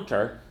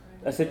encounter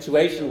a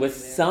situation with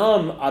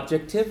some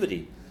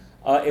objectivity?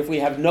 If we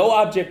have no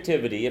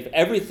objectivity, if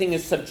everything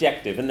is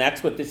subjective, and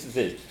that's what this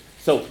is.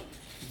 So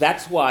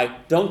that's why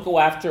don't go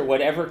after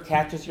whatever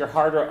catches your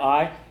heart or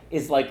eye,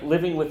 is like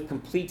living with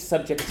complete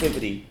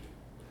subjectivity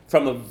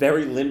from a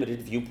very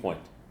limited viewpoint.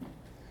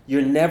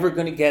 You're never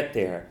going to get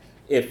there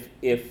if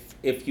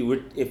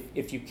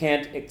you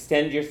can't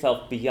extend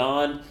yourself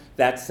beyond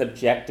that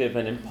subjective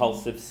and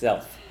impulsive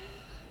self.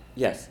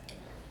 Yes.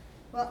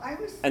 Well, I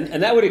was.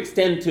 And that would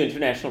extend to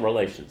international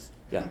relations.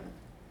 Yeah.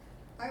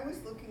 I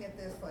was looking at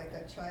this like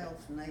a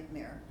child's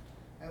nightmare.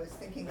 I was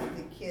thinking of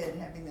the kid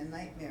having the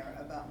nightmare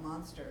about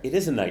monsters. It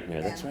is a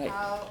nightmare, that's and right.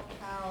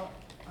 How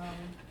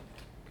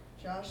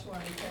Joshua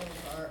and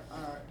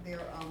Caleb they're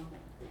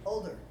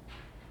older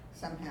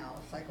somehow,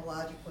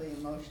 psychologically,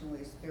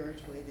 emotionally,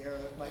 spiritually. They're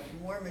like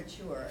more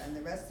mature, and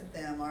the rest of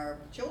them are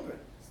children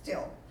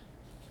still,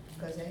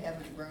 because they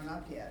haven't grown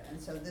up yet. And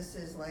so this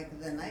is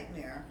like the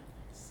nightmare,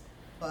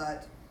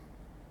 but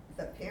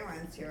the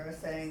parents here are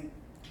saying,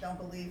 don't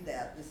believe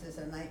that, this is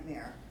a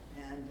nightmare,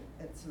 and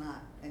it's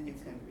not, and you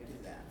can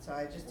do that. So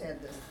I just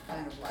had this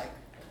kind of like,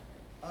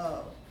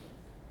 oh,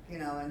 you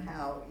know, and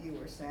how you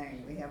were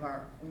saying, we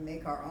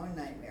make our own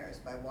nightmares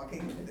by walking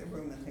into the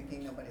room and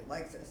thinking nobody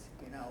likes us,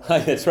 you know.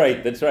 That's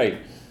right. That's right.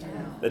 Yeah.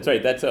 That's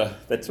right.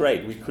 That's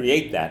right. We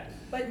create that.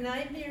 But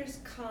nightmares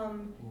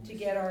come to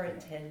get our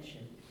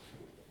attention.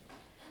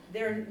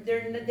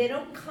 They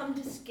don't come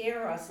to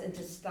scare us and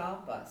to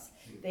stop us.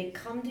 They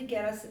come to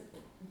get us,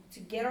 to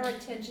get our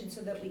attention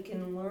so that we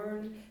can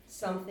learn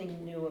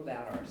something new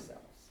about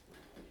ourselves.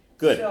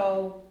 Good.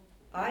 So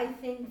I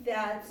think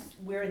that's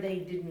where they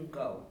didn't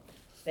go.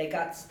 They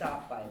got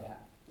stopped by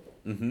that.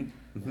 Mm-hmm.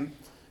 Mm-hmm.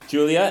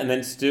 Julia, and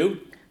then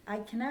Stu. I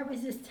cannot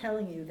resist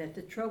telling you that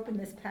the trope in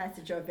this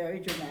passage are very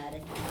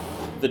dramatic.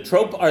 The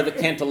trope are the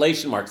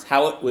cantillation marks,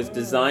 how it was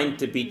designed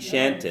to be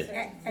chanted.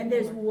 And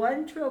there's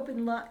one trope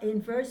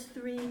in verse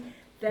 3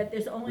 that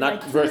there's only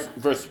Not like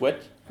verse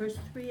what? Verse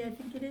 3, I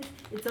think it is.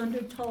 It's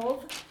under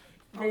Tov.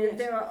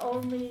 There are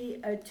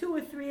only 2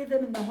 or 3 of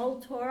them in the whole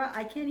Torah.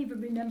 I can't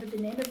even remember the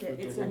name of it.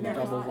 It's Do a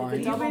double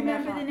line. you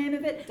remember the name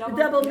of it? Double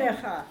The double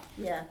mecha. mecha.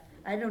 Yeah.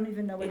 I don't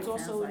even know what It's it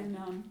sounds also like.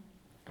 in,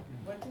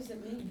 What does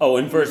it mean? Oh,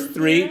 in verse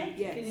 3?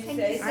 yes. Can you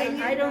say it?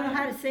 I don't know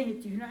how to sing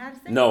it. Do you know how to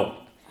sing it? No.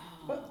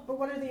 But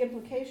what are the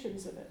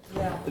implications of it?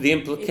 Yeah. The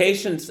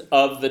implications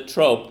of the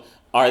trope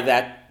are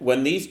that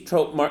when these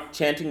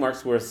chanting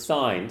marks were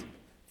assigned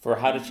for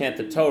how to chant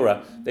the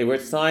Torah, they were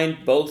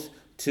assigned both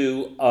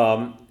to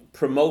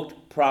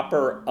promote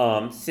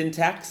proper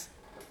syntax.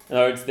 In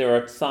other words, there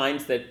are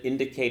signs that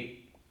indicate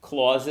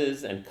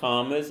clauses and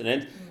commas,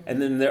 and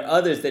then there are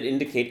others that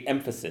indicate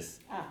emphasis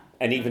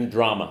and even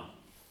drama.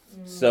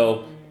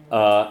 So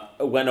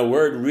when a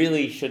word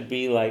really should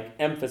be like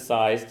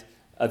emphasized,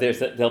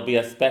 there'll be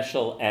a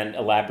special and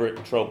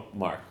elaborate trope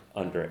mark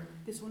under it.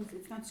 This one,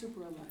 it's not super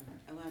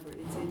elaborate.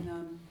 It's in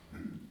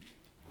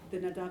the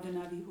Nadav and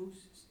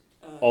Avihu's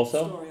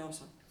Also? story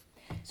also.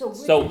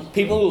 So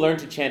people who learn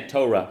to chant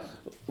Torah,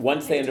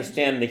 once they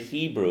understand the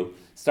Hebrew,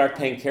 start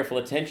paying careful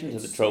attention to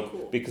the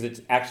trope because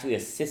it actually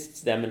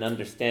assists them in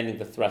understanding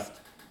the thrust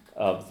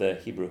of the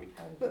Hebrew.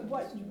 But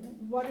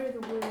what are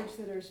the words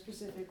that are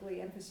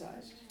specifically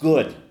emphasized?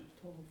 Good.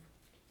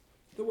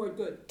 The word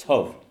good.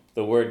 Tov.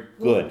 The word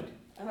good.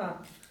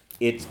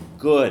 It's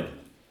good.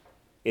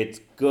 It's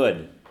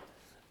good.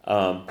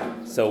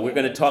 So we're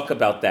going to talk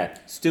about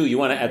that. Stu, you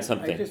want to add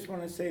something? I just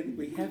want to say that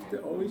we have to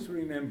always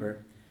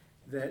remember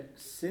that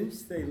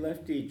since they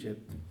left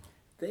Egypt,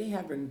 they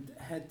haven't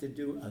had to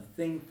do a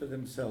thing for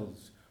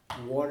themselves.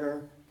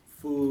 Water,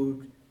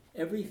 food,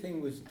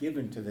 everything was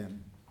given to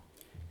them.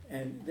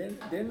 And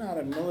they're not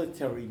a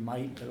military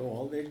might at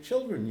all, they're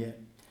children yet.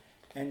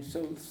 And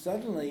so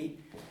suddenly,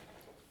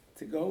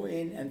 to go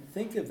in and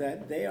think of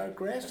that, they are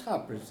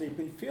grasshoppers, they've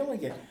been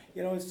feeling it.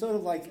 You know, it's sort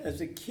of like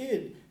as a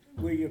kid,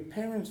 where your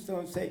parents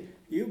don't say,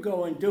 you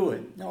go and do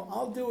it. No,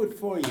 I'll do it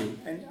for you.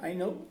 And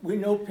we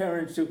know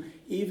parents who,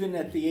 even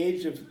at the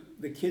age of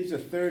the kids are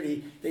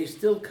 30, they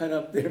still cut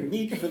up their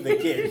meat for the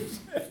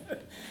kids.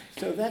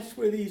 So that's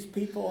where these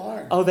people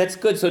are. Oh, that's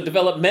good. So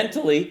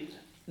developmentally,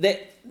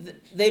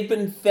 they've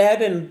been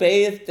fed and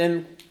bathed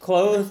and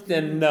clothed,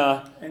 and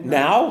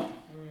now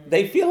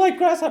they feel like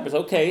grasshoppers.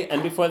 Okay,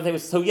 and before they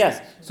was so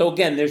yes. So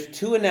again, there's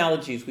 2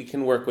 analogies we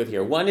can work with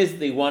here. One is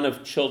the one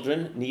of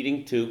children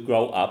needing to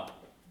grow up,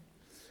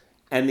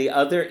 and the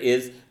other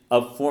is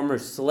of former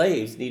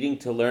slaves needing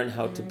to learn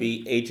how to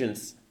be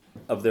agents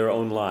of their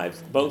own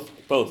lives. Both.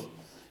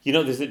 You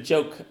know, there's a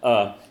joke.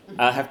 I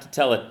have to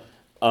tell it.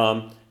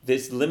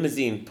 This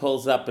limousine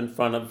pulls up in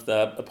front of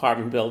the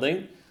apartment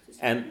building,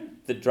 and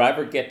the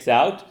driver gets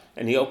out,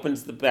 and he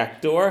opens the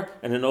back door,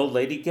 and an old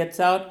lady gets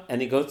out,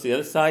 and he goes to the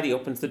other side, he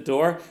opens the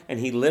door, and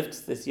he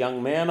lifts this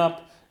young man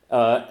up.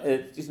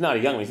 He's not a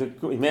young man, he's a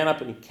man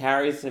up, and he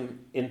carries him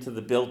into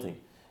the building.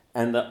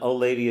 And the old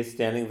lady is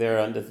standing there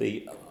under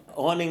the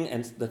awning,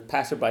 and the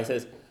passerby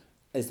says,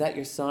 "Is that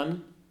your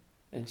son?"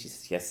 And she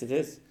says, "Yes, it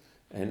is."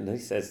 And he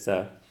says,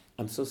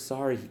 "I'm so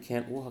sorry he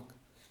can't walk."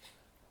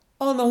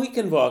 "Oh, no, he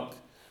can walk.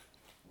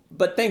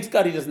 But thanks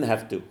God he doesn't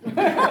have to."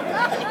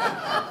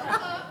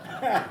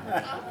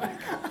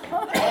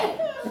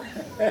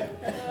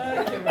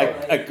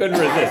 I couldn't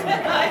resist.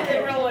 I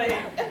can relate.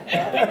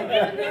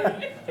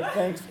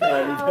 Thanks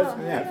God he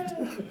doesn't have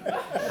to.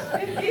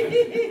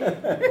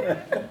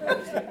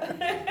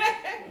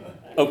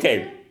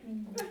 Okay.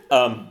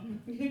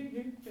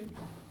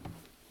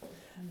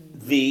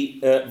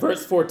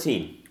 Verse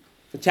 14,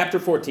 chapter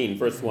 14,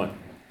 verse 1.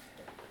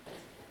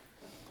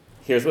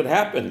 Here's what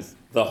happens.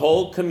 The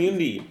whole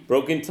community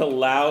broke into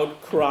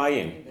loud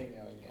crying,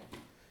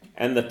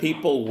 and the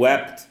people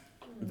wept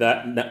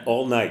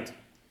all night.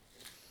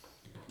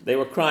 They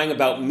were crying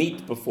about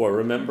meat before,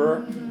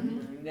 remember?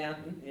 Yeah.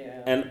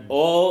 And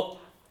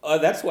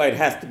that's why it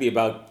has to be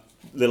about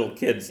little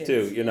kids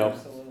too, you know.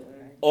 Absolutely.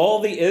 All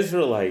the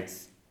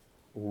Israelites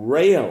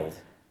railed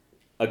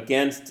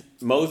against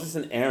Moses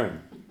and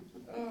Aaron.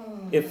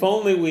 If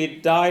only we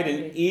had died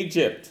in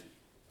Egypt,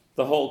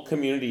 the whole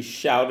community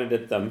shouted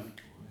at them.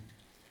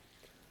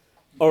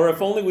 Or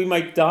if only we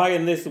might die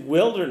in this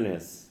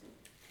wilderness.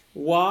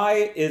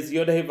 Why is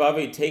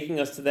Yod-Heh-Vav-Heh taking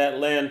us to that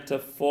land to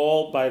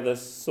fall by the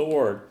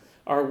sword?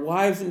 Our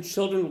wives and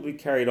children will be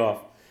carried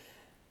off.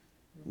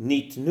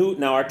 Nitnu.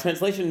 Now our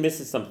translation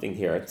misses something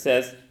here. It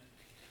says,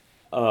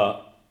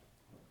 no,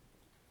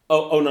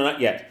 not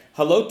yet.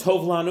 Halo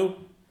tov lanu,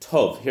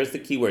 tov. Here's the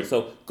key word.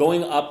 So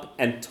going up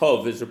and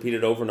tov is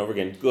repeated over and over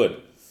again.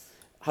 Good.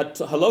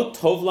 Halo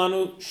tov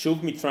lanu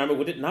shuv mitzrayim.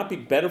 Would it not be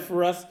better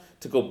for us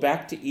to go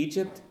back to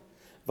Egypt?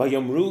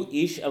 Vayomru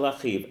ish el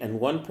achiv. And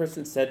one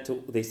person said to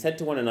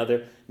one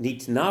another,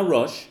 Nitna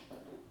rosh.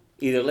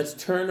 Either let's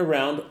turn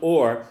around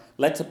or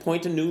let's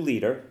appoint a new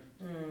leader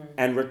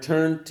and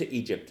return to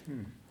Egypt.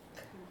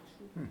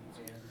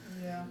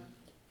 Yeah.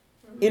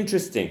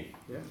 Interesting.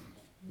 Yeah.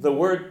 The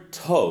word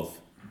tov,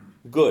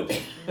 good,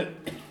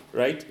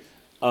 right?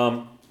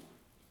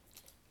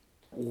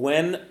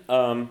 When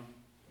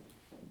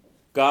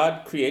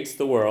God creates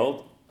the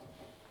world,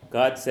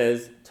 God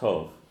says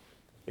tov,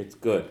 it's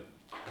good.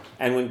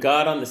 And when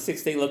God on the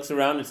sixth day looks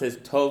around and says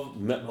tov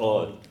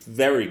me'od,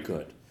 very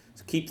good.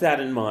 So keep that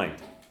in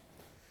mind.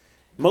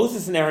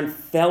 Moses and Aaron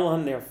fell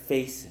on their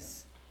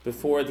faces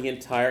before the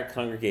entire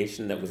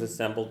congregation that was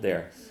assembled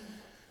there.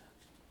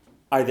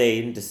 Are they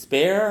in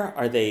despair?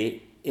 Are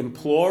they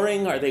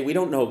imploring? We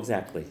don't know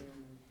exactly.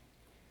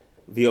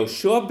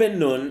 V'Yoshua ben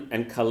Nun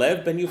and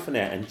Caleb ben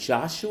Yefuneh and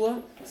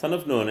Joshua, son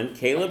of Nun, and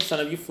Caleb, son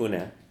of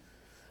Yefuneh,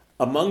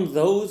 among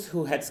those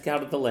who had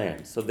scouted the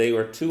land, so they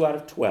were 2 out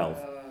of 12,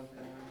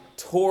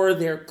 tore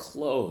their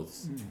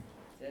clothes,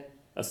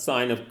 a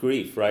sign of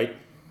grief, right?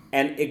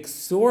 And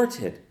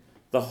exhorted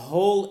the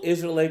whole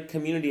Israelite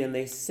community, and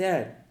they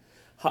said,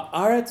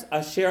 Ha'aretz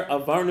asher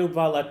avarnu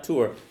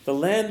balatur, the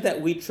land that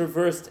we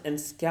traversed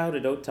and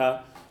scouted,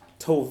 ota,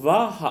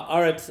 tova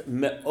ha'aretz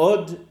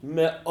me'od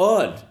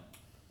me'od.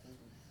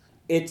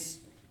 It's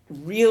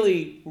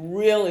really,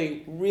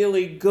 really,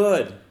 really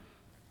good.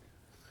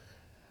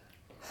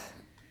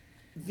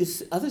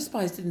 This other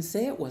spies didn't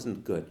say it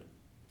wasn't good.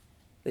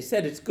 They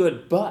said it's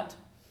good, but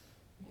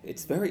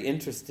it's very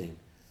interesting.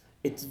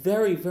 It's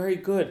very, very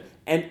good.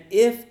 And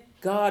if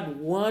God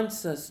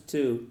wants us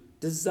to,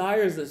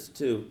 desires us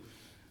to,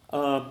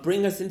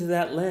 bring us into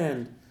that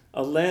land,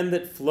 a land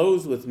that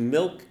flows with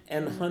milk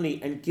and honey,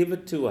 and give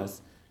it to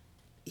us,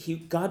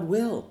 God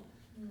will.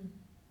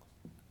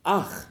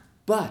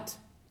 But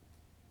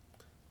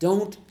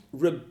don't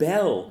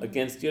rebel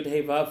against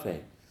Yod-Heh-Vav-Heh.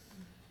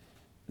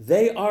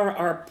 They are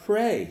our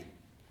prey.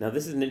 Now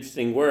this is an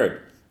interesting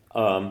word.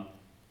 Al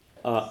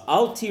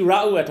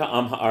tira'u et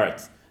ha'am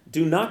ha'aretz.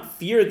 Do not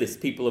fear this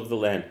people of the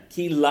land.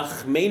 Ki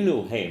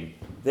lachmenu heim.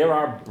 They're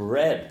our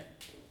bread.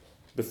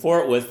 Before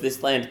it was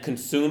this land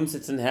consumes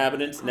its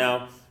inhabitants.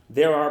 Now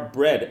they're our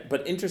bread.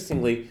 But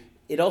interestingly,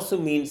 it also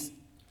means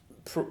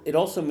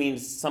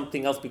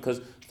something else, because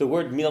the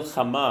word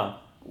milchama,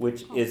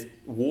 which is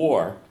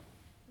war,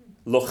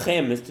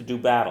 lochem is to do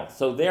battle.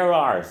 So they're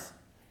ours.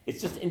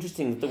 It's just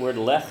interesting that the word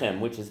lechem,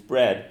 which is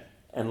bread,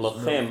 and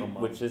lochem,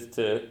 which is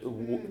to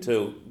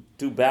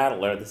do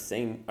battle, are the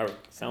same, or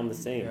sound the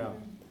same.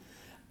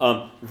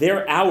 Yeah.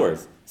 They're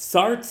ours.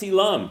 Sar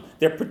tzilam,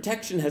 their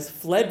protection has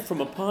fled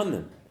from upon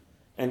them,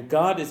 and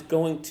God is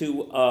going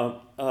to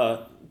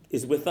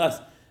is with us.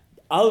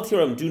 Al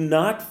tiram, do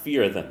not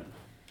fear them.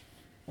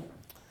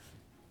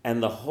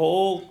 And the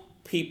whole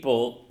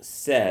people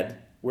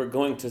said, "We're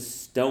going to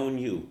stone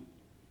you."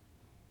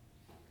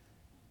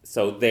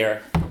 So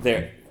they're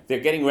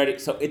getting ready.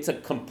 So it's a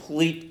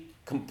complete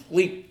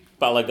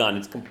balagan.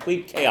 It's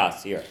complete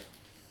chaos here.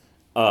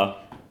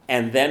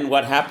 And then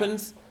what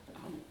happens?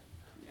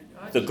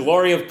 The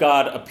glory of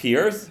God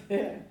appears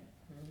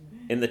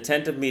in the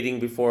tent of meeting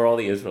before all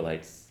the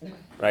Israelites,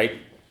 right?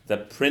 The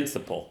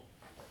principal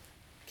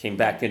came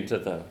back into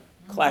the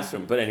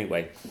classroom. But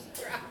anyway,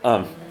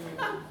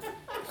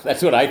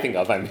 that's what I think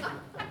of. I mean,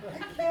 I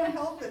can't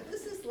help it.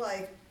 This is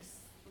like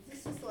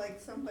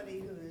somebody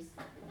who's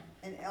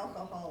an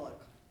alcoholic,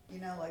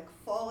 like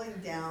falling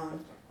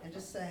down and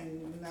just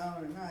saying, no,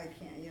 I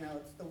can't,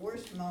 it's the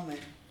worst moment.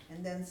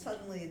 And then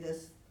suddenly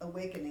this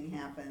awakening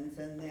happens,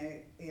 and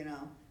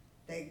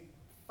they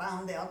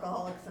found the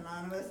Alcoholics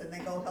Anonymous and they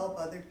go help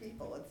other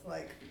people. It's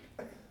like,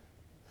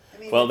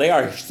 well, they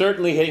are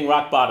certainly hitting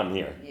rock bottom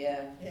here.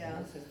 Yeah.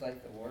 Yeah. This is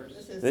like the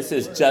worst.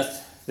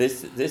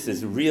 This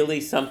is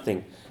really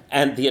something.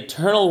 And the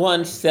Eternal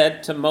One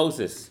said to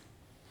Moses,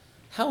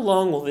 how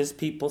long will this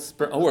people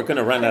spurn? Oh, we're going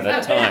to run out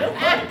of time.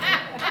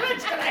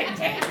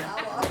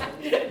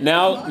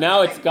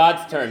 Now it's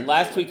God's turn.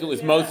 Last week it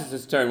was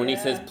Moses' turn when he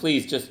says,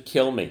 please just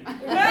kill me.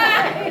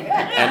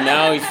 And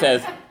now he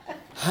says,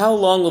 how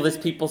long will this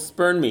people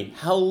spurn me?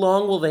 How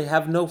long will they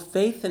have no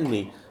faith in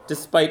me,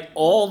 despite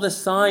all the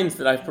signs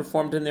that I've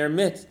performed in their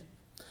midst?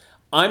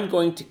 I'm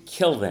going to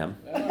kill them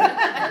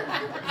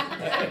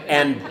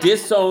and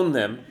disown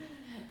them,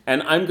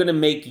 and I'm going to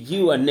make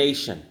you a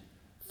nation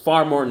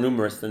far more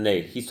numerous than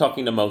they. He's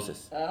talking to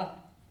Moses.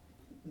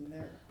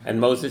 And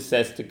Moses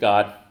says to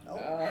God,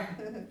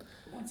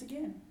 Once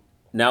again.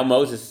 now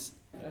Moses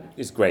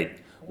is great.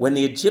 When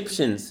the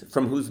Egyptians,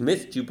 from whose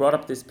midst you brought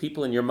up this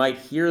people in your might,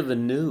 hear the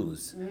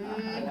news,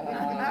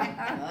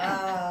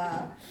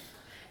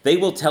 they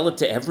will tell it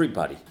to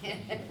everybody.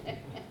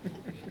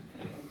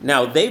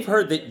 Now, they've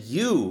heard that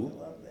you,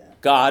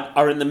 God,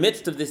 are in the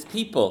midst of this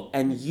people,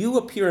 and you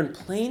appear in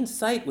plain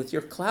sight with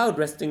your cloud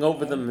resting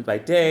over them by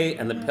day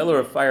and the pillar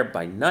of fire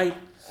by night.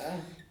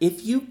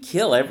 If you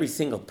kill every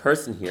single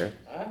person here,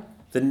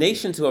 the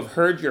nations who have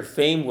heard your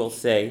fame will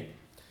say,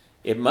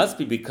 it must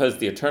be because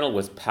the Eternal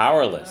was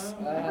powerless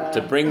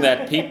to bring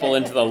that people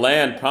into the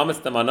land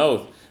promised them on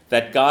oath,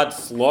 that God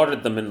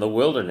slaughtered them in the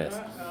wilderness.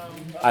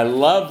 I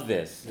love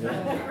this.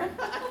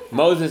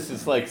 Moses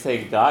is like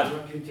saying, God,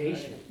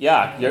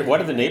 yeah,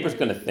 what are the neighbors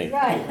going to think?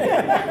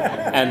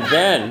 And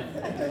then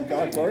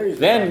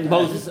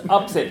Moses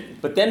ups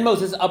it. But then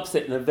Moses ups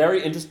it in a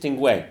very interesting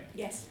way.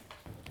 Yes.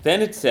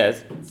 Then it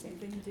says, Same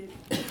thing you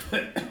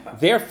did.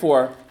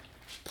 therefore,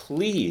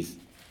 please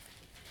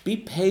be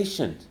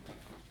patient.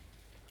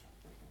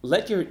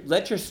 Let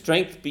your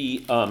strength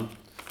be,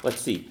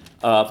 let's see,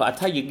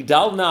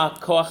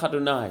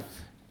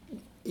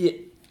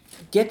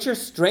 get your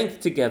strength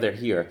together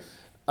here.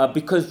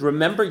 Because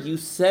remember, you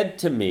said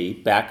to me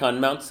back on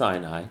Mount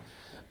Sinai,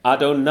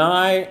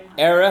 Adonai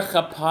erech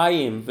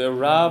apayim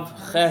v'rav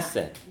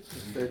chesed.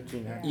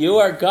 You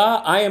are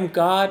God, I am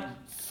God,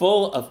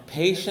 full of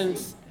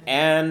patience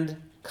and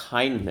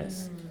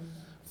kindness,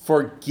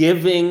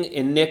 forgiving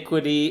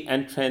iniquity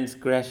and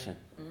transgression,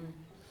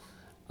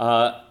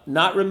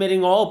 not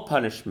remitting all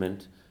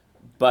punishment,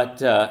 but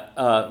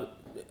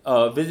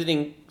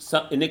visiting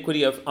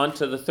iniquity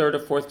onto the third or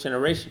fourth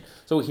generation.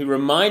 So he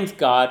reminds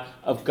God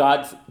of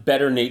God's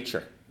better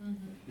nature.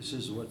 This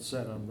is what's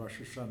said on Rosh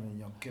Hashanah and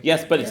Yom Kippur.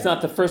 Yes, but it's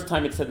not the first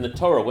time it's said in the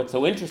Torah. What's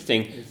so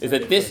interesting is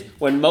that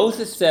when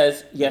Moses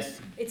says,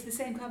 yes. It's the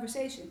same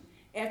conversation.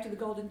 After the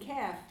golden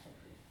calf,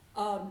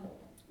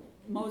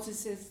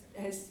 Moses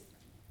has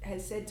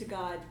said to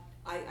God,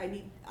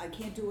 I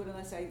can't do it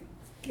unless I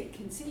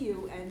can see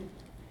you, and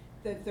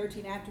the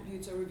 13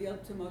 attributes are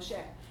revealed to Moshe.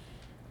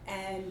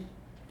 And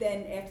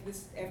then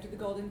after the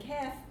golden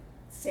calf,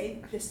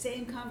 the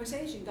same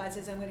conversation. God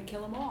says, I'm going to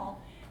kill them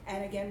all.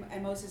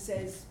 And Moses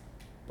says,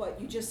 but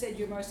you just said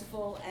you're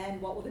merciful, and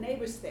what will the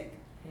neighbors think?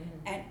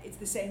 And it's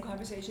the same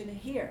conversation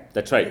here.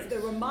 That's right. It's the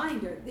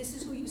reminder, this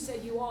is who you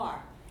said you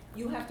are.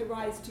 You have to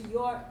rise to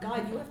your,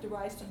 God, you have to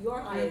rise to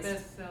your highest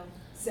best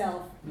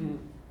self,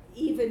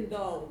 even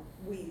though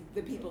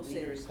the people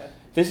sin.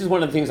 This is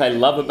one of the things I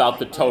love about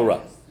the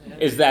Torah,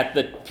 is that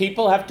the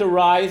people have to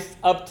rise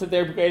up to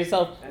their greatest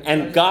self,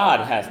 and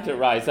God has to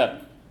rise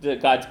up to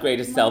God's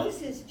greatest self.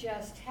 Moses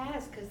just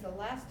has, because the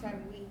last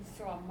time we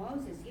saw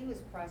Moses, he was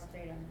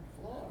prostrate on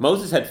the floor.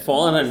 Moses had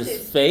fallen on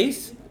his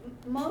face.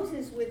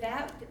 Moses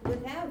without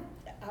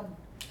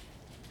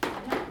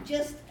not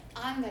just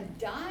on the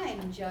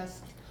dime,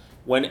 just.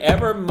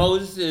 Whenever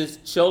Moses'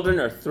 children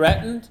are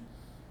threatened,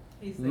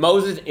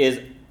 Moses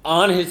is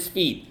on his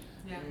feet.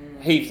 Yeah.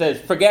 He says,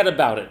 forget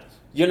about it.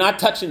 You're not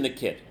touching the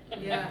kid.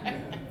 Yeah.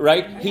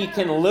 Right? He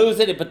can lose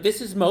it, but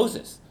this is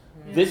Moses.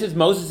 This is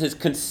Moses'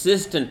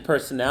 consistent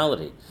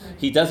personality.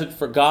 He does it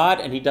for God,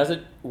 and he does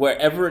it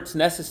wherever it's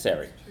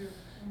necessary.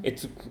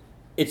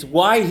 It's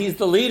why he's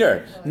the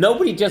leader.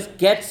 Nobody just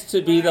gets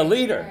to be the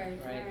leader.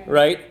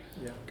 Right?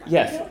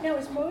 Yes. Now,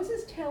 is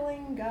Moses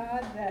telling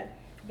God that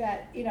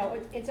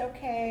it's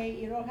okay,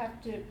 you don't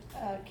have to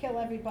kill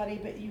everybody,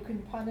 but you can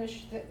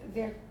punish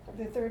the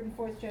third and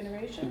fourth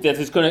generation? This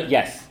is going to,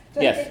 yes.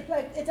 So yes.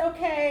 It's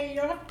okay, you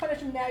don't have to punish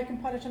them now, you can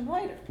punish them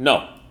later.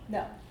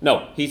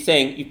 No, he's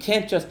saying you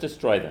can't just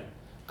destroy them.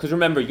 Because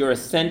remember, your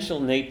essential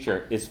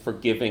nature is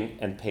forgiving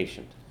and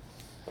patient.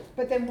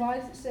 But then why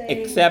does it say...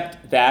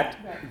 Except that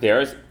there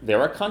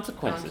are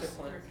consequences.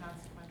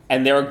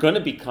 And there are going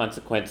to be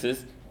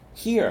consequences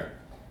here.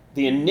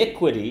 The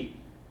iniquity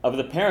of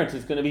the parents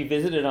is going to be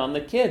visited on the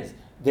kids.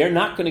 They're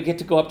not going to get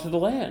to go up to the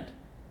land.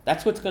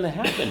 That's what's going to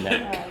happen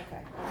now.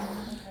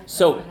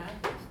 So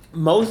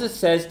Moses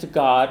says to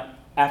God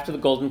after the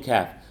golden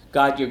calf,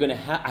 God, you're going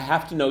to I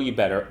have to know you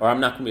better, or I'm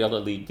not going to be able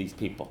to lead these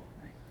people.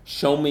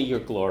 Show me your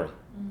glory.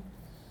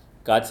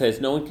 God says,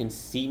 no one can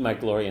see my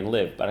glory and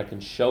live, but I can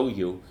show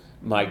you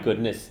my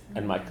goodness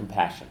and my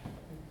compassion.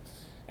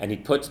 And he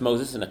puts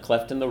Moses in a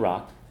cleft in the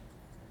rock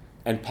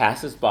and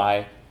passes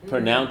by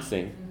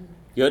pronouncing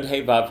Yod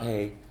He Vav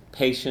He,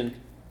 patient,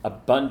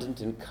 abundant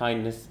in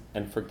kindness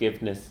and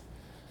forgiveness,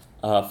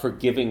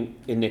 forgiving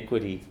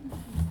iniquity,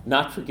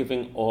 not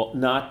forgiving all,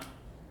 not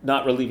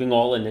relieving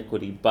all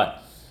iniquity,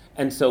 but.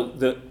 And so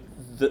the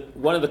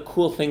one of the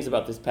cool things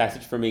about this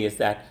passage for me is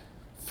that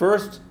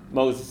first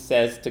Moses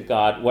says to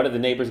God, what are the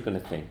neighbors going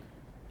to think?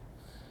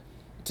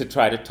 To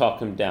try to talk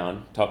God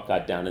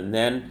down, and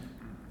then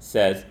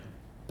says,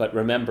 but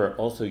remember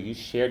also you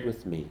shared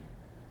with me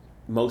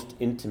most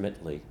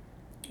intimately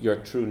your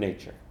true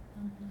nature.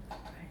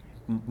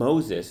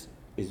 Moses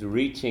is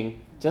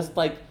reaching, just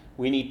like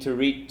we need to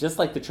reach, just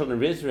like the children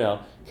of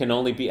Israel can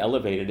only be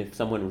elevated if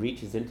someone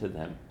reaches into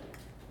them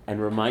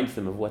and reminds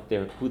them of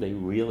who they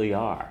really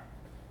are.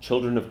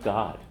 Children of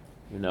God,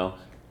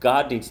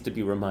 God needs to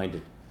be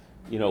reminded.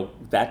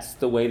 That's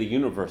the way the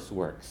universe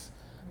works.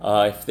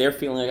 If they're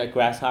feeling like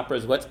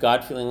grasshoppers, what's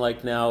God feeling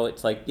like now?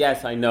 It's like,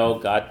 yes, I know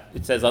God.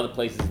 It says other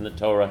places in the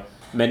Torah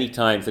many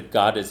times that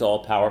God is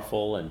all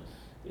powerful, and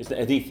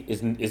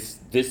is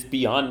this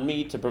beyond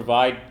me to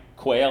provide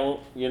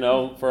quail,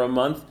 for a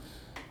month?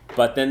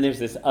 But then there's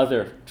this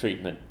other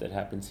treatment that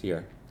happens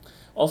here.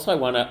 Also, I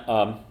want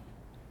to,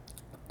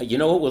 you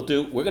know what we'll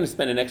do? We're going to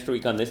spend an extra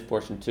week on this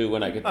portion too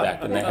when I get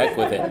back, and the heck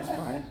with it,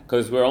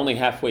 because we're only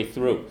halfway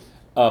through.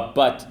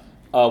 But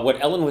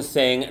what Ellen was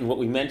saying and what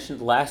we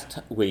mentioned last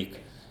week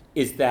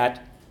is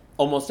that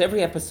almost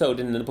every episode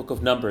in the book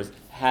of Numbers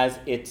has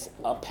its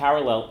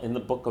parallel in the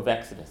book of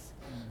Exodus.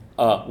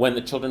 When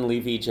the children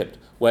leave Egypt,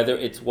 whether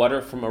it's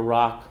water from a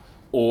rock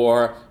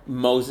or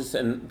Moses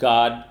and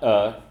God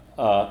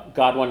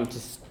wanting to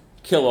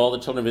kill all the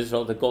children of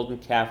Israel, the golden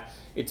calf.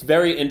 It's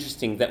very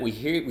interesting that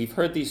we've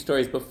heard these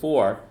stories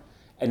before,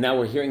 and now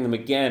we're hearing them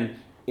again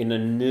in a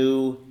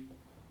new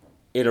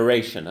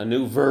iteration, a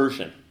new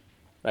version,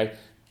 right?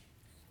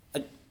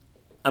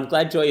 I'm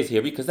glad Joy is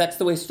here because that's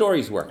the way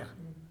stories work,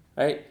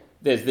 right?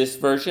 There's this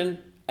version,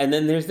 and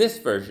then there's this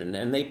version,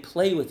 and they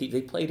play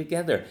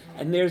together.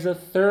 And there's a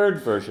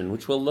third version,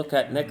 which we'll look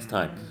at next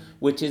time,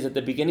 which is at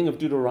the beginning of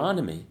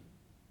Deuteronomy.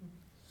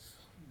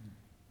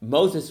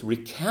 Moses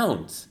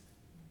recounts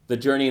the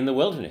journey in the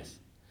wilderness.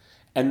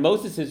 And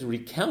Moses'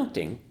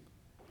 recounting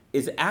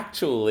is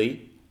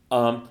actually,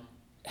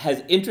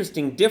 has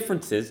interesting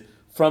differences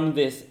from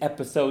this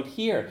episode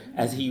here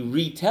as he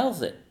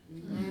retells it.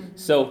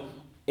 So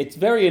it's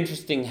very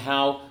interesting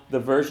how the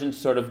versions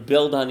sort of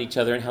build on each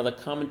other and how the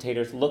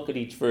commentators look at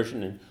each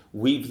version and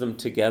weave them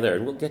together.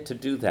 And we'll get to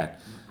do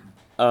that.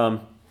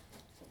 So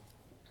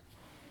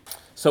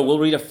we'll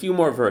read a few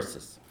more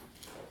verses.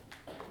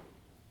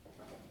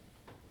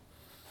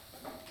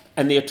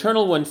 And the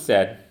Eternal One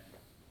said,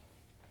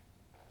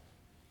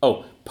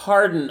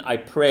 pardon, I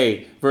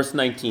pray, verse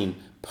 19,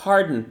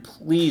 pardon,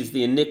 please,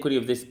 the iniquity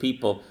of this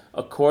people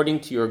according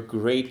to your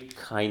great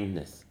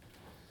kindness,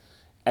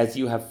 as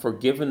you have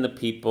forgiven the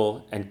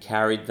people and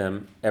carried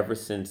them ever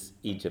since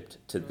Egypt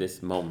to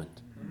this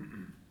moment.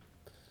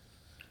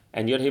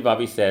 And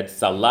Yod-Heh-Vav said,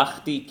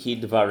 Salachti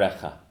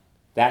kidvarecha.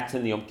 That's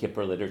in the Yom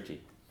Kippur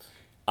liturgy.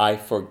 I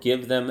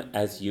forgive them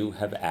as you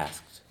have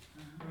asked.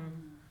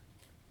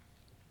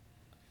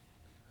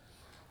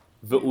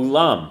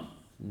 Ve'ulam,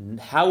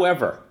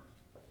 however,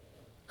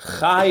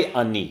 chai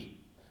ani,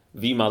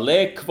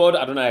 v'maleh kvod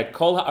Adonai et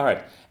kol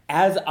ha'aret,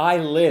 as I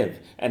live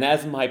and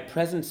as my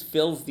presence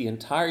fills the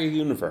entire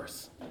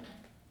universe.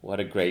 What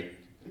a great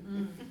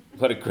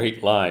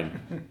line.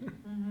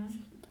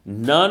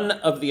 None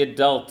of the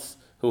adults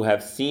who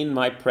have seen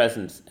my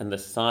presence and the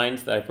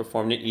signs that I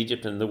performed in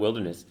Egypt and in the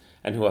wilderness,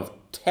 and who have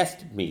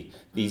tested me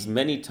these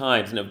many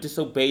times and have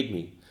disobeyed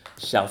me,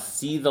 shall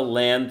see the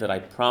land that I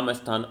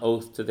promised on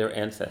oath to their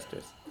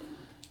ancestors.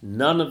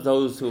 None of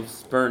those who have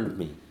spurned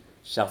me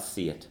shall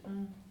see it,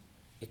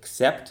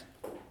 except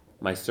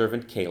my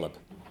servant Caleb.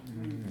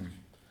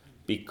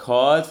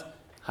 Because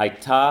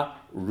Haita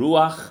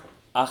Ruach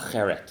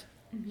Acheret.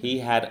 He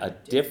had a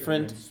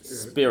different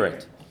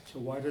spirit. So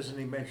why doesn't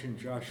he mention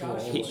Joshua?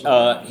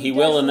 He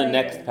will in the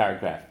next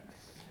paragraph.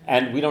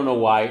 And we don't know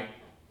why.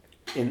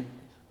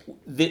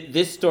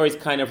 This story is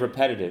kind of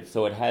repetitive,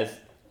 so it has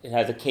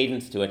a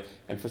cadence to it.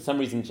 And for some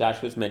reason,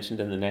 Joshua is mentioned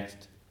in the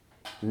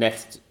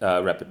next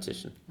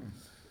repetition.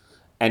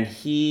 And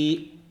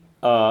he,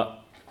 Vayimale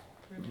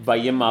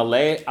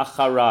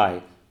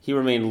Acharai, he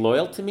remained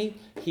loyal to me.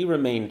 He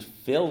remained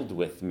filled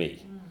with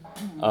me.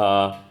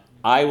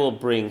 I will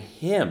bring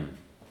him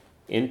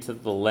into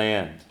the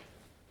land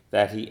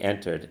that he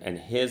entered, and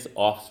his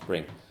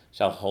offspring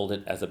shall hold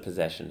it as a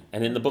possession.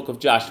 And in the book of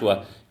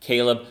Joshua,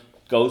 Caleb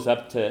goes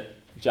up to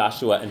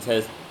Joshua and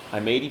says,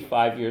 I'm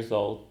 85 years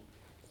old.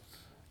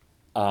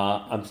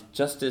 I'm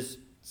just as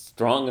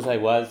strong as I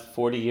was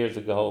 40 years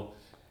ago.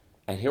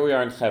 And here we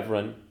are in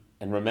Hebron.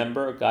 And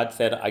remember, God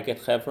said, I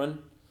get Hebron,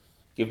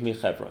 give me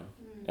Hebron.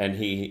 And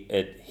he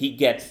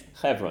gets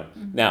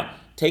Hebron. Now,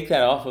 take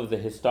that off of the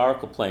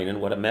historical plane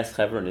and what a mess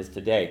Hebron is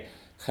today.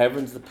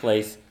 Hebron's the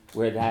place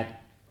where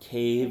that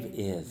cave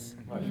is,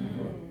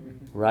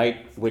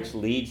 right? Which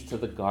leads to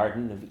the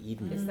Garden of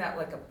Eden. Is that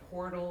like a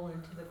portal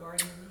into the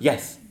Garden of Eden?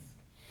 Yes.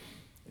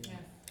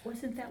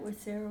 Wasn't that where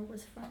Sarah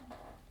was from?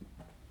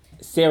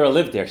 Sarah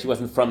lived there. She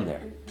wasn't from there.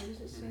 Where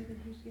does it say that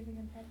he's giving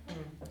him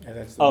Hebron? And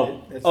that's the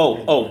Oh, that's the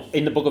mid verse.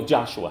 in the book of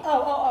Joshua.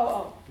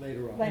 Oh.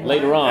 Later on.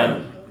 Later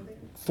on,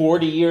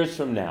 40 years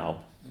from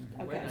now,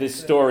 Okay. this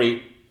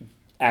story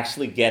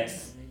actually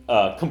gets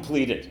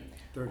completed.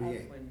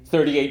 38.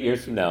 38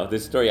 years from now,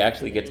 this story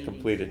actually gets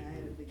completed.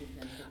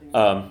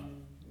 One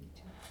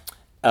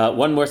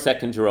more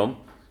second, Jerome.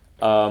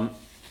 And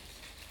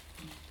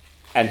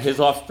his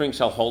offspring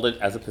shall hold it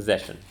as a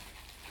possession.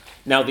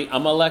 Now the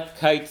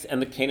Amalekites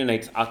and the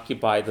Canaanites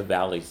occupy the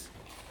valleys.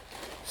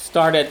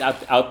 Start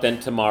out then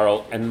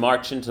tomorrow and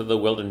march into the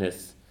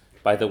wilderness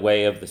by the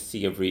way of the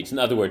Sea of Reeds. In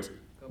other words,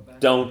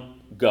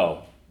 don't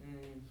go.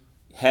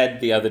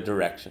 Head the other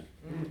direction.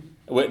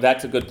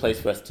 That's a good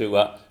place for us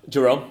to.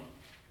 Jerome?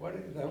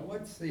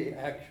 What's the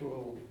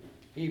actual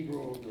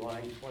Hebrew of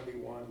line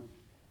 21?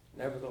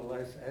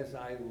 Nevertheless, as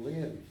I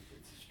live.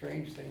 It's a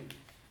strange thing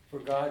for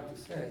God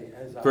to say.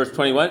 As I Verse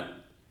 21.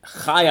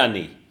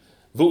 Chayani.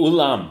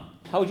 Vu'ulam.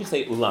 How would you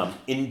say ulam?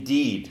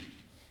 Indeed.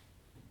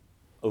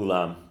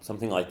 Ulam.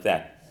 Something like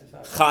that.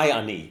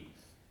 Chayani.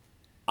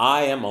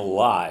 I am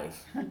alive.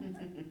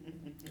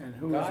 And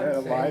who is that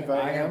alive?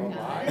 I am.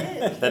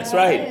 That's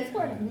right.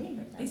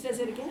 He says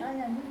it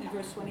again in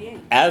verse 28.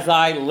 As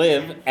I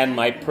live and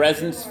my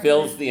presence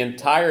fills the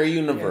entire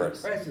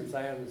universe. Presence,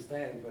 I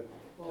understand, but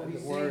the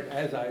word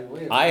as I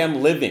live. I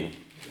am living.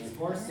 He's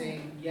more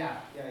saying, he's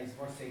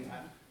more saying,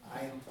 I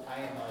am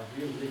a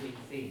real living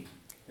thing.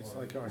 It's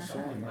like our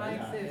song. I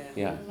Right? exist.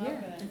 Yeah. I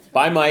love it.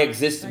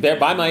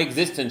 By my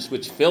existence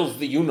which fills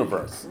the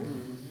universe.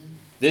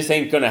 This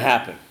ain't gonna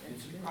happen.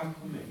 It's a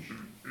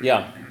proclamation.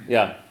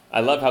 Yeah.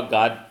 I love how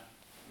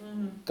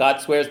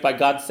God swears by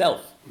God's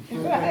self. You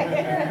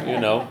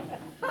know.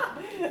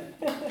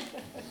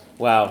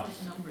 Wow. When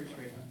was Numbers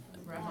written?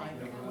 Rabbi,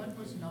 when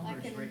was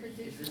Numbers written?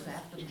 Is this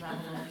after the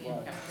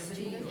Babylonian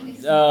captivity?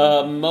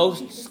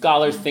 Most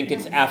scholars think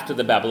it's after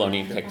the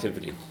Babylonian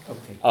captivity.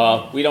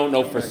 We don't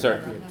know for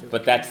certain,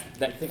 but that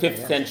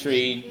 5th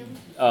century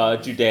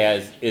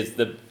Judea is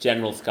the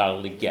general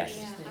scholarly guess.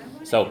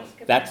 So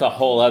that's a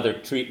whole other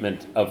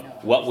treatment of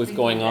what was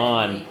going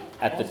on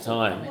at the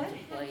time.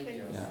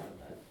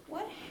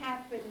 What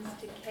happens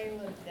to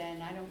Caleb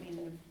then? I don't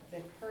mean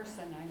the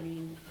person, I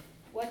mean,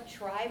 what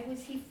tribe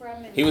was he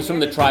from? And He was from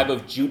the tribe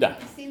of Judah.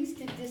 He seems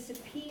to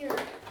disappear.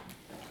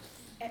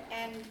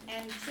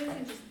 And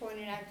Susan just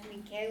pointed out to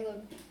me,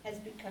 Caleb has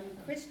become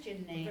a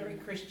Christian name. Very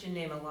Christian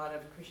name, a lot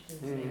of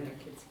Christians name their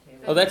kids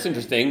Caleb. Oh, that's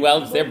interesting.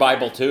 Well, it's their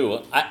Bible too.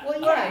 Well,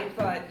 yeah.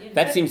 But,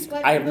 That seems,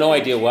 I have no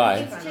idea why.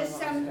 It's just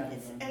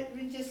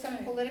some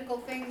political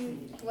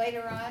thing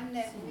later on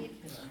that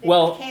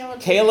Well,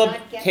 Caleb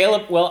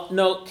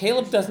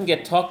Caleb doesn't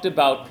get talked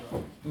about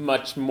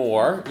much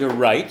more. You're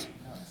right.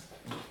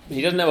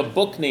 He doesn't have a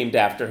book named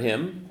after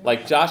him,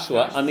 like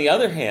Joshua. On the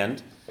other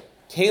hand,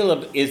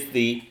 Caleb is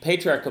the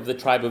patriarch of the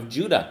tribe of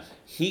Judah.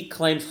 He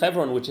claims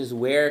Hebron, which is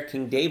where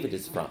King David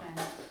is from.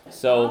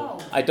 So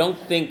I don't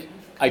think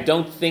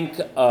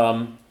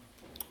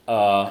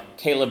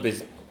Caleb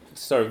is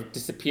sort of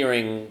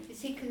disappearing.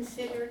 Is he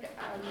considered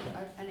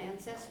an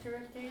ancestor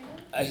of David?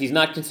 He's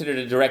not considered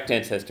a direct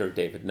ancestor of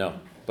David, no,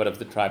 but of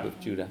the tribe of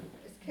Judah.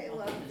 Is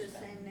Caleb the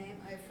same name?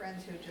 I have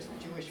friends who are just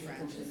Jewish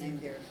friends who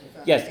named their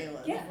son Yes.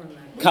 Caleb. Yeah.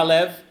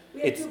 Kalev.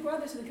 We had two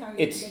brothers in the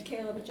congregation,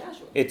 Caleb and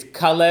Joshua. It's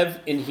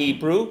Kalev in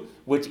Hebrew,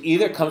 which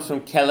either comes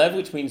from Kelev,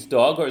 which means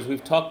dog, or as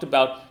we've talked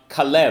about,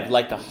 Kalev,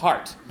 like a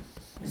heart.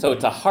 So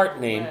it's a heart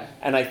name,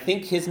 and I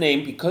think his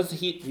name, because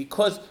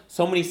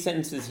so many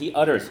sentences he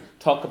utters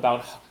talks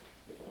about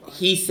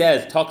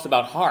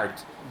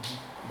heart,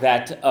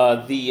 that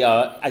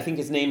I think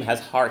his name has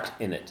heart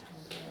in it.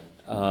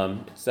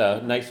 It's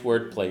a nice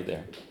word play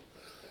there.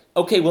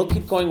 Okay, we'll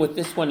keep going with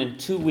this one in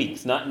 2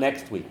 weeks, not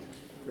next week.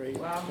 Great.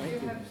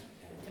 Thank you.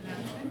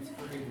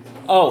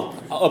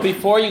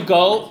 Before you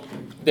go,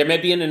 there may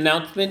be an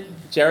announcement.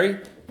 Jerry?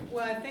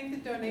 Well, I think the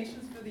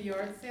donations for the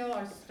yard sale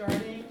are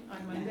starting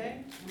on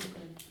Monday.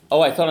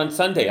 Oh, I thought on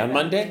Sunday. On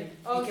Monday?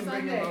 Oh,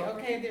 Sunday,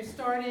 okay, they're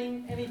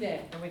starting any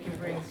day. And we can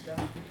bring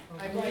stuff.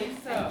 I believe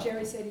so. And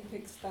Jerry said he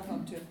picked stuff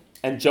up too.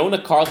 And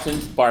Jonah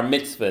Carlson's bar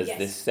mitzvah is Yes.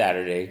 this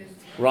Saturday.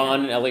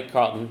 Ron and Ellie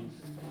Carlton.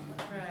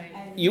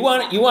 Right. You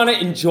want to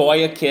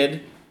enjoy a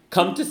kid?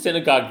 Come to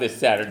synagogue this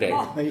Saturday.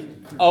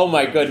 Oh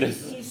my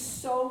goodness. He's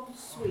so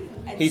sweet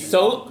and He's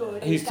so so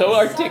good. he's got so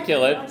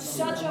articulate.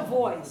 Such a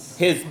voice.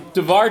 His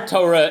Devar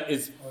Torah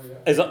is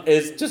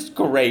just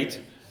great.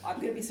 I'm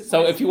gonna be surprised.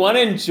 So if you want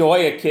to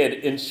enjoy a kid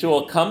in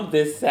shul, come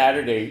this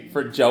Saturday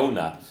for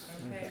Jonah.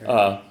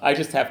 I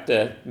just have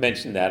to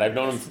mention that. I've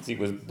known him since he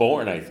was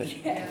born, I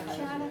think.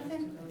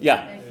 Jonathan?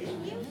 Yeah. Can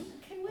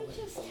we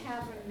just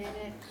have a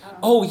minute?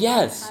 Oh,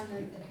 yes. On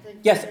the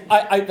Yes,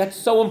 I that's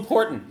so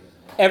important.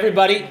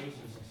 Everybody,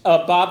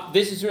 Bob,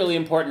 this is really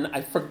important.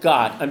 I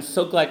forgot. I'm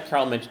so glad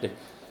Carl mentioned it.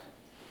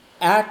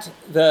 At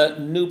the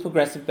New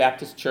Progressive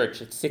Baptist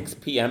Church at 6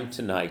 p.m.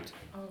 tonight,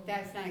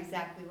 That's not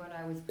exactly what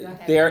I was.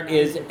 there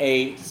is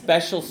a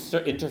special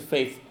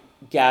interfaith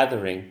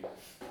gathering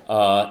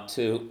For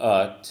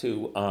the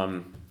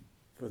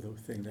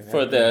thing that for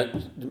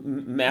happened. the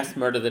mass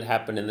murder that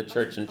happened in the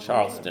church in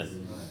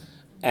Charleston.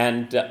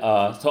 And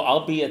so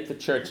I'll be at the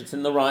church. It's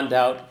in the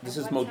Rondout. This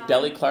is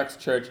Modeli Clark's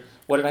church.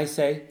 What did I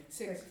say?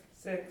 6.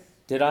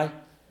 Did I?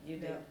 You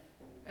do.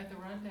 At the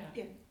rundown.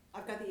 Yeah,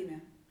 I've got the email.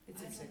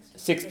 It's at 6.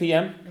 6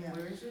 p.m.? And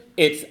where is it?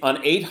 It's on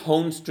 8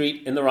 Hone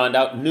Street in the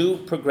Rondout, New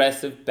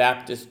Progressive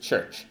Baptist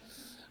Church.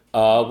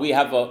 We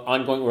have an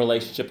ongoing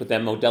relationship with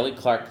them. Modeli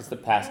Clark is the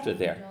pastor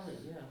there.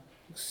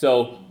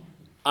 So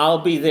I'll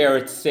be there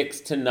at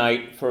 6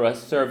 tonight for a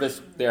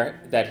service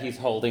there that he's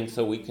holding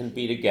so we can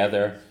be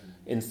together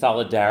in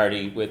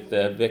solidarity with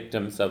the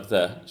victims of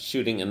the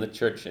shooting in the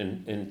church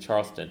in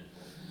Charleston.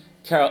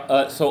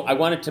 Carol, so I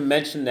wanted to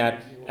mention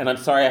that, and I'm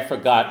sorry I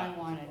forgot. I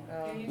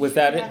wanted. Was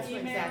that it? That's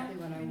exactly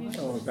what I wanted.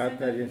 Oh, about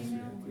that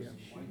incident, yeah.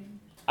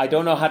 I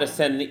don't know how to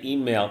send the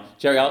email.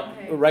 Jerry, I'll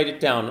write it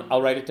down.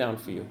 I'll write it down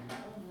for you.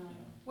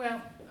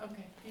 Well,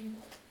 okay.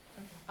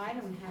 I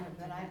don't have it,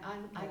 but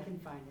I can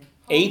find it.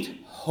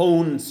 8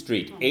 Hone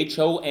Street,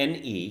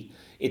 Hone.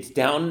 It's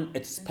down,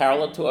 it's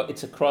parallel to,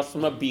 it's across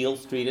from a Beale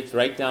Street. It's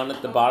right down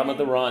at the bottom of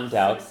the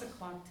Rondout. 6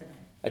 o'clock tonight.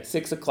 At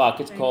 6 o'clock,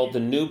 it's called the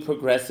New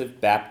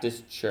Progressive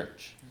Baptist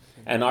Church.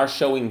 And our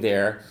showing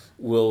there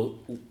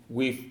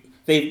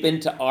they've been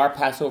to our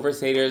Passover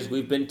Seders,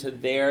 we've been to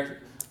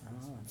their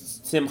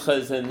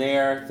simchas and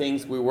their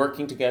things. We're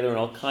working together in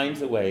all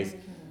kinds of ways.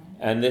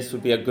 And this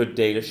would be a good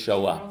day to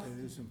show up.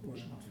 It is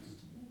important.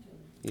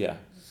 Yeah.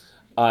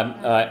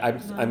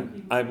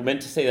 I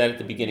meant to say that at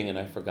the beginning and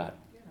I forgot.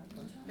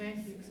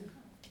 Thank you.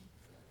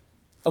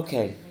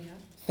 Okay.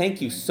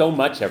 Thank you so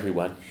much,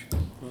 everyone.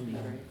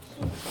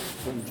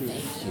 From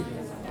Judas.